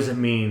what does it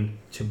mean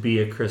to be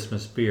a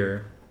Christmas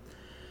beer.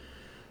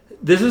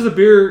 This is a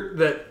beer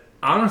that,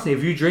 honestly,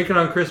 if you drink it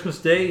on Christmas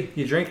Day,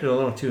 you drink it a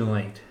little too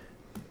late.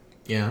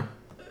 Yeah.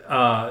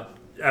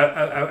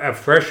 A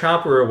fresh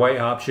hop or a white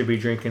hop should be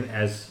drinking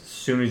as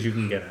soon as you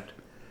can get it.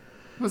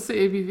 What's the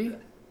ABV?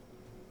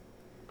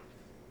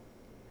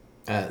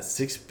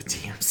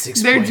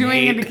 6. They're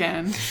doing it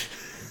again.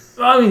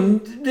 I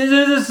mean,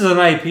 this is an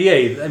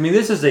IPA. I mean,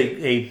 this is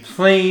a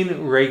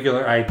plain,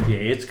 regular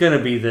IPA. It's going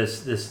to be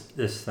this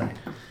thing.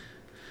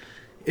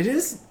 It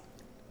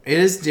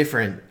is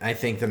different, I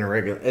think, than a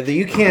regular.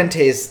 You can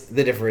taste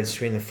the difference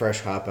between the fresh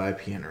hop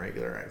IPA and a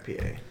regular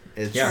IPA.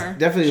 It's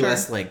definitely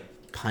less like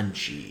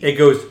punchy. It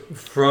goes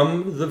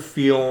from the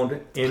field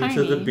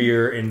into the Piney.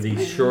 beer in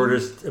the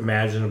shortest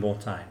imaginable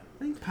time.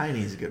 I think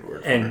piney is a good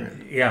word for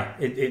And it. yeah,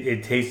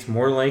 it tastes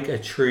more like a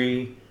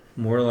tree,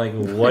 more like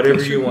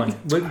whatever you want.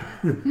 But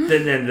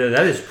then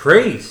that is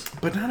praise.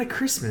 But not a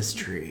Christmas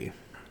tree.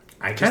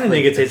 I kind of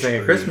think it tastes like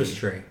a Christmas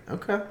tree.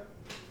 Okay.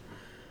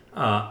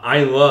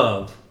 I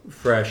love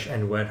fresh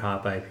and wet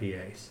hop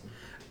IPAs.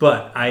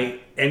 But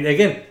and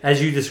again,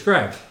 as you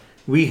described,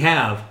 we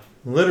have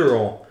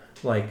literal,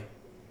 like,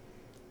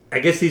 I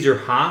guess these are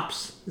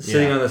hops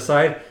sitting on the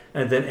side,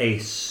 and then a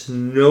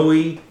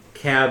snowy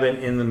cabin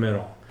in the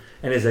middle.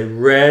 And it's a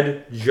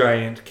red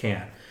giant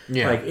can.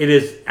 Yeah. Like, it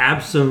is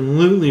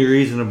absolutely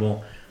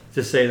reasonable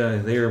to say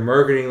that they are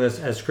marketing this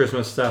as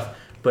Christmas stuff,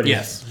 but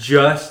it's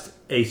just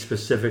a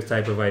specific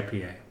type of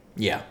IPA.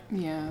 Yeah.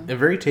 Yeah. A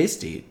very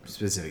tasty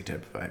specific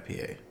type of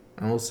IPA,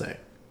 I will say.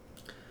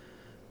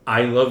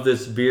 I love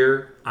this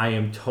beer. I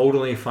am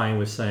totally fine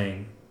with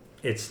saying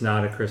it's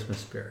not a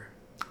Christmas beer.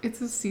 It's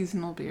a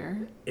seasonal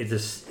beer.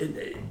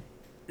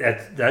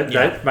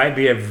 That might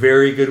be a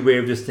very good way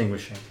of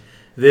distinguishing.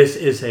 This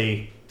is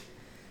a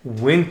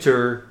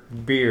winter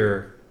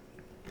beer.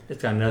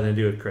 It's got nothing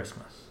to do with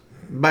Christmas.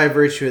 By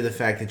virtue of the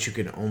fact that you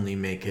can only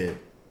make it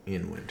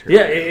in winter.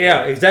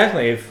 Yeah,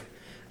 exactly. If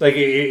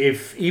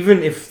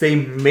they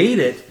made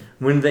it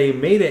when they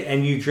made it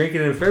and you drink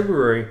it in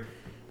February,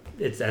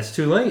 that's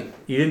too late.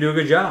 You didn't do a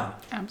good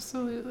job.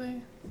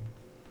 Absolutely.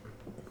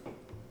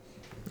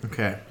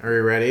 Okay, are we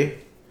ready?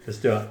 Let's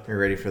do it. We're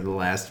ready for the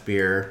last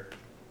beer.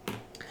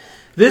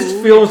 This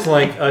feels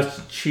like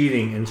us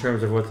cheating in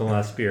terms of what the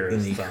last beer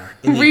is.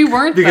 We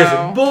weren't, because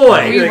though.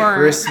 Boy, we weren't.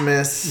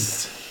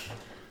 Christmas.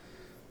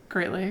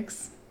 Great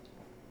Lakes.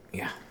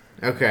 Yeah.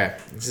 Okay.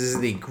 This is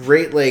the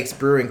Great Lakes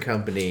Brewing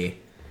Company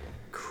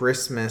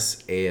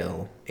Christmas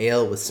Ale.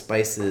 Ale with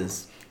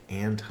spices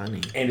and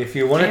honey. And if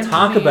you want to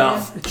talk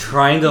about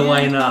trying to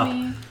line up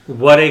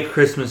what a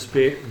Christmas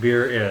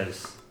beer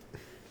is,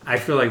 I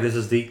feel like this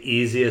is the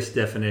easiest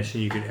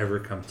definition you could ever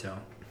come to.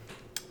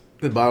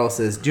 The bottle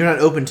says, "Do not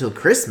open till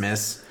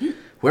Christmas."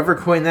 Whoever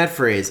coined that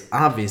phrase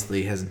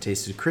obviously hasn't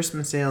tasted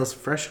Christmas ales,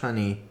 fresh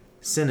honey,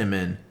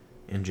 cinnamon,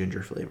 and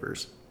ginger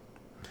flavors.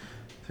 So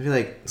I feel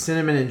like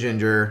cinnamon and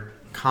ginger,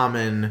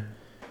 common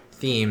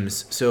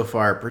themes so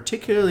far,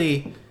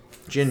 particularly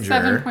ginger.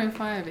 7.5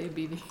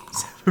 ABV.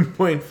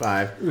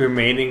 7.5.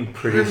 Remaining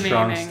pretty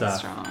strong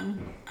stuff.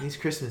 These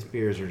Christmas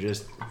beers are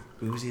just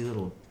boozy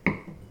little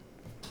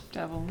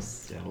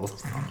devils.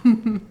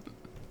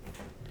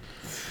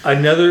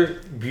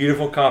 Another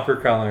beautiful copper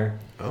color.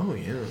 Oh,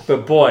 yeah.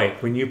 But boy,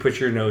 when you put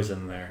your nose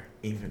in there.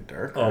 Even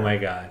darker. Oh, my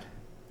God.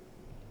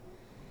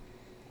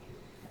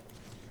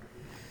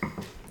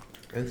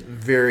 It's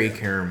very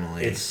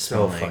caramelly. It's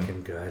so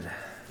fucking good.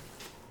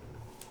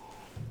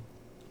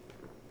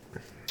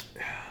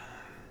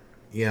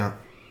 Yeah.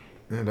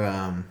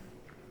 And,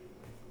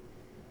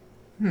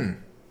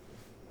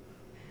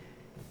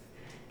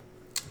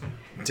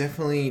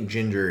 definitely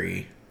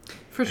gingery.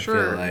 For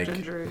sure,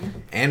 gingery.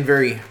 And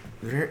very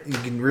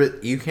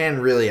you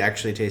can really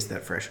actually taste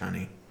that fresh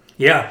honey.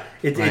 Yeah,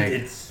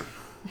 it's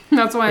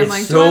that's why I'm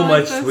like, so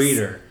much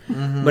sweeter.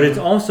 Mm-hmm. But it's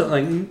also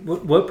like,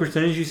 what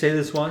percentage you say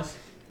this was?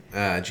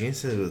 Gina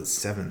said it was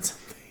 7 something.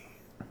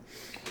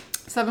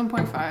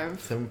 7.5.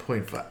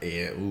 7.5.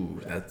 Yeah,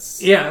 ooh,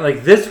 that's... Yeah,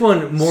 like this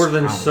one, more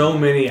than so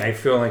many, I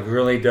feel like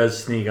really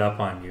does sneak up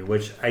on you,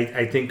 which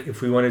I think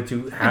if we wanted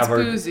to have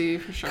our boozy,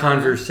 for sure.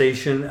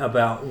 conversation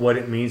about what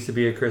it means to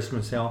be a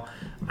Christmas ale,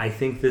 I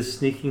think this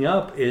sneaking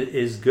up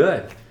is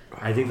good.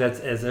 I think that's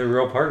a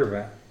real part of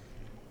it.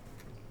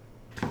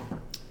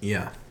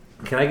 Yeah.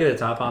 Can I get a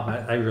top off?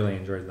 I really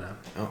enjoyed that.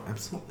 Oh,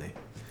 absolutely.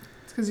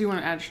 It's because you want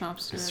to add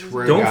schnapps to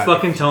it. Don't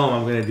fucking tell him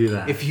I'm going to do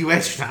that. If you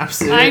add schnapps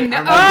to it, I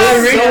know.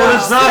 I'm going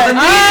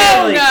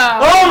to no.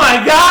 Oh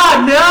my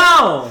God,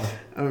 no!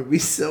 I'm going to be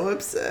so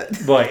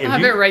upset. Boy, if I'll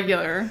have it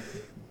regular.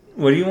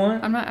 What do you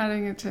want? I'm not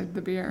adding it to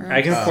the beer.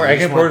 I can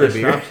pour the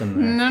schnapps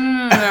in there.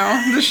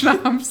 No. The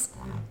schnapps.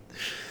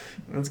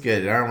 That's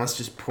good. Let's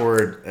just pour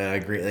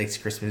Great Lakes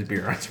Christmas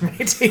beer onto my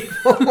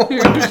table.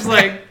 You're just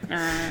like,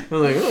 I'm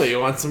like, oh, you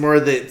want some more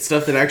of the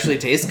stuff that actually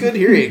tastes good?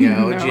 Here you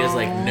go. And Gina's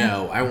like,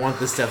 no, I want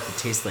the stuff that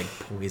tastes like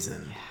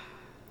poison.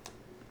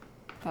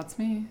 That's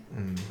me.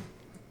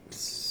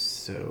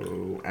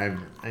 So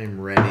I'm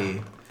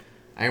ready.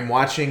 I'm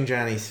watching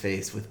Johnny's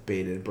face with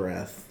bated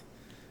breath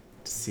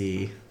to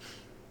see.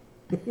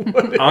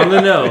 On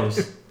the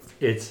nose,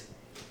 it's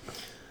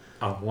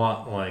a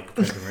lot like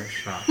peppermint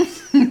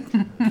schnapps.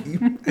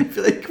 I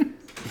feel like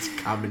it's a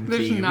common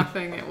There's theme.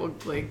 nothing it will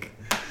like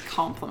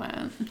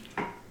compliment.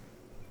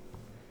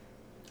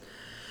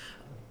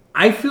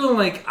 I feel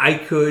like I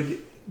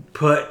could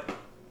put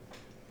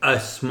a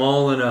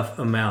small enough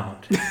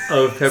amount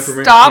of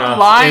peppermint Stop schnapps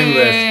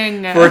lying.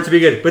 in this for it to be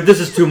good. But this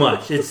is too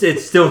much.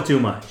 It's still too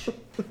much.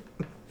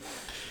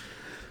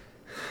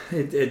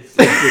 It's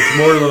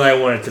more than I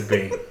want it to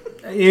be.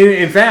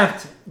 In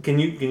fact, can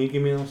you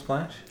give me a little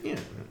splash? Yeah,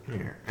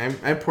 here.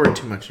 I poured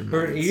too much in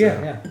mine.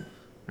 Yeah.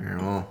 All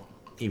right, well,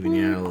 even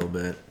you out a little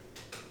bit.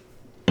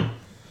 I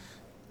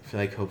feel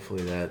like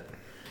hopefully that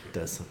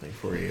does something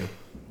for you.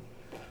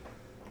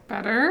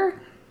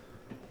 Better?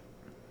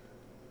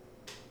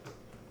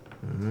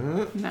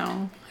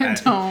 No, I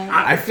don't.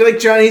 I feel like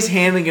Johnny's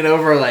handing it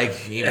over like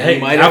he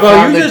might how have about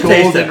found you the just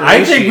taste golden it?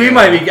 I think we ratio.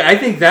 might be. I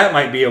think that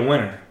might be a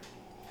winner.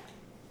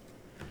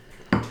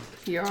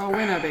 You're a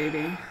winner,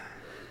 baby.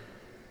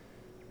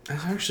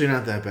 That's actually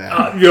not that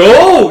bad.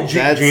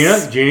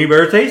 Gina,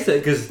 better taste it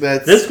because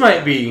That's- this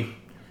might be.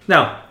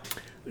 Now,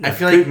 I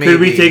feel like could we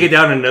maybe- take it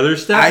down another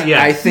step? Yes.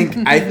 I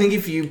think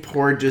if you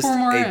poured just Pour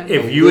more a, in.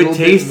 if a you had little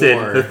bit tasted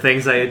more- the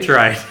things I had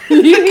tried.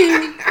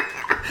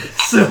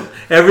 So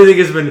everything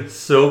has been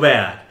so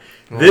bad.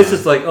 This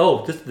is like,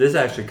 this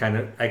actually kind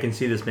of, I can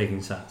see this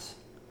making sense.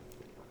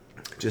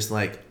 just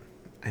like,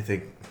 I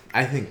think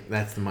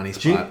that's the money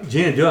spot.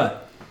 Gina, do it.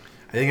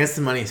 I think that's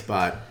the money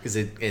spot because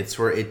it's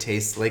where it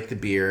tastes like the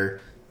beer,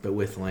 but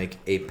with like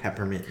a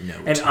peppermint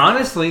note. And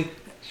honestly,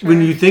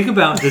 when you think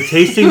about the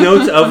tasting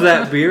notes of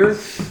that beer,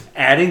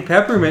 adding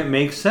peppermint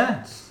makes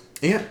sense.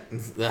 yeah,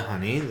 it's the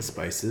honey, the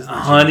spices, the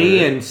Honey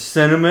ginger. and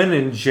cinnamon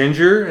and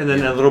ginger, and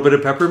then a little bit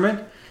of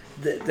peppermint.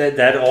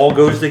 That all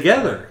goes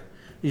together.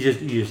 You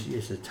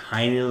just a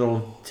tiny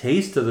little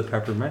taste of the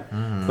peppermint,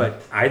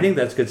 but I think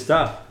that's good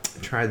stuff.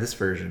 Try this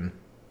version.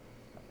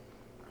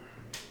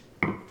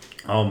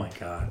 Oh my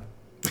god.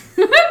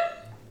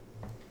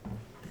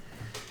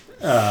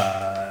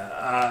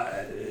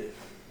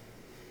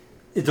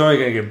 It's only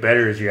going to get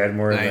better as you add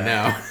more of I that.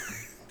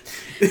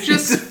 know.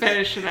 Just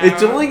finish it out.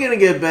 It's only going to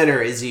get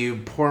better as you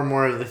pour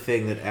more of the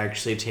thing that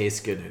actually tastes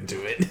good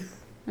into it.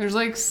 There's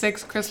like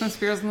 6 Christmas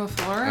beers on the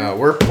floor.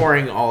 We're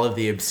pouring all of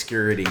the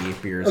obscurity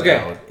beers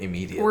out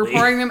immediately. We're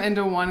pouring them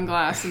into one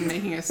glass and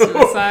making a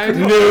suicide.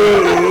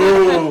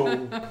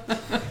 No!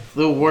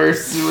 the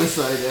worst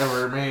suicide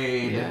ever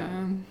made.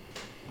 Yeah.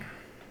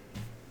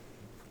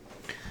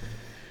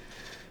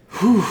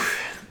 Whew.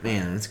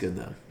 Man, that's good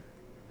though.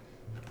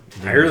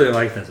 I really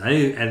like this. I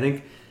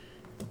think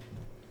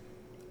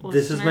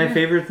this is my Listener?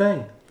 favorite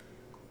thing.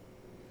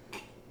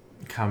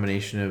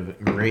 Combination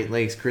of Great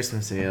Lakes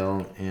Christmas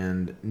Ale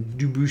and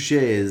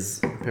Dubouchet's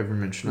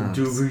peppermint schnapps.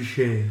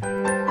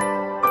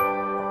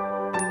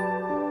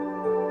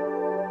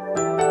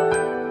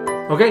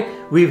 Okay,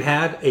 we've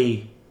had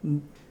a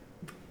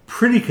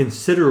pretty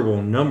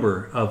considerable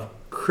number of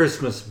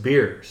Christmas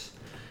beers.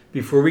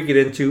 Before we get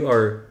into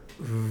our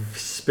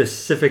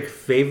specific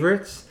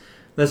favorites,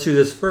 let's do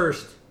this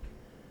first.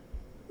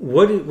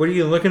 What are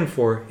you looking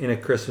for in a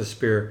Christmas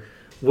beer?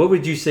 What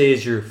would you say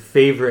is your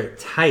favorite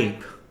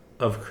type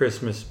of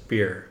Christmas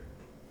beer?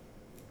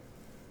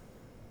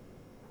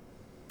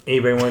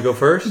 Anybody want to go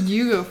first?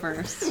 You go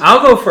first.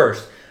 I'll go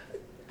first.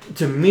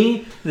 To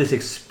me, this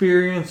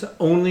experience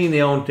only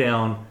nailed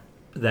down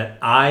that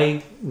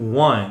I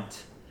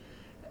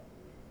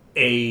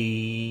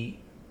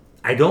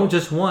don't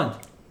just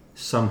want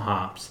some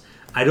hops.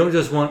 I don't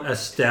just want a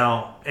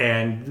stout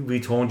and we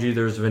told you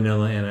there's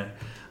vanilla in it.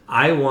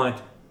 I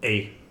want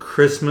a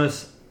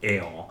Christmas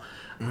ale.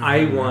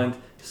 I want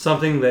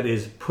something that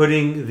is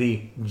putting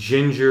the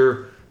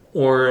ginger,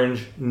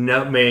 orange,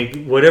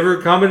 nutmeg,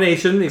 whatever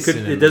combination. It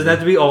doesn't have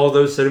to be all of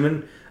those.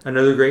 Cinnamon,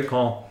 another great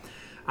call.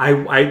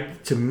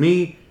 To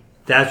me,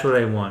 that's what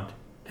I want,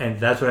 and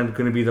that's what I'm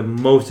going to be the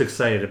most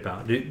excited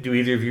about. Do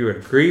either of you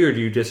agree or do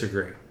you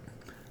disagree?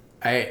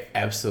 I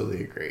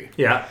absolutely agree.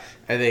 Yeah.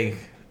 I think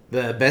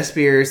the best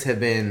beers have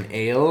been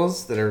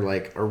ales that are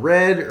like a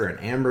red or an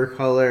amber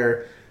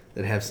color,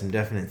 that have some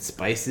definite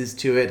spices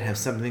to it, have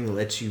something that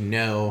lets you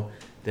know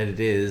that it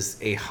is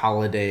a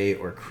holiday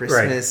or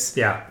Christmas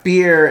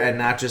beer, and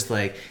not just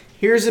like,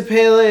 here's a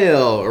pale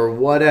ale or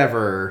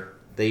whatever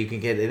that you can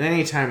get at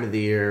any time of the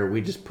year.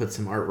 We just put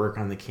some artwork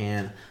on the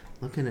can.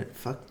 Looking at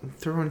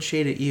throwing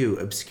shade at you,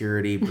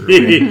 Obscurity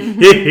Brewing.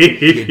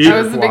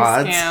 That was a big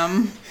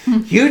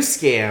scam. Huge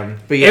scam.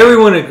 But yeah.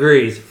 Everyone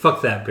agrees.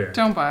 Fuck that beer.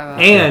 Don't buy that.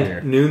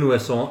 And Noon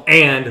Whistle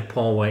and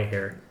Paul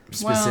Whitehair.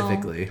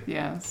 Specifically. Well,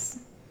 yes.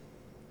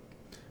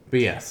 But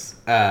yes,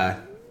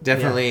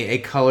 definitely a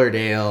colored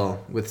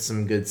ale with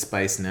some good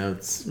spice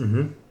notes.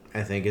 Mm-hmm.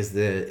 I think is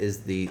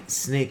the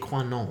sine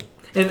qua non.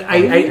 And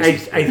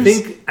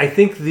I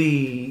think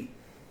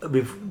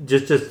we've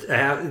just get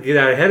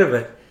out ahead of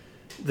it.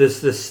 The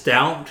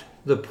stout,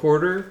 the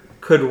porter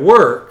could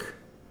work.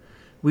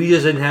 We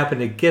just didn't happen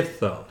to get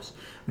those.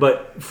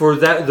 But for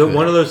that,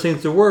 one of those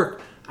things to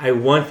work, I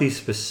want these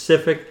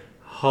specific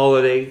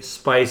holiday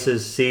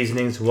spices,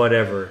 seasonings,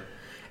 whatever.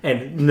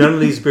 And none of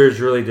these beers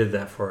really did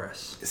that for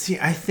us. See,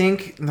 I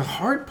think the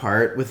hard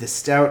part with a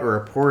stout or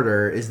a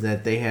porter is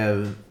that they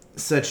have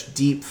such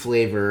deep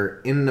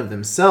flavor in and of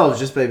themselves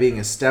just by being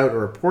a stout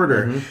or a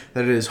porter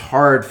that it is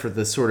hard for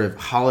the sort of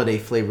holiday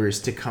flavors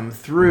to come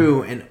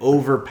through and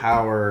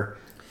overpower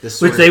the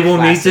sort Which they will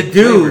need to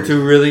do flavors.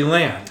 to really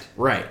land.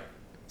 Right.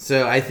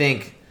 So I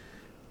think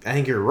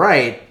you're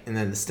right, and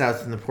then the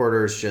stouts and the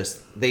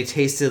porters they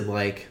tasted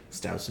like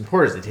stouts and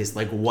porters. They tasted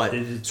like what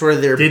sort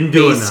of their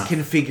base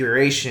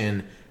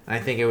configuration. And I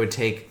think it would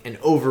take an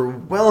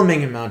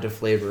overwhelming amount of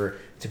flavor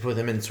to put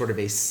them in sort of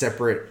a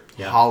separate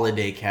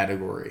holiday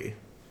category.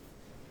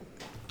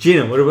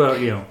 Gina, what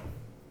about you?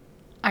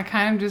 I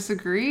kind of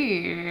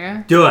disagree.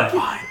 Do it.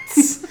 What?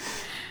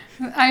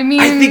 I mean,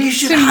 I think you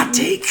should hot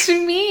take.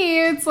 To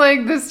me, it's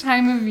like this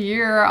time of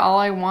year, all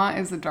I want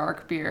is a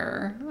dark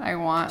beer. I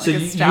want like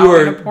a stout you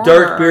and a are porter.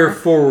 dark beer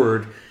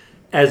forward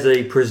as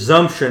a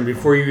presumption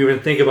before you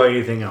even think about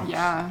anything else.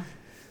 Yeah.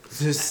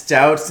 So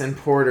stouts and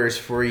porters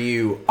for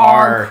you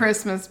are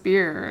Christmas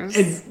beers.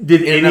 And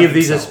did any of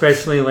these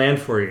especially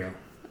land for you?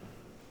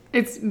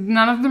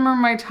 None of them are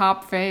my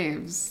top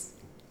faves,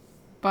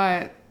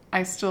 but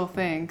I still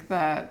think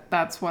that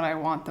that's what I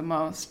want the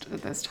most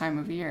at this time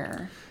of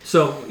year.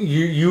 So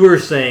you were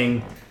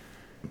saying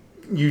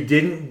you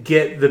didn't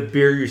get the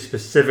beer you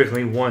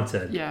specifically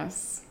wanted.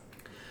 Yes.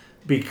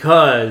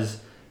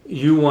 Because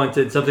you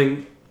wanted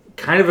something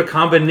kind of a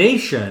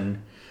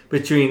combination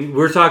between,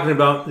 we're talking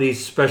about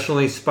these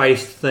specially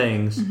spiced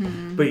things,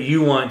 but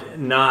you want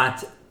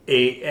not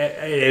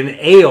an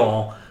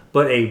ale,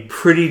 but a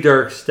pretty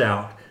dark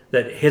stout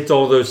that hits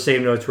all those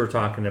same notes we're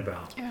talking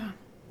about. Yeah,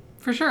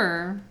 for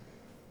sure.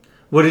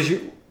 What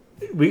is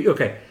we've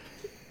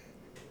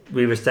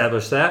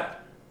established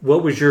that.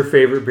 What was your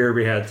favorite beer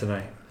we had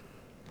tonight?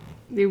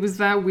 It was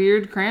that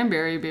weird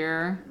cranberry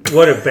beer.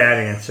 What a bad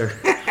answer.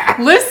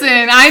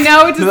 Listen, I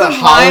know it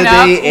doesn't line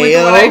up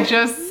with what I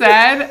just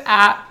said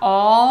at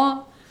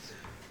all,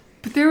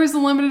 but there was a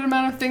limited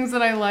amount of things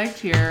that I liked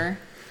here.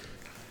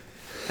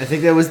 I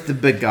think that was the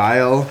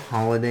Beguile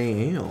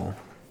Holiday Ale.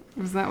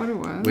 Was that what it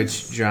was?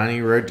 Which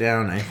Johnny wrote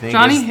down, I think.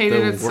 Johnny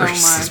hated it so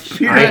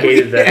much. I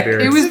hated that beer.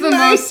 It was the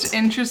most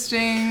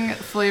interesting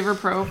flavor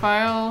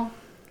profile.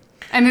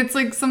 And it's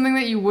like something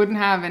that you wouldn't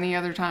have any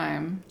other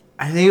time.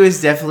 I think it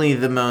was definitely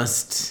the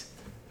most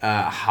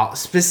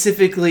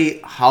specifically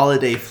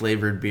holiday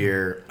flavored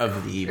beer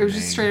of the evening. It was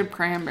just straight up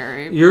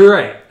cranberry. You're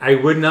right. I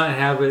would not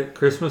have it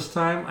Christmas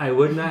time. I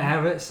would not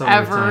have it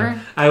summertime.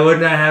 Ever. I would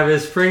not have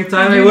it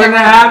springtime. I would not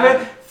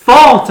have it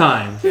fall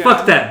time. Yeah.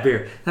 Fuck that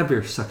beer. That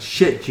beer sucks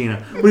shit,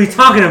 Gina. What are you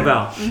talking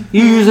about?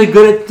 You're usually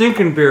good at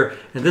drinking beer,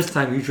 and this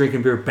time you're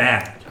drinking beer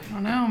bad. I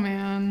don't know,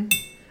 man.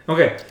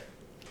 Okay.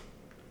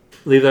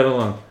 Leave that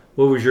alone.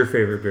 What was your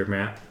favorite beer,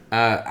 Matt?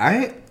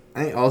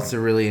 I also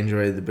really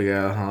enjoyed the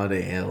Beguile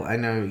Holiday Ale. I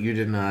know you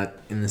did not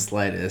in the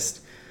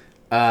slightest.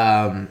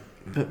 But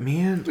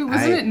man... Wait,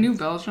 wasn't it New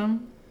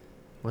Belgium?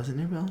 Was it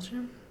New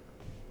Belgium?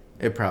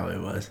 It probably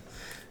was.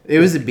 It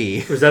was a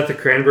B. Was that the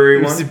cranberry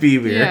one? It was a B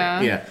beer.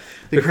 Yeah.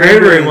 The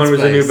cranberry one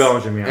was a New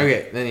Belgium, yeah.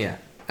 Okay, then yeah.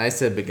 I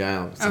said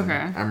Beguile. So okay.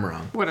 I'm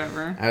wrong.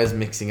 Whatever. I was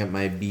mixing up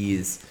my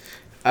B's.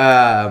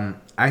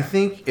 I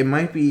think it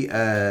might be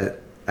a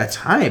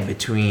tie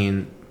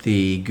between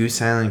the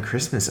Goose Island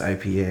Christmas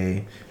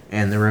IPA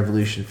and the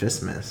Revolution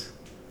Fistmas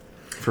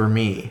for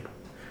me.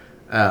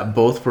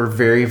 Both were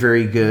very,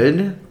 very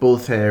good.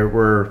 Both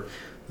were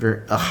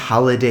a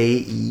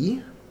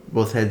holiday-y.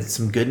 Both had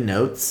some good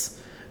notes.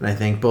 And I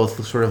think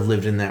both sort of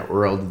lived in that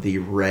world of the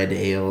red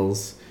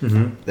ales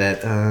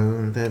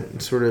that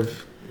sort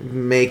of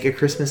make a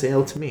Christmas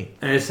ale to me.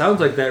 And it sounds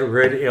like that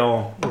red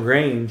ale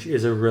range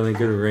is a really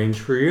good range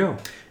for you.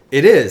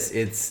 It is.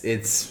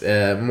 It's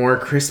more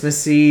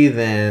Christmassy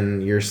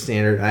than your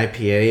standard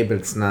IPA, but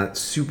it's not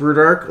super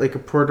dark like a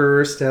porter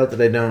or a stout that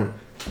I don't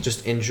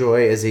just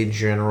enjoy as a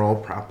general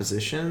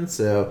proposition.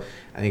 So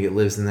I think it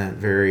lives in that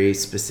very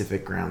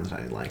specific ground that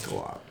I like a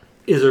lot.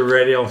 Is a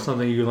red ale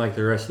something you like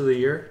the rest of the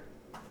year?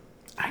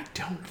 I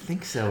don't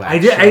think so,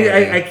 actually.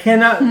 I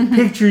cannot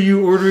picture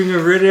you ordering a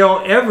red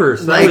ale ever.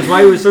 So that was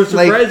why it was so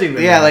surprising to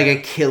me. Yeah, like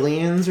a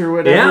Killian's or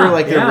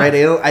whatever, the red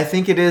ale. I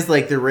think it is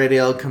like the red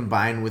ale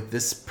combined with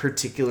this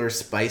particular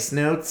spice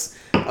notes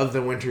of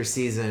the winter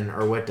season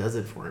or what does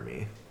it for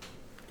me.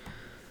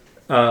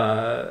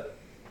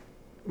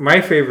 My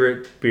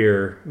favorite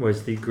beer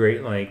was the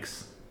Great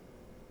Lakes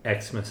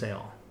Xmas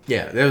Ale.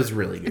 Yeah, that was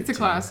really good. It's a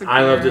classic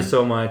I loved it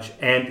so much,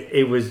 and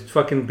it was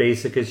fucking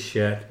basic as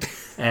shit.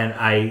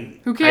 And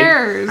who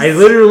cares? I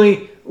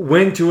literally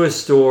went to a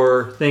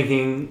store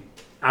thinking,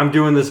 I'm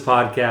doing this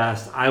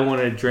podcast. I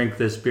want to drink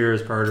this beer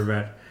as part of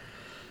it.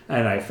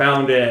 And I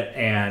found it,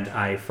 and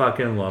I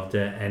fucking loved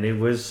it, and it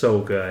was so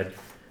good.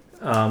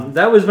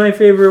 That was my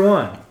favorite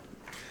one.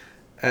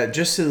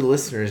 Just so the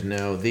listeners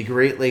know, the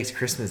Great Lakes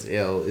Christmas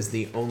Ale is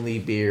the only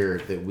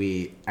beer that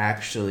we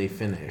actually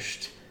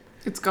finished.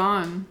 It's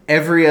gone.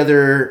 Every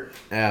other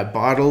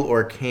bottle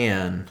or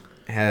can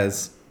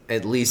has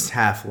at least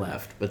half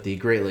left, but the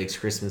Great Lakes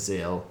Christmas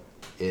Ale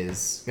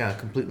is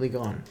completely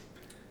gone.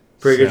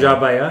 Pretty good job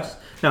by us.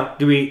 Now,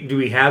 do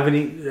we have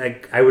any?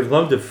 Like, I would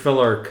love to fill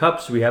our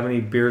cups. Do we have any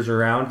beers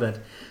around that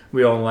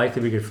we all like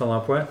that we could fill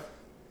up with?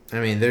 I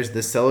mean, there's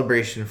the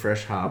Celebration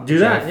Fresh Hop. Do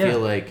that.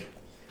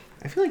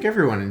 I feel like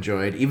everyone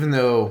enjoyed, even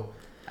though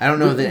I don't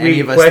know that any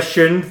of us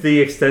questioned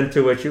the extent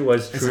to which it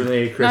was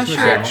truly a Christmas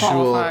ale.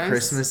 Actual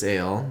Christmas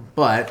ale,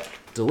 but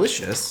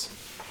delicious.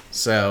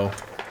 So,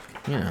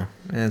 and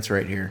it's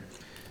right here.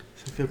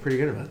 So I feel pretty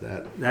good about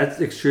that. That's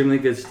extremely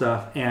good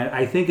stuff, and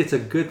I think it's a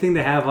good thing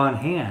to have on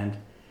hand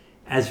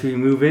as we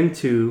move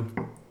into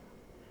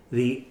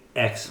the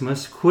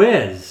Xmas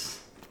quiz.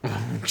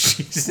 Oh,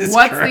 Jesus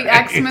What's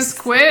Christ. the Xmas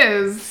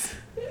quiz?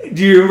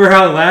 Do you remember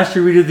how last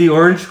year we did the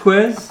orange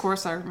quiz? Of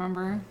course I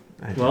remember.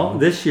 Well,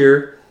 this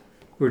year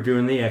we're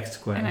doing the X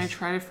quiz. And I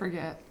try to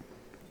forget.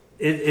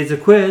 It's a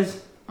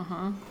quiz,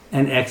 Uh-huh.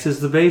 and X is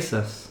the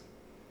basis.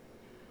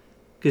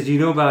 Because you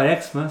know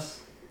about Xmas,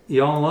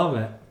 you all love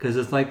it, because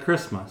it's like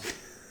Christmas.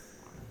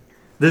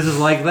 This is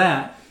like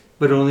that,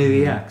 but only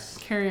the X.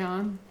 Carry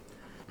on.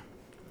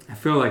 I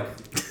feel like,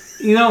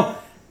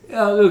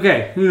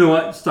 okay, you know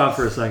what? Stop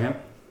for a second.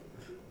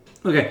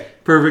 Okay,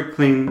 perfect,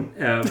 clean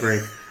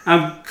break.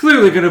 I'm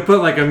clearly going to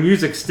put like a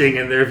music sting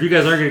in there if you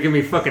guys aren't going to give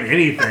me fucking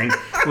anything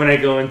when I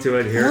go into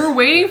it here. We're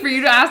waiting for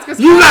you to ask us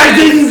You guys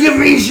questions. didn't give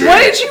me shit! What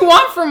did you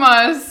want from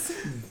us?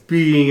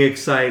 Being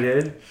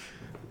excited.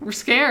 We're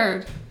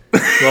scared.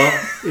 Well,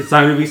 it's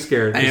time to be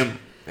scared. I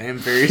am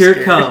very Here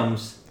scared.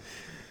 comes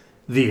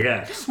the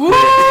X. Woo!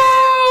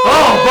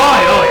 Oh boy!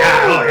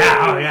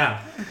 Oh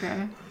yeah!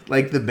 Okay.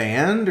 Like the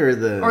band or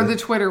the... Or the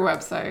Twitter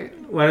website.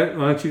 Why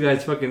don't you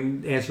guys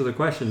fucking answer the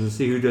questions and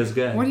see who does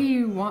good? What do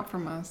you want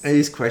from us? Are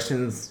these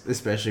questions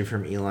especially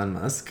from Elon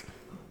Musk?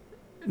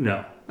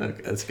 No.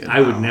 Okay, that's good.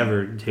 I would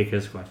never take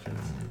his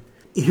questions.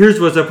 Here's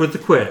what's up with the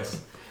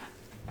quiz.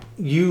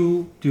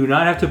 You do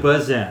not have to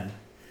buzz in.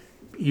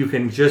 You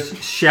can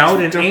just shout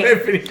and Don't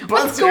have any buzzers.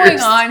 What's going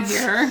on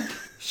here?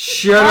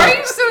 Shut Why up. are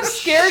you so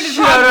scared to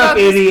Shut talk up, about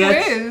this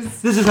idiots.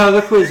 quiz? This is how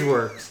the quiz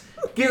works.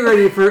 Get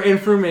ready for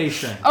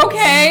information.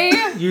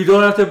 Okay. You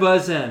don't have to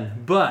buzz in,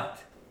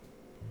 but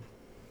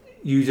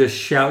you just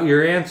shout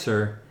your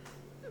answer,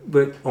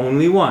 but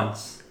only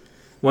once.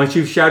 Once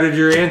you've shouted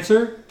your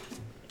answer,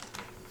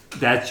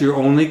 that's your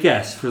only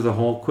guess for the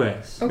whole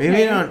quiz. Okay.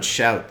 Maybe I don't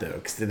shout, though,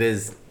 because it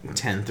is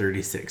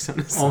 10:36 on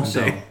a Sunday.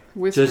 Also,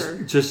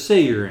 Whisper. just say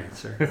your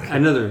answer.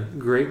 Another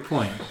great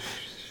point.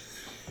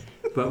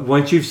 But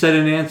once you've said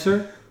an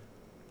answer,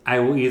 I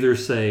will either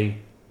say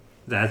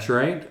that's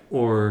right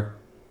or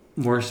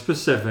more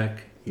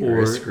specific You're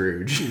or a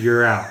Scrooge.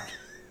 You're out.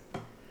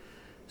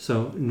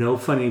 So no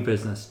funny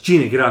business.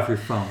 Gina, get off your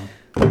phone.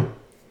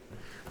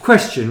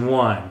 Question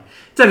 1.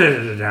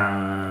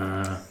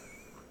 Da-da-da-da-da.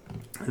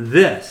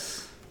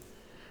 This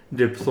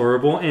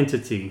deplorable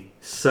entity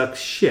sucks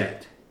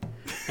shit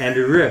and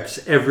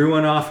rips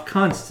everyone off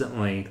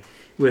constantly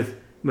with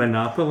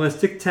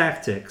monopolistic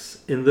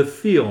tactics in the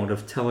field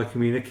of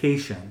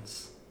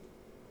telecommunications.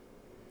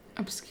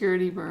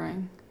 Obscurity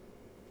Brewing.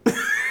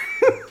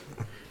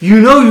 You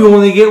know you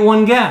only get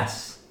one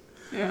guess.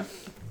 Yeah.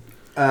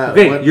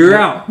 Okay, you're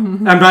out.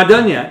 I'm not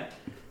done yet.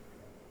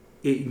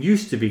 It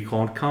used to be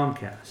called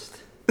Comcast.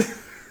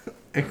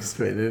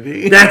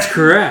 Xfinity. That's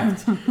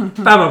correct. Ba,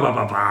 ba, ba,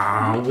 ba,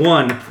 ba.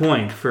 1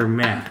 point for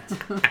Matt.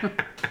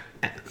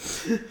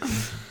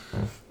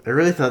 I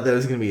really thought that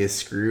was going to be a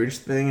Scrooge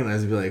thing, and I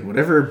was going to be like,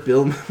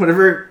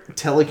 whatever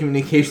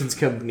telecommunications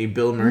company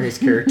Bill Murray's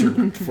character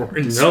worked for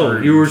in No,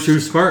 Scrooge. you were too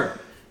smart.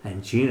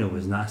 And Gina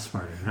was not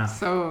smart enough.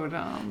 So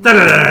dumb. Da,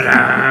 da, da, da,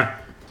 da.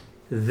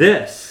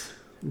 This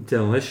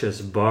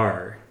delicious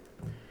bar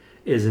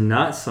is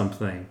not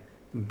something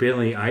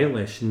Billie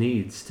Eilish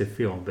needs to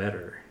feel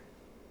better.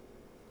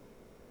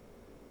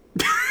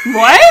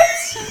 What?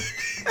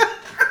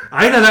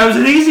 I thought that was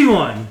an easy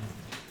one.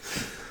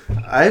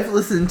 I've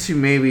listened to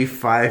maybe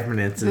 5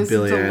 minutes of This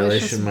Billie Eilish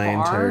delicious in my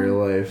bar? entire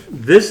life.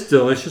 This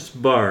delicious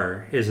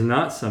bar is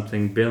not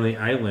something Billie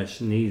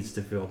Eilish needs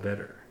to feel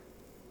better.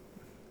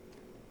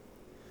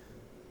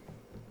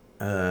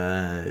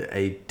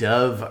 A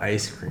Dove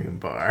ice cream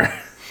bar.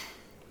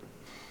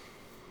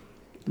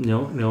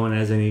 No one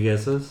has any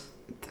guesses?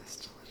 This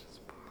delicious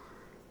bar.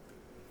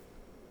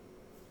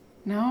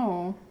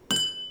 No.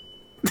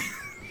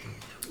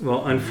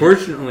 Well,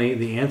 unfortunately,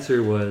 the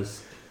answer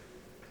was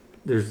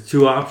there's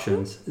 2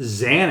 options: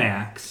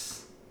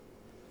 Xanax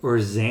or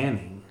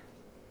Xanny.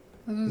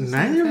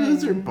 Neither of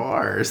those are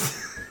bars.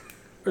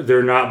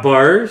 They're not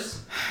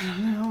bars. I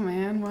don't know,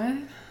 man. What?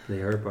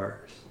 They are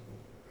bars.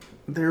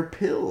 They're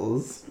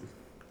pills.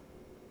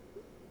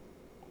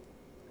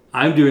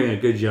 I'm doing a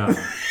good job.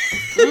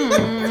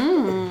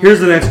 Here's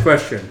the next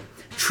question.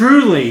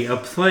 Truly a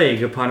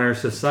plague upon our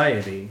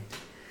society.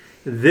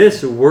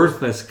 This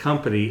worthless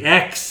company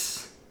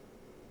exists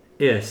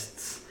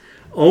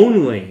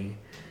only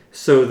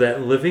so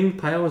that living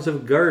piles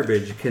of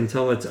garbage can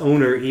tell its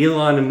owner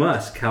Elon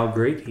Musk how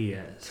great he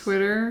is.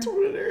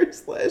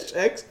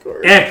 Twitter/X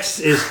Corp. X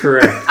is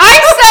correct. I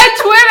said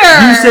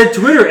Twitter! You said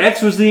Twitter.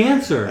 X was the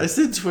answer. I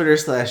said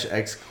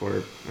Twitter/X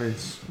Corp.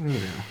 Which,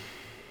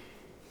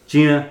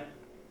 Gina,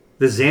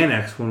 The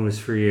Xanax one was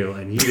for you,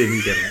 and you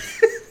didn't get it.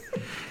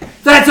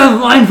 That's a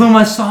line from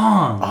a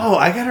song! Oh,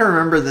 I gotta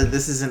remember that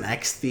this is an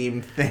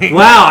X-themed thing.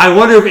 Wow, I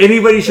wonder if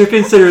anybody should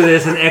consider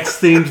this an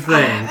X-themed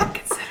thing.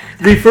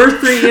 The first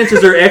three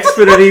answers are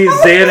Xfinity,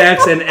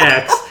 Xanax, and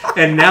X.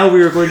 And now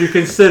we are going to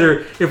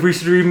consider if we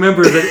should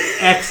remember that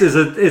X is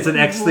an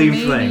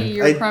X-themed thing. Maybe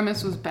your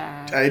premise was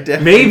bad.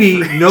 Maybe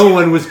no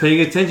one was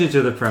paying attention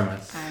to the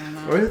premise. I don't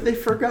know. Or they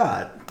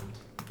forgot.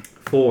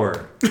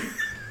 4.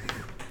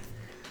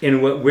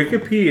 In what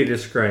Wikipedia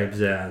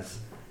describes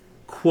as,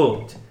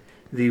 quote,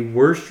 the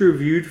worst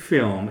reviewed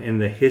film in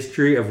the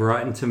history of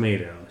Rotten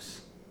Tomatoes.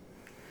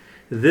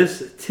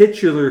 This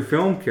titular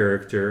film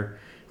character,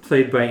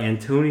 played by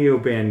Antonio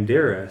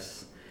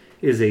Banderas,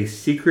 is a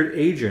secret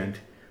agent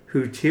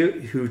who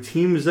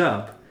teams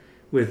up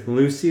with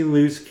Lucy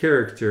Liu's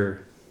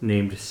character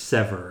named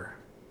Sever.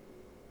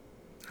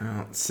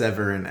 Oh,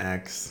 Sever and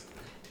X.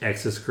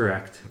 X is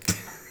correct.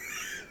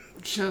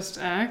 Just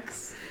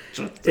X?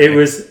 It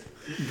was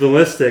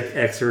ballistic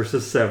X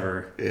versus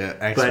Sever. Yeah,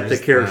 X. But the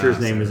character's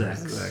name is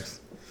X.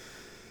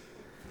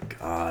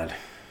 God.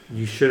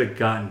 You should have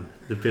gotten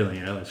the $1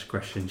 billion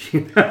question,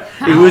 Gina.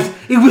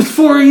 It was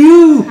for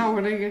you. How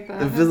would I get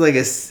that? It feels like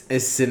a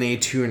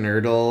Cine 2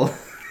 Nerdle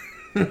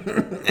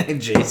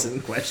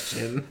Jason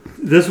question.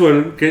 This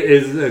one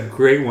is a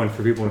great one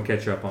for people to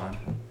catch up on.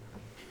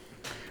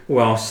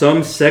 While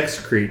some sex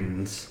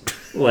cretins,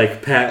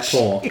 like Pat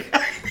Polk,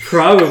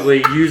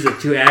 probably use it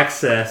to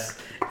access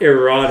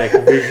erotic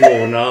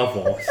visual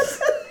novels,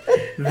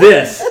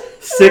 this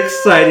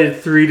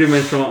 6-sided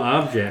 3-dimensional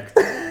object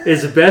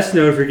is best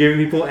known for giving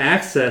people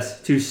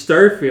access to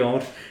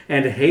Starfield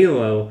and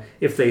Halo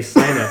if they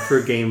sign up for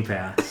Game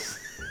Pass.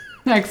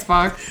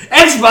 Xbox.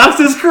 Xbox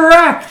is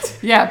correct!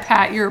 Yeah,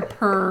 Pat, you're a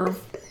perv.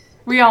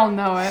 We all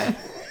know it.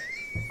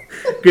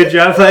 Good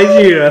job by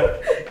Gina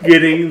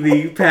getting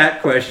the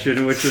Pat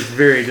question, which was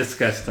very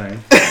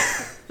disgusting.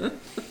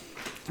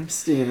 I'm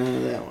staying out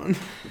of that one.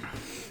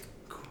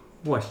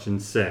 Question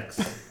 6.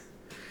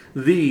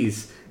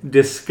 These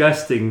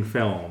disgusting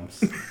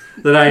films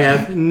that I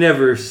have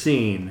never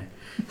seen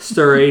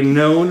star a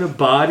known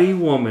body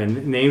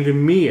woman named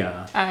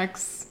Mia.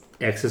 X.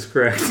 X is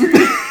correct.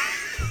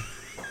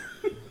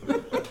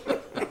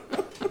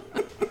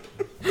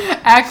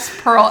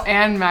 X, Pearl,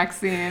 and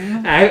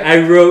Maxine.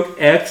 I wrote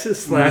X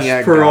 /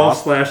 Pearl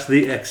 /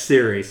 the X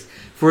series.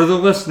 For the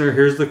listener,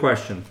 here's the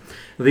question.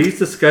 These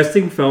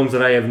disgusting films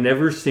that I have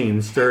never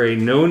seen star a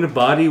known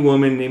body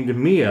woman named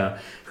Mia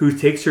who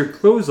takes her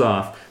clothes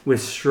off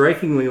with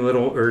strikingly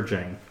little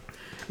urging.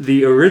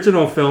 The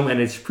original film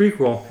and its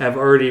prequel have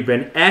already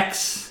been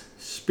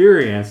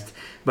experienced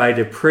by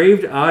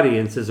depraved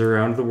audiences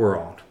around the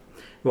world,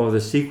 while the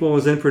sequel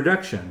is in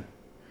production.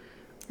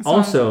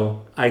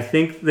 Also, I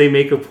think they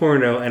make a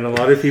porno and a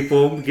lot of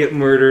people get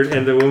murdered,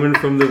 and the woman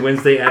from the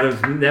Wednesday Addams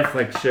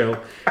Netflix show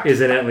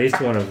is in at least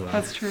one of them.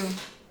 That's true.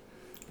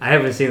 I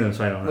haven't seen them,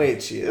 so I don't know.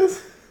 Wait, she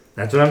is?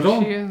 That's what I'm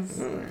told. She is.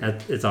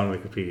 It's on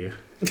Wikipedia.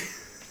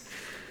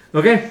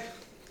 Okay.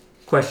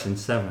 Question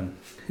 7.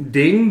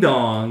 Ding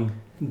dong,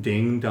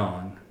 ding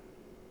dong.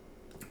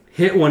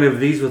 Hit one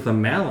of these with a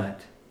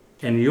mallet,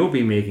 and you'll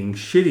be making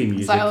shitty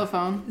music.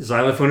 Xylophone.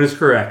 Xylophone is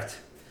correct.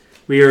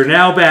 We are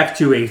now back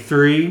to a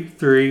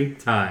 3-3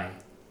 tie.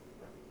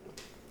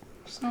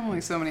 There's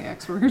only so many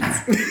X words.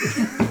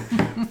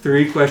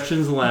 3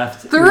 questions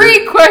left.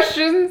 3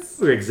 questions?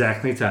 We're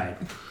exactly tied.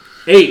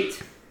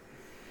 8.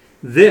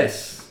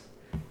 This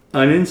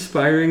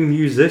uninspiring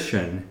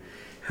musician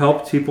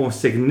helped people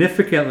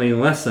significantly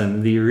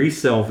lessen the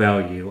resale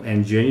value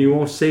and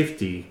genuine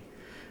safety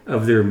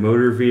of their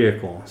motor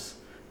vehicles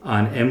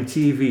on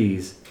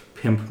MTV's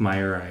Pimp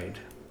My Ride.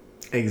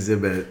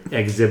 Exhibit.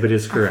 Exhibit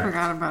is correct. I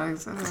forgot about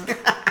Exhibit.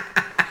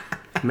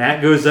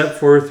 Matt goes up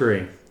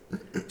 4-3.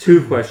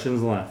 2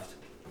 questions left.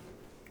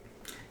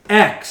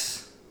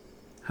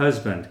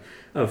 Ex-husband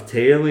of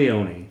Téa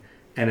Leoni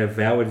and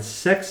avowed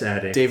sex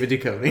addict David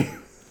Duchovny.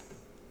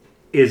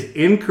 is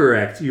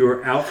incorrect. You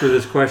are out for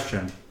this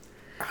question.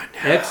 Oh,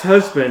 no.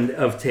 Ex-husband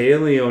of Téa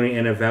Leoni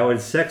and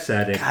avowed sex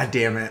addict God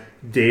damn it.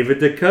 David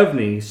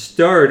Duchovny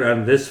starred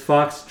on this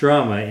Fox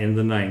drama in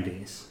the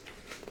 90s.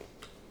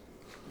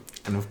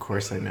 And of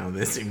course I know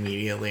this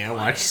immediately. I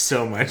watched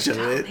so much of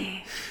it.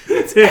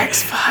 It's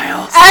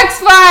X-Files.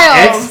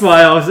 X-Files!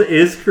 X-Files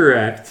is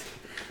correct.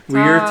 We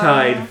are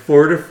tied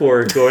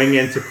 4-4 going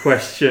into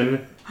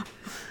question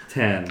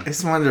 10. I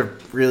just wanted to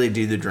really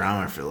do the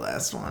drama for the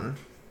last one.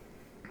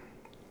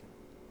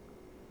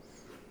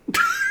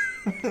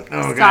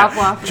 Oh, Stop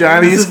laughing.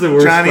 Johnny's, This is the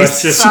worst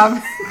question.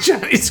 Stop.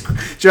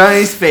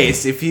 Johnny's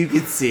face, if you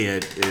could see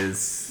it,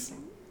 is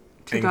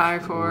To die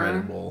for.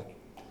 incredible.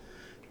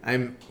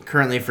 I'm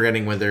currently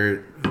forgetting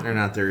whether or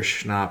not there's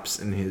schnapps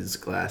in his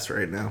glass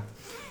right now.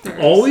 There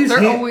Always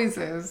always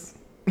is.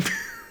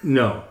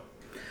 No.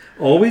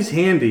 Always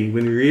handy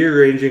when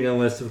rearranging a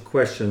list of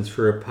questions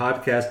for a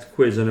podcast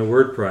quiz in a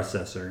word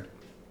processor.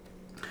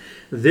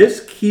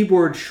 This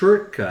keyboard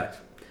shortcut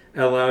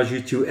allows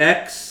you to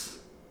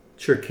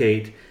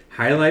extricate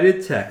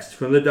highlighted text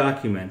from the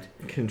document.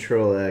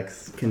 Control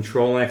X.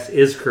 Control X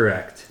is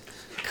correct.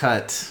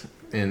 Cut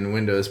in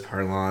Windows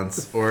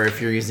parlance, or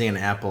if you're using an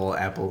Apple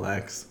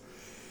X.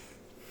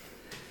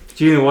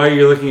 Gina, why are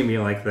you looking at me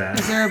like that?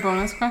 Is there a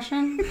bonus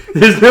question?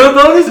 There's no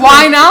bonus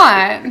Why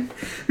not?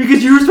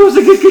 Because you were supposed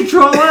to get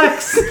Control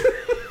X.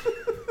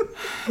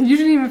 You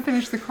didn't even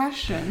finish the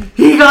question.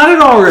 He got it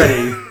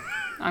already.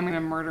 I'm going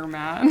to murder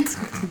Matt.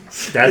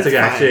 That's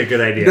actually a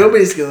good idea.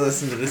 Nobody's going to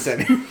listen to this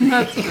anymore.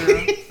 That's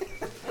true.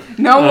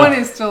 No one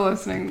is still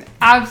listening.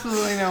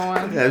 Absolutely no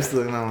one.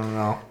 Absolutely no one at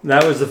all.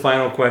 That was the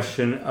final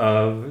question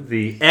of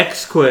the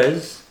X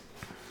quiz.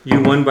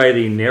 You won by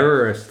the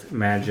narrowest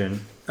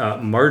margin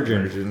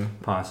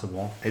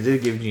possible. I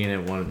did give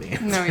Gina one of the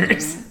answers. No, you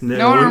didn't.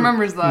 No one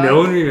remembers that. No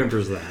one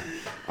remembers that.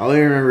 All I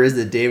remember is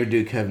that David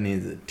Duchovny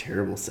is a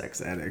terrible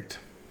sex addict.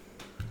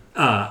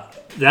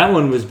 That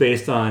one was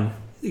based on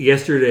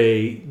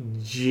yesterday.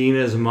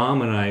 Gina's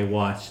mom and I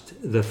watched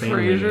The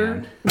Family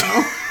Man.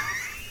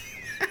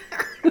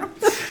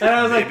 And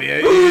I was like,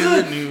 who's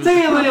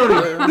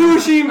who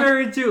is she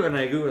married to? And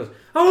I googled,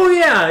 oh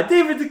yeah,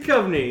 David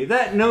Duchovny,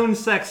 that known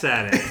sex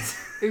addict.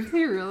 Is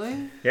he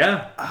really?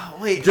 Yeah. Oh,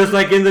 wait. Just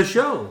like in the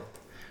show.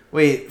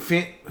 Wait,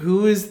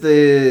 who is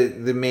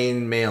the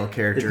main male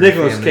character? It's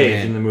Nicolas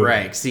Cage in the movie.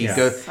 Right. So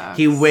Yeah.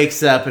 he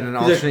wakes up in an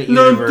alternate like,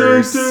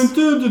 universe.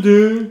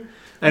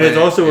 And it's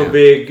also a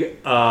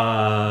big,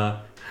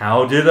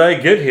 how did I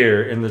get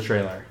here in the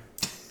trailer?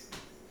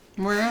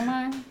 Where am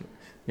I?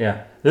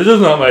 Yeah. This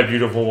is not my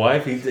beautiful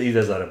wife. He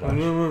does that a bunch.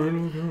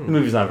 The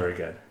movie's not very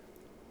good.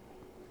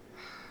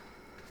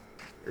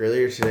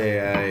 Earlier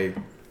today,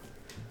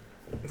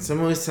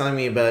 someone was telling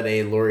me about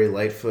a Lori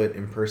Lightfoot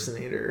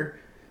impersonator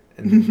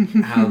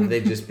and how they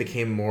just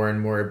became more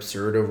and more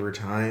absurd over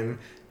time.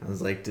 I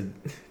was like, did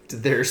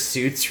their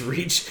suits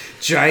reach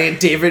giant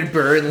David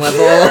Byrne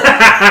level?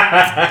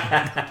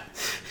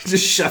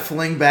 Just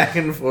shuffling back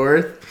and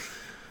forth.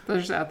 They're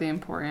just at the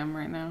Emporium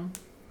right now.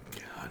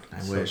 God,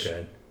 I wish.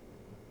 Good.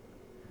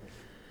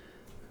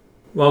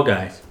 Well,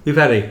 guys, we've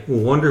had a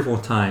wonderful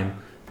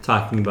time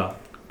talking about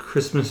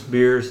Christmas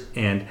beers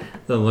and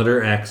the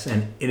letter X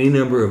and any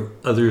number of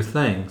other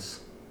things.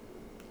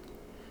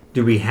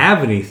 Do we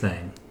have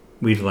anything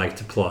we'd like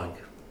to plug?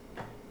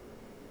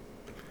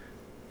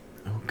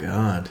 Oh,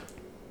 God.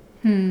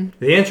 The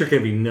answer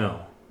can be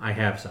no. I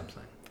have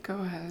something. Go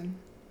ahead.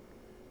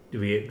 Do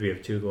we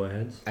have two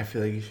go-aheads? I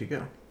feel like you should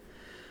go.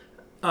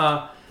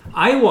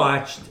 I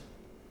watched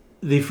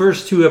the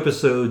first two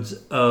episodes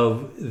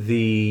of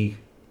the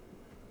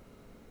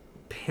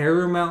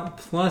Paramount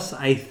Plus,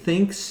 I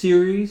think,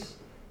 series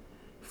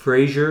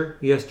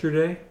Frasier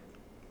yesterday.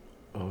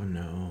 Oh,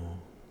 no.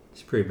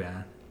 It's pretty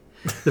bad.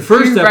 The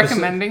first Are you episode,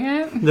 recommending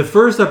it? The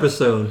first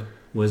episode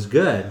was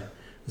good.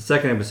 The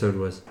second episode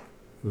was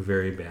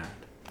very bad.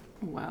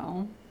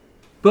 Well.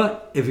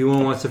 But if you want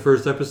to watch the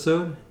first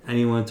episode and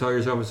you want to tell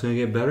yourself it's going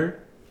to get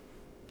better,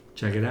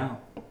 check it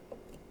out.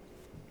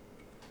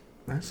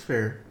 That's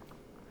fair.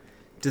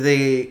 Do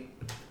they...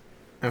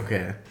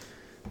 Okay.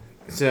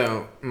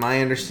 So, my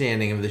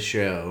understanding of the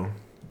show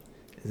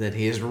is that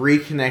he is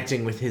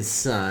reconnecting with his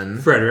son,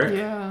 Frederick.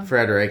 Yeah.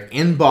 Frederick,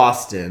 in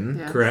Boston.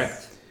 Yes.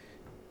 Correct.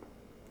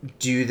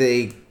 Do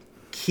they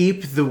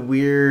keep the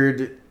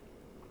weird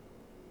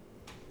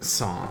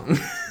song?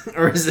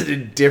 Or is it a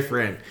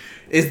different...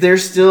 Is there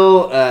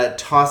still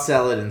tossed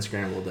salad and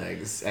scrambled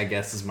eggs, I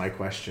guess is my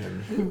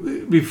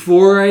question.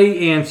 Before I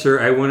answer,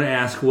 I want to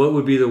ask what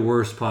would be the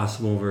worst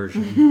possible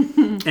version?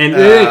 And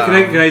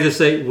can I just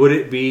say, would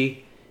it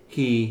be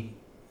he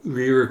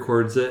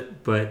re-records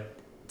it, but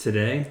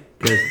today?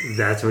 Because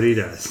that's what he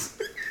does.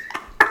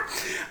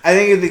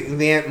 I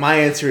think my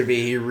answer would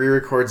be he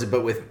re-records it,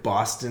 but with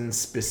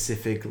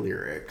Boston-specific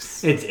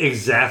lyrics. It's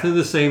exactly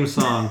the same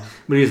song,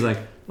 but he's like,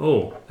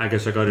 oh, I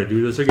guess I gotta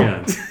do this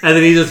again. And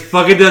then he just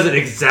fucking does it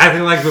exactly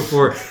like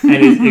before, and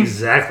it's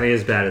exactly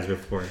as bad as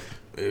before.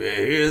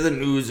 Hear the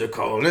news are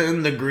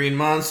calling, the green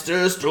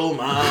monster stole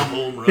my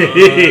home run.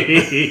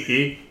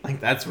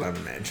 Like, that's what I'm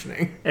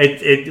imagining.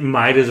 It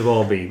might as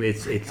well be.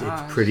 It's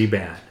pretty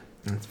bad.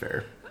 That's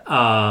fair.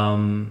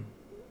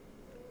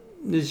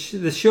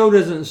 The show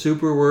doesn't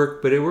super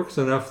work, but it works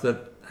enough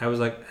that I was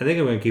like, I think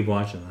I'm gonna keep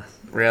watching this.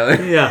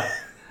 Really? Yeah.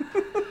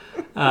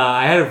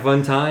 I had a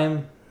fun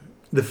time.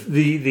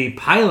 The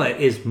pilot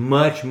is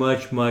much,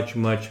 much, much,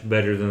 much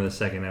better than the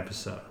second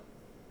episode,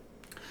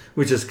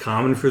 which is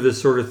common for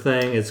this sort of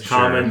thing. It's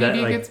common that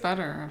Maybe it gets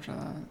better after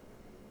that.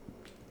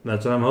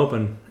 That's what I'm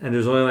hoping. And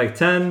there's only like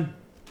 10.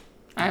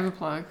 I have a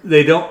plug.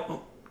 They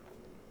don't.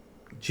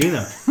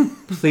 Gina,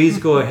 please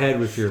go ahead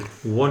with your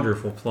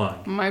wonderful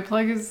plug. My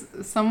plug is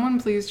someone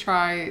please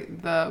try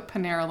the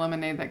Panera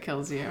lemonade that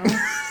kills you.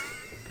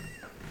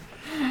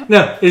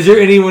 Now, is there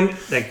anyone,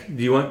 like,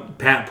 do you want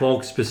Pat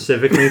Polk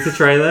specifically to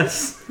try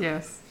this?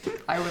 Yes,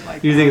 I would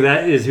like Do you think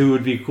that is who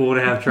would be cool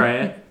to have try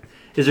it?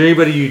 Is there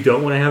anybody you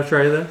don't want to have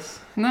try this?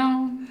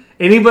 No.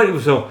 Anybody?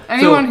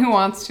 Anyone who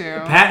wants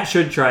to. Pat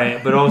should try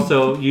it, but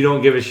also you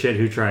don't give a shit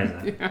who tries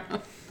it. Yeah.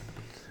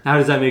 How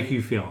does that make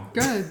you feel?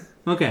 Good.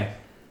 Okay.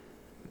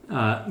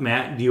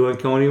 Matt, do you want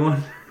to kill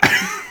anyone?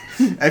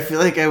 I feel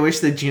like I wish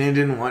that Gina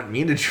didn't want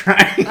me to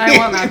try. I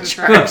want that to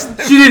try.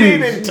 She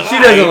didn't. She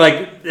doesn't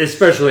like,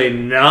 especially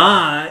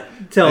not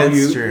telling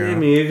you. That's true. I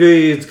mean,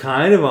 it's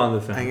kind of on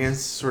the fence. I guess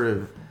sort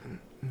of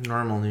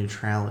normal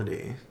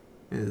neutrality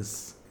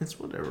is it's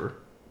whatever.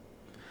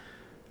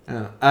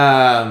 What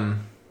am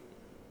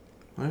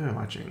I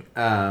watching?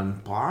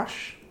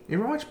 Bosch. You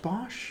ever watch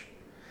Bosch?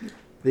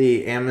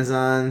 The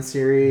Amazon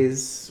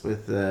series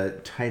with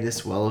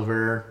Titus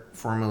Welliver,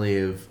 formerly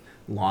of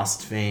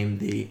Lost fame,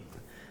 the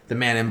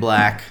Man in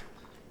Black.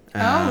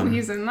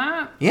 He's in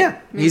that?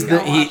 Yeah, Maybe he's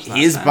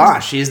he is then.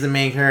 Bosch. He's the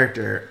main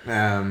character.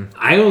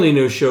 I only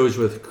know shows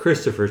with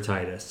Christopher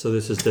Titus, so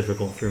this is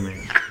difficult for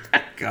me.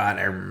 God,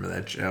 I remember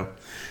that show.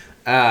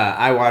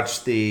 I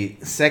watched the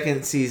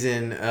second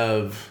season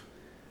of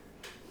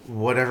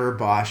whatever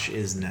Bosch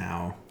is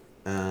now.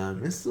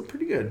 It's still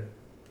pretty good.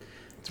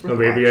 Oh,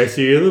 baby, I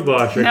see you, the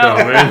Bosch are No.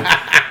 coming.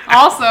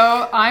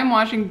 Also, I'm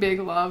watching Big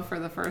Love for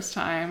the first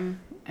time,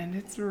 and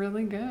it's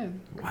really good.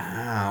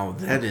 Wow,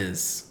 that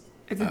is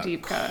It's a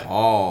deep cut.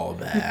 Call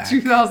back.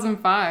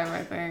 2005,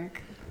 I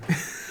think.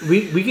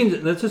 we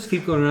can let's just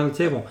keep going around the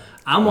table.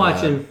 I'm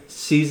watching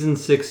season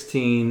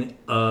 16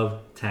 of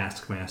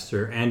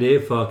Taskmaster, and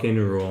it fucking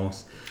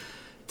rules.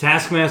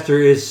 Taskmaster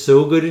is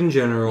so good in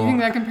general. You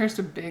think that compares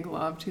to Big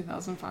Love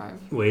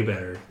 2005? Way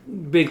better.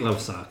 Big Love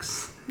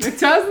sucks. It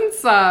doesn't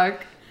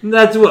suck.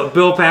 That's what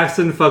Bill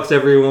Paxton fucks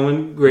every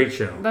woman. Great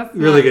show. That's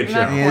really not- good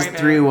not show. He has Quite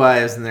 3 it.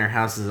 wives and their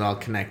houses all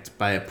connect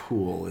by a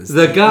pool. Is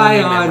The guy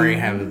only on memory I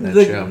have of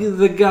that show.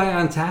 the guy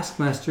on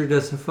Taskmaster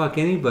doesn't fuck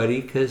anybody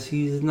because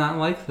he's not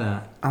like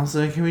that.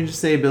 Also, can we just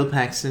say Bill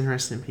Paxton,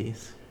 rest in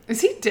peace?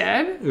 Is he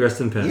dead?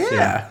 Rest in peace.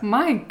 Yeah.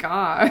 My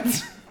God.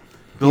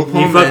 Bill He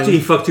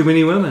Pullman. fucked too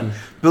many women.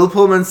 Bill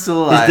Pullman's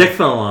still alive. His dick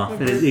fell off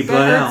and he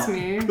bled That hurts out.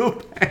 me. Bill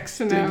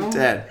Paxton To know.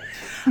 dead.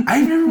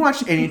 I've never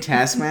watched any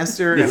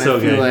Taskmaster, and It's I so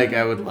feel good. like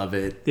I would love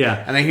it.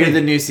 Yeah. And I hear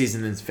the new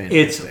season is It's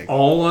fantastic.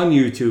 all on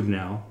YouTube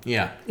now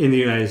Yeah. in the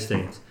United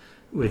States,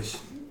 which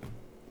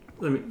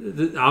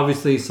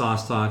obviously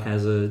Sauce Talk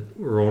has a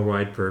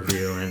worldwide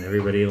purview and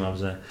everybody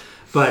loves it.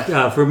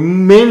 But for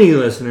many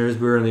listeners,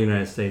 we're in the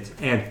United States,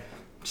 and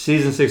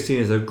season 16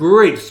 is a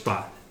great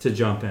spot to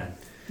jump in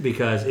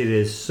because it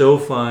is so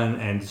fun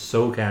and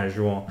so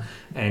casual,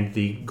 and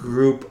the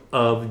group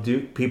of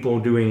people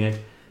doing it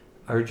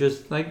are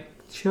just like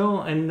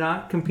chill and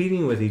not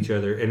competing with each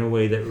other in a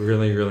way that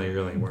really, really,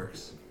 really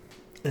works.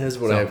 That's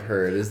what So, I've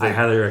heard. Is I that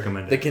highly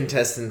recommend the it.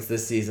 contestants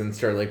this season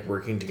start like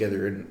working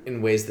together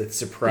in ways that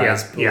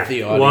surprise both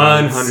the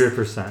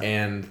 100%.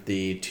 and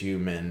the 2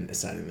 men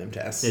assigning them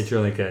tasks. It's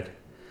really good.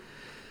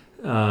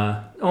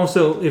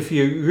 Also, if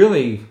you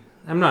really,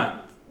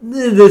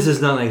 this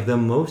is not like the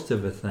most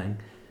of a thing,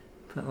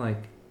 but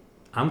like,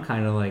 I'm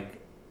kind of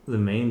like the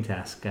main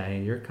task guy,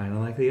 and you're kind of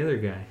like the other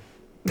guy.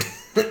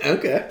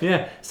 Okay.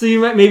 Yeah, so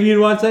maybe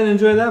you'd watch that and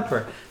enjoy that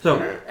part.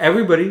 So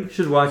everybody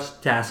should watch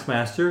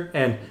Taskmaster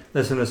and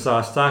listen to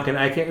Sauce Talk, and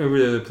I can't remember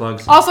the other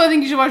plugs. Also, I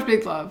think you should watch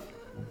Big Love.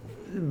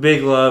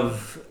 Big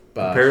Love,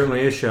 Bosch.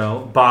 apparently a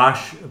show.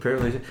 Bosch,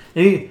 apparently.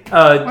 Any,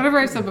 Whatever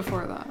I said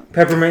before that.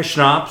 Peppermint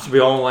Schnapps, we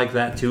all like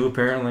that too,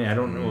 apparently. I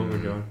don't know what we're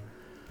doing.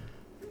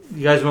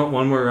 You guys want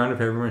one more round of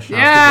Peppermint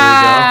Schnapps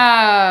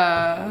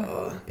Yeah.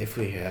 If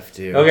we have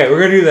to. before we go? Okay, we're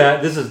going to do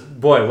that. This is,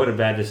 boy, what a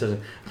bad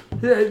decision.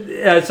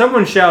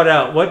 Someone shout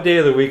out, what day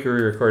of the week are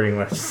we recording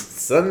this?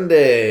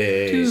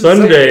 Sunday.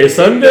 Sunday.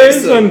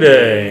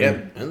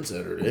 Yep, and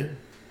Saturday.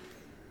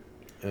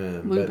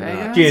 Blue But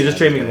Vegas? not Gina, just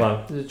trade me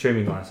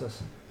Saturday.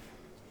 glasses.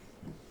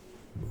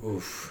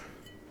 Oof.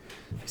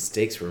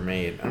 Mistakes were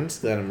made. I'm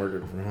just glad I'm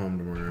working from home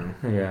tomorrow.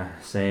 Yeah,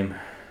 same.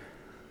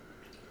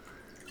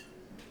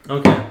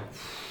 Okay.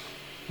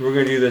 We're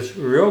going to do this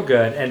real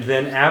good. And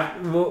then,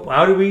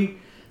 how do we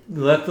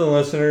let the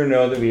listener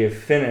know that we have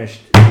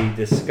finished the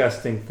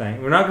disgusting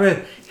thing? We're not going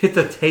to hit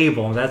the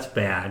table. That's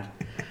bad.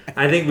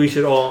 I think we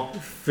should all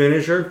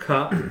finish our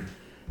cup.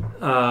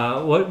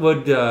 What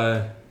would...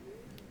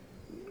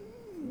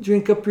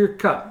 drink up your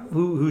cup.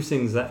 Who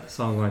sings that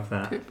song like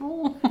that?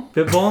 Pitbull.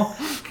 Pitbull?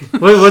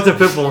 What's a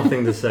Pitbull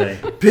thing to say?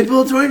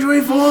 Pitbull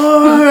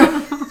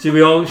 2024! Should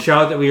we all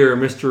shout that we are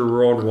Mr.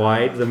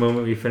 Worldwide the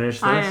moment we finish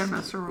this? I am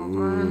Mr.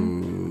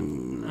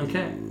 Worldwide.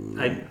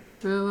 Okay.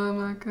 Fill up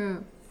my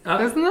cup.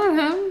 Uh, Isn't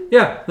that him?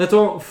 Yeah, let's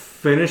all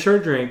finish our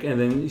drink and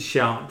then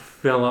shout,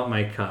 fill up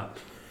my cup.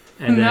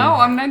 And then No,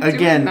 I'm not doing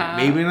Again, that.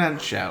 maybe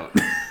not shout.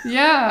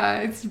 Yeah,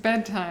 it's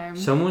bedtime.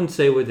 someone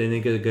say what they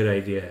think a good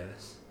idea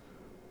is.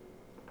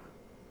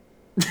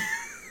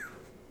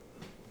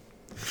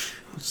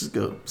 Let's just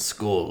go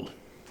scold.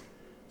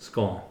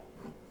 Skull.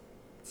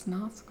 It's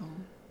not skull.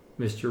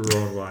 Mr.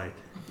 Worldwide.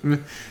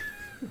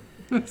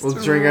 We'll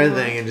drink our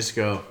thing and just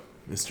go,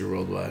 Mr.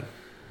 Worldwide.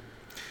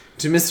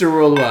 To Mr.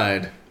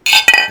 Worldwide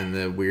and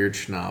the weird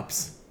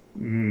schnapps.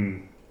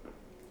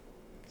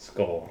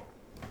 Skull.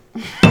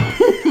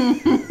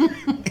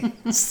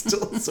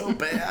 Still so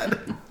bad.